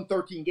because he won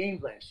 13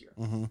 games last year.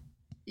 Mm-hmm.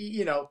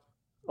 You know,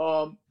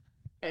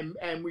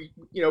 and we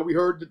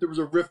heard that there was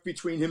a rift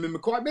between him and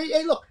McCarthy.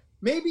 Hey, look,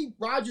 maybe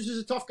Rodgers is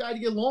a tough guy to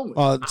get along with.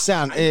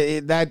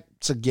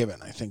 That's a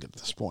given, I think, at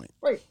this point.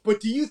 Right, but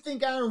do you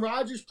think Aaron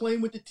Rodgers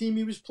playing with the team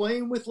he was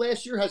playing with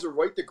last year has a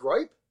right to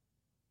gripe?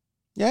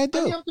 Yeah, I do.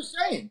 I mean, I'm just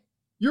saying.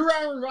 You're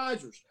Aaron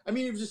Rodgers. I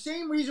mean, it was the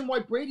same reason why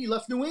Brady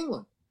left New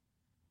England.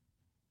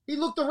 He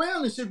looked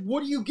around and said,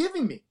 what are you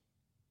giving me?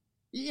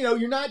 You know,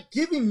 you're not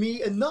giving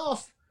me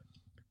enough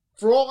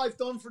for all I've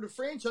done for the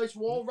franchise,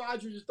 for all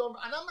Rodgers has done.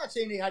 And I'm not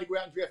saying they had to go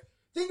out and draft.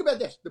 Think about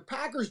this. The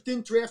Packers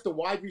didn't draft a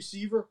wide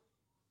receiver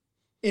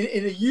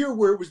in a year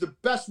where it was the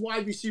best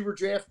wide receiver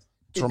draft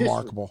in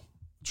remarkable. History.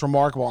 It's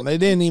remarkable. And they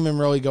didn't even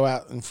really go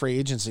out in free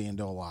agency and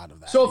do a lot of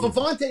that. So if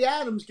Avonte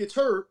Adams gets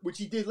hurt, which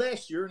he did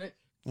last year,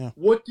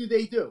 what do?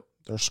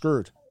 They're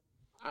screwed.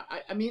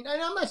 I mean,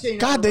 and I'm not saying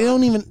they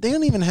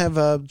don't even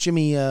have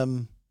Jimmy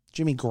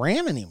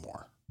Graham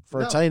anymore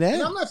for a tight end.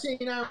 And I'm not saying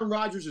Aaron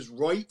Rodgers is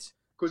right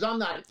because I'm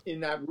not in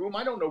that room.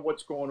 I don't know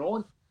what's going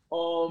on.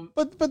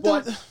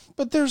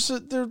 But there's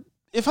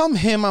if I'm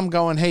him, I'm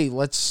going, hey,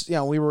 let's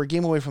we were a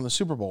game away from the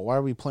Super Bowl. Why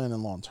are we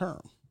planning long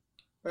term?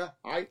 Yeah,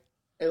 hey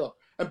look.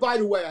 And by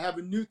the way, I have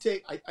a new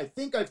take. I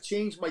think I've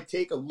changed my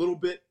take a little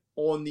bit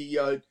on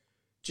the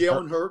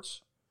Jalen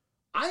Hurts.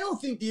 I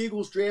don't think the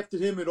Eagles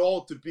drafted him at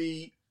all to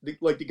be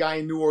like the guy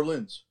in New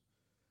Orleans.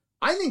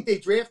 I think they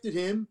drafted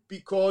him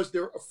because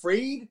they're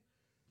afraid.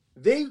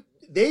 They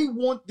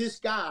want this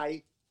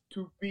guy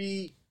to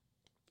be.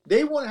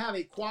 They want to have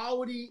a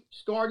quality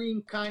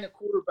starting kind of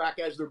quarterback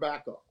as their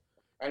backup.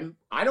 And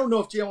I don't know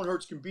if Jalen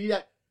Hurts can be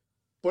that,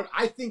 but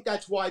I think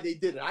that's why they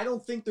did it. I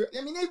don't think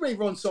they may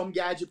run some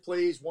gadget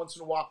plays once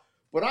in a while,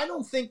 but I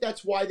don't think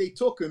that's why they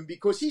took him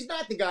because he's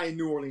not the guy in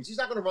New Orleans. He's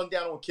not going to run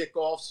down on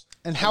kickoffs.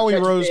 And Howie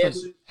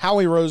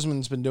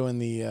Roseman's been doing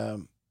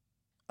the,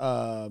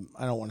 I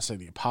don't want to say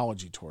the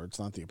apology tour. It's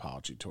not the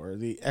apology tour.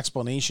 The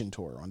explanation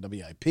tour on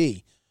WIP.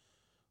 He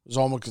was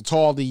on with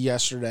Cataldi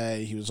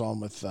yesterday. He was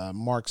on with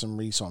Marks and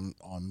Reese on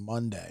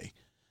Monday.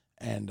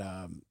 And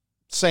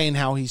saying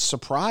how he's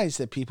surprised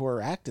that people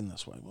are acting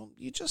this way. Well,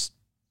 you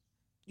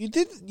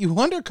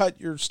undercut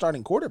your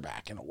starting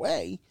quarterback in a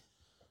way.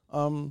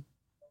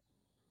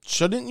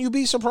 Shouldn't you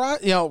be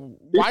surprised?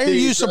 Why are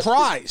you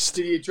surprised?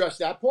 Did he address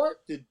that part?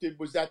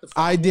 Was that the?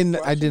 I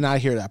did not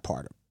hear that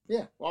part.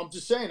 Yeah, well, I'm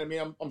just saying. I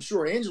mean, I'm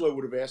sure Angelo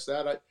would have asked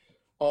that.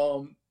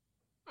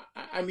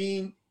 I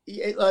mean,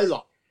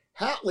 look,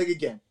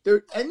 again,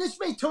 and this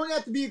may turn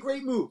out to be a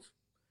great move.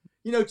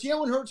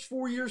 Jalen Hurts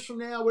 4 years from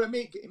now, what it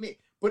may.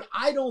 But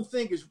I don't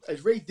think,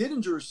 as Ray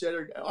Didinger said,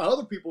 or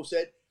other people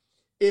said,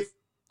 if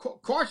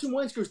Carson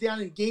Wentz goes down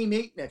in Game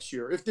 8 next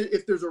year, if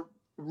there's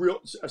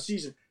a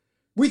season,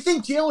 we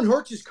think Jalen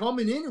Hurts is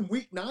coming in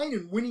Week 9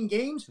 and winning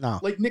games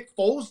like Nick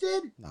Foles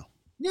did? No.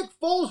 Nick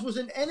Foles was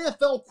an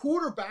NFL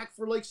quarterback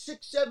for like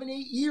 6, 7,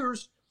 8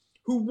 years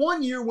who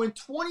one year went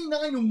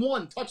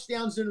 29-1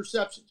 touchdowns,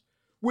 interceptions,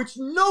 which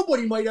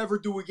nobody might ever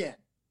do again.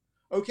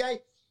 Okay?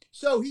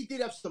 So he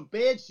did have some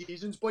bad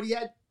seasons, but he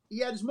had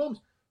his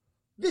moments.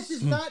 This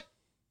is not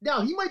 –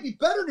 now, he might be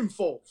better than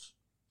Foles.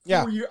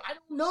 Yeah. I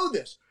don't know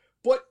this.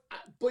 But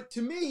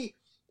to me,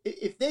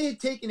 if they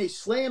had taken a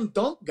slam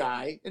dunk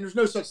guy, and there's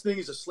no such thing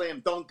as a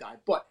slam dunk guy,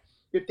 but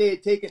if they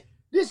had taken –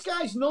 this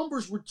guy's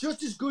numbers were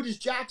just as good as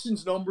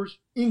Jackson's numbers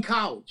in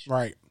college.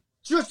 Right.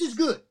 Just as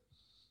good.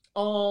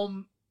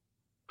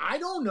 I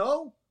don't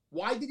know.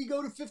 Why did he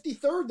go to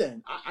 53rd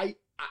then?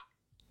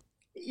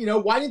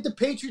 Why didn't the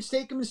Patriots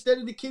take him instead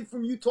of the kid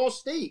from Utah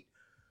State?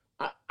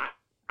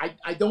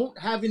 I don't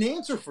have an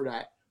answer for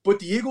that. But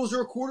the Eagles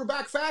are a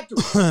quarterback factory.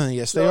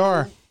 Yes, they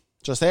are.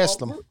 Just ask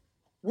them.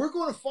 We're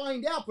going to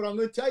find out, but I'm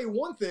going to tell you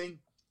one thing.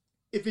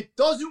 If it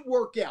doesn't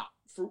work out,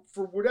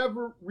 for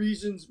whatever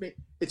reasons,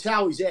 it's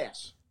Howie's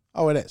ass.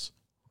 Oh, it is.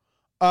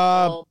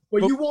 But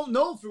you won't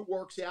know if it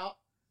works out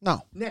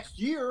next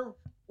year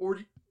or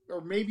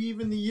maybe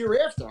even the year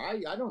after.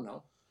 I don't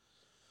know.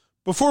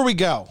 Before we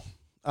go,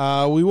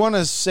 we want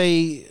to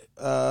say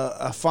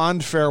a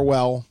fond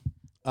farewell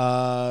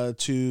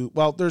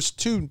there's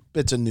two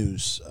bits of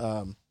news.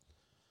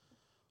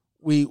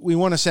 We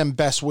want to send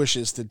best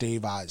wishes to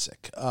Dave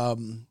Isaac,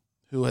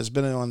 who has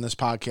been on this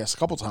podcast a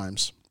couple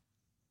times.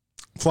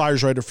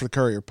 Flyers writer for the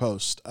Courier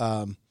Post.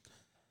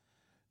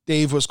 Dave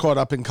Dave was caught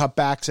up in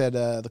cutbacks at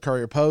the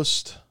Courier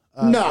Post.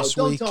 No, this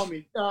don't week. tell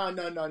me.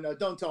 No,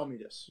 don't tell me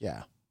this.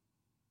 Yeah.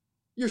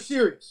 You're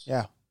serious.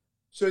 Yeah.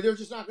 So they're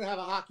just not going to have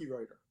a hockey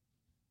writer.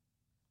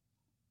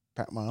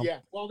 Well,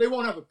 Yeah. Well, they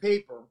won't have a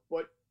paper,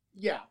 but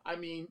yeah. I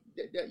mean,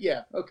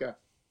 yeah. Okay.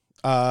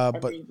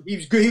 but I mean, he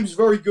was good. He was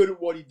very good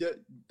at what he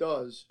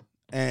does.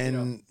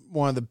 and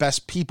one of the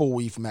best people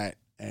we've met.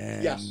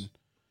 And Yes.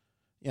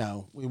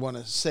 We want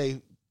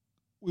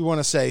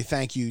to say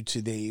thank you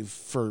to Dave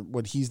for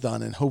what he's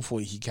done, and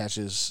hopefully he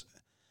catches.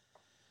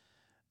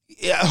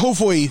 Yeah,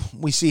 hopefully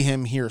we see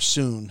him here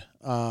soon.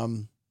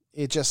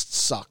 It just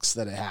sucks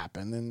that it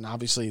happened, and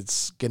obviously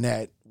it's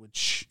Gannett,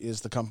 which is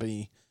the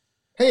company.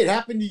 Hey, it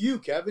happened to you,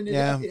 Kevin.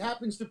 It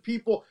happens to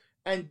people,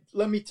 and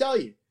let me tell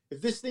you,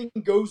 if this thing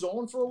goes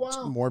on for a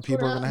while, More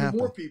people are going to happen.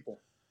 More people.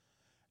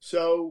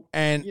 So,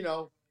 And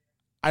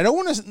I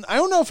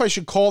don't know if I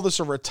should call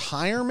this a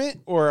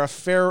retirement or a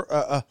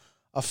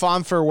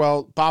fond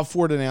farewell. Bob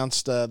Ford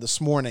announced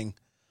this morning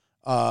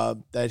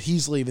that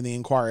he's leaving the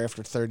Inquirer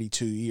after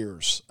 32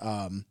 years.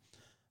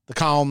 The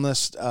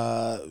columnist,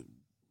 a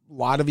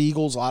lot of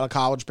Eagles, a lot of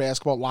college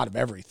basketball, a lot of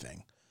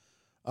everything.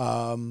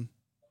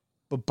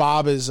 But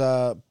Bob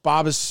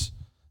is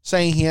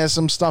saying he has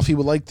some stuff he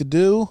would like to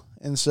do,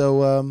 and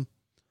so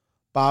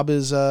Bob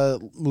is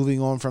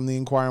moving on from the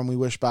Inquirer, and we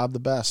wish Bob the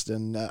best.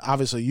 And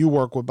obviously, you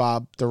work with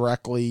Bob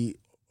directly.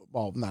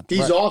 Well, not directly.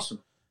 He's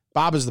awesome.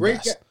 Bob is the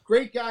best.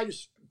 Great guy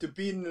to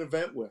be in an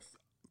event with,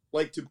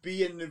 like to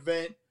be in an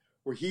event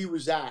where he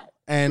was at,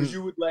 and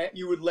you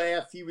would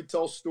laugh. He would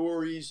tell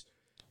stories.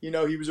 He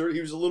was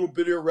a little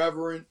bit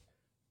irreverent.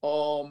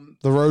 The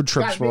road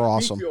trips were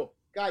awesome.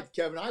 God,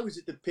 Kevin, I was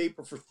at the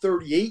paper for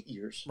 38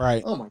 years.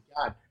 Right. Oh my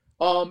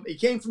God. He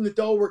came from the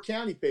Delaware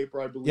County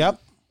paper, I believe.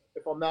 Yep.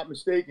 If I'm not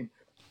mistaken.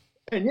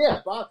 And yeah,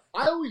 Bob,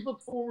 I always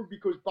look forward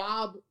because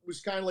Bob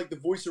was kind of like the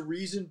voice of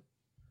reason.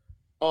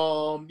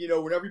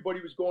 When everybody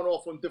was going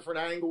off on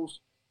different angles,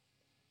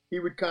 he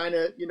would kind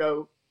of,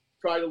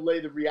 try to lay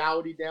the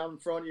reality down in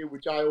front of you,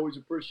 which I always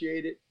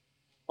appreciated.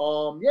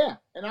 Yeah.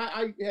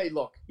 And hey,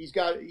 look, he's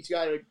got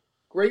a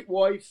great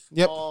wife.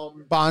 Yep.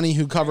 Bonnie,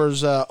 who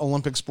covers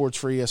Olympic sports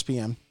for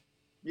ESPN.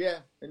 Yeah.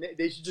 And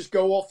they should just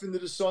go off into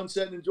the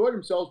sunset and enjoy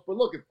themselves. But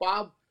look, if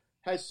Bob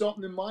has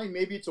something in mind,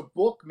 maybe it's a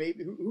book,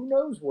 maybe who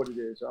knows what it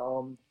is.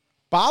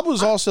 Bob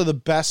was also the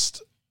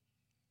best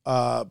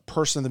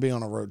person to be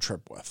on a road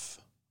trip with.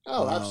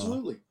 Oh,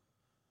 absolutely.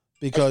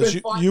 Because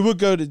you would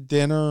go to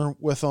dinner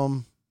with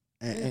him,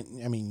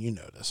 and I mean, you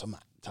know this. I'm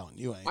not telling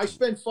you anything. I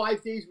spent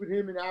 5 days with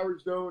him in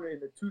Arizona in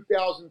the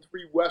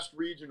 2003 West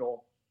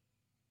Regional.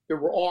 They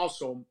were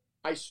awesome.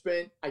 I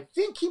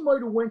think he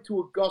might have went to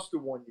Augusta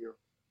one year,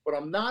 but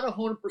I'm not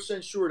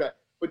 100% sure of that.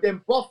 But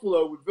then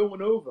Buffalo with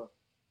Villanova,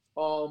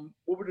 what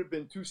would it have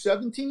been,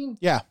 2017?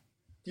 Yeah.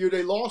 The year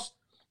they lost.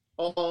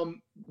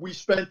 We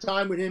spent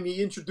time with him.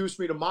 He introduced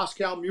me to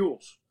Moscow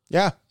Mules.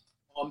 Yeah.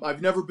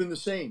 I've never been the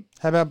same.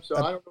 How about? So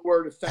I don't know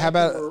where to thank him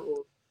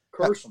or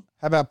curse him.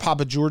 How about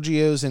Papa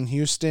Giorgio's in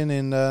Houston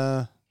in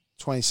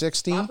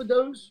 2016?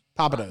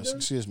 Papados,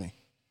 excuse me.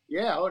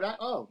 Yeah.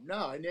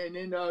 No. And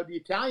then the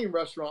Italian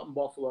restaurant in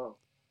Buffalo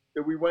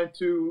that we went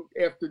to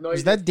after night.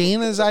 Was that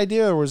Dana's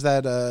idea or was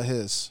that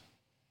his?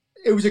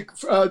 It was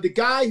the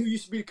guy who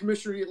used to be the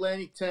commissioner of the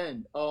Atlantic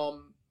 10.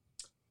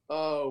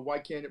 Why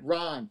can't it?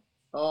 Ron.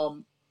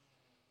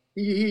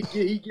 He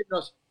given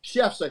us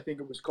Chefs, I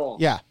think it was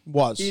called. Yeah,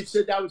 was. He had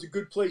said that was a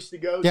good place to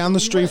go. Down the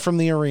street from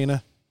the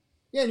arena.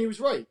 Yeah, and he was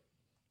right.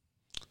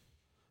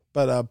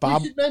 But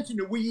Bob. We should mention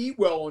that we eat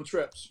well on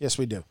trips. Yes,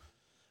 we do.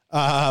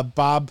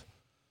 Bob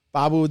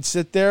would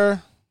sit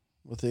there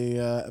with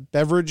a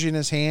beverage in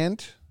his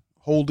hand,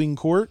 holding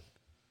court.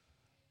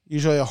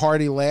 Usually a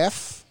hearty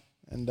laugh,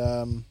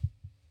 and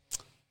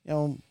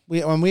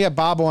when we had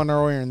Bob on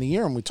earlier in the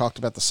year, and we talked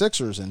about the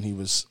Sixers, and he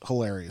was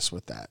hilarious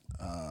with that.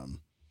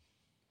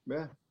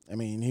 Yeah. I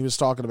mean, he was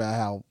talking about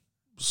how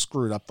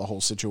screwed up the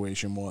whole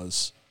situation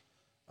was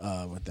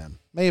with them.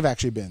 May have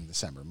actually been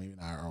December, maybe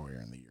not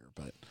earlier in the year,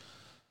 but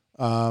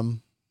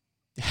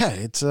yeah,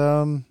 it's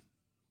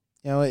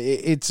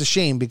it's a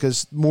shame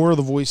because more of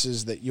the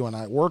voices that you and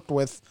I worked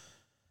with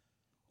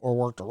or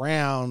worked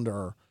around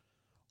or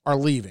are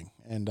leaving,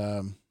 and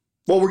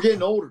well, we're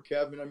getting older,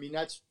 Kevin. I mean,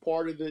 that's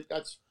part of it.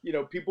 That's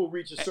people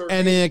reach a certain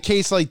and in a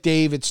case like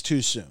Dave, it's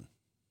too soon.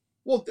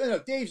 Well,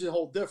 Dave's a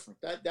whole different.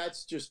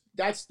 That's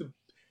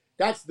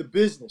the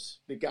business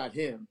that got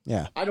him.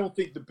 Yeah. I don't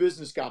think the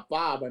business got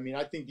Bob. I mean,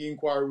 I think the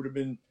Inquirer would have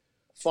been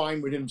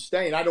fine with him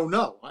staying. I don't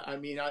know. I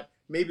mean,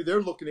 maybe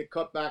they're looking at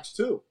cutbacks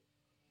too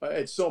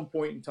at some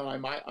point in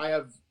time. I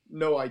have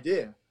no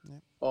idea.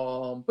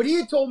 Yeah. But he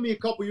had told me a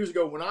couple years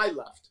ago when I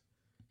left,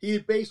 he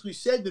had basically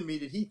said to me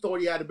that he thought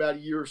he had about a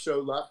year or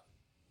so left.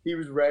 He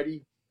was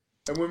ready.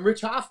 And when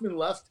Rich Hoffman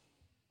left,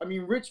 I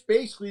mean, Rich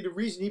basically, the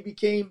reason he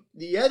became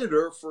the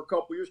editor for a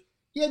couple years,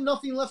 he had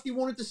nothing left he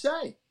wanted to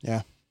say.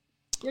 Yeah.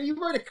 You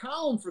write a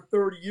column for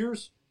 30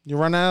 years. You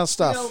run out of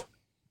stuff.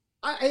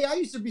 I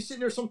used to be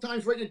sitting there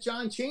sometimes writing a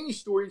John Chaney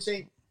story and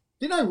saying,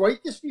 didn't I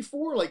write this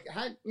before? Like,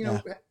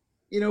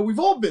 we've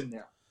all been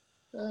there.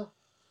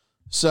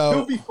 So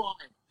He'll be fine.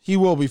 He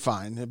will be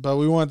fine. But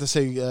we wanted to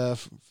say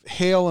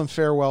hail and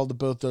farewell to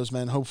both those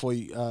men.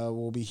 Hopefully,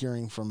 we'll be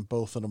hearing from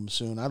both of them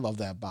soon. I love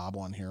that Bob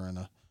one here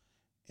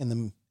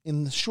in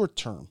the short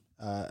term.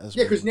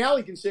 Because now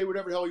he can say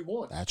whatever the hell he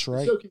wants. That's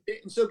right.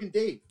 And so can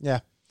Dave. Yeah.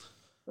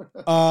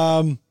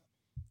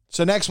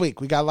 So next week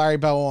we got Larry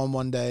Bell on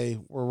one day.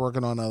 We're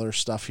working on other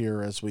stuff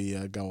here as we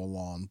go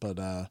along.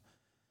 But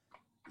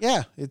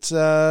yeah, it's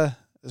I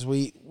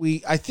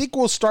think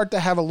we'll start to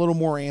have a little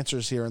more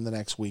answers here in the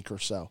next week or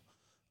so.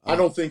 I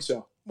don't think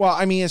so. Well,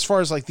 I mean, as far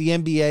as like the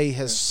NBA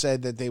has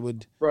said that they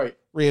would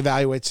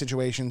reevaluate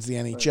situations, the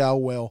NHL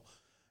will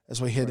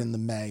as we hit in the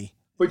May.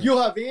 But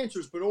you'll have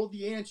answers, but all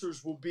the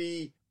answers will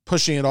be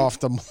pushing it off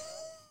them.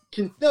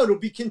 It'll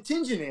be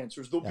contingent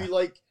answers. They'll be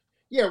like,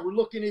 we're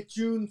looking at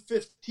June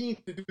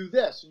 15th to do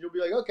this. And you'll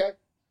be like, okay,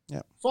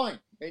 fine.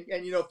 And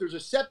if there's a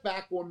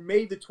setback on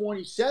May the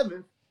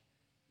 27th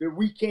that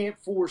we can't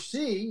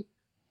foresee,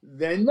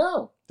 then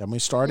no. Then we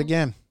start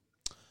again.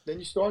 Then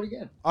you start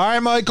again. All right,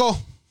 Michael.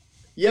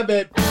 Yeah,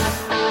 babe.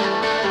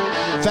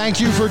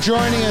 Thank you for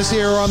joining us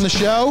here on the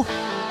show.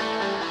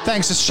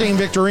 Thanks to Shane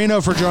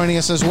Victorino for joining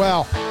us as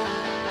well.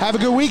 Have a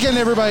good weekend,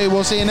 everybody.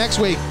 We'll see you next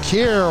week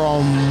here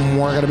on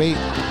More Gonna Beat.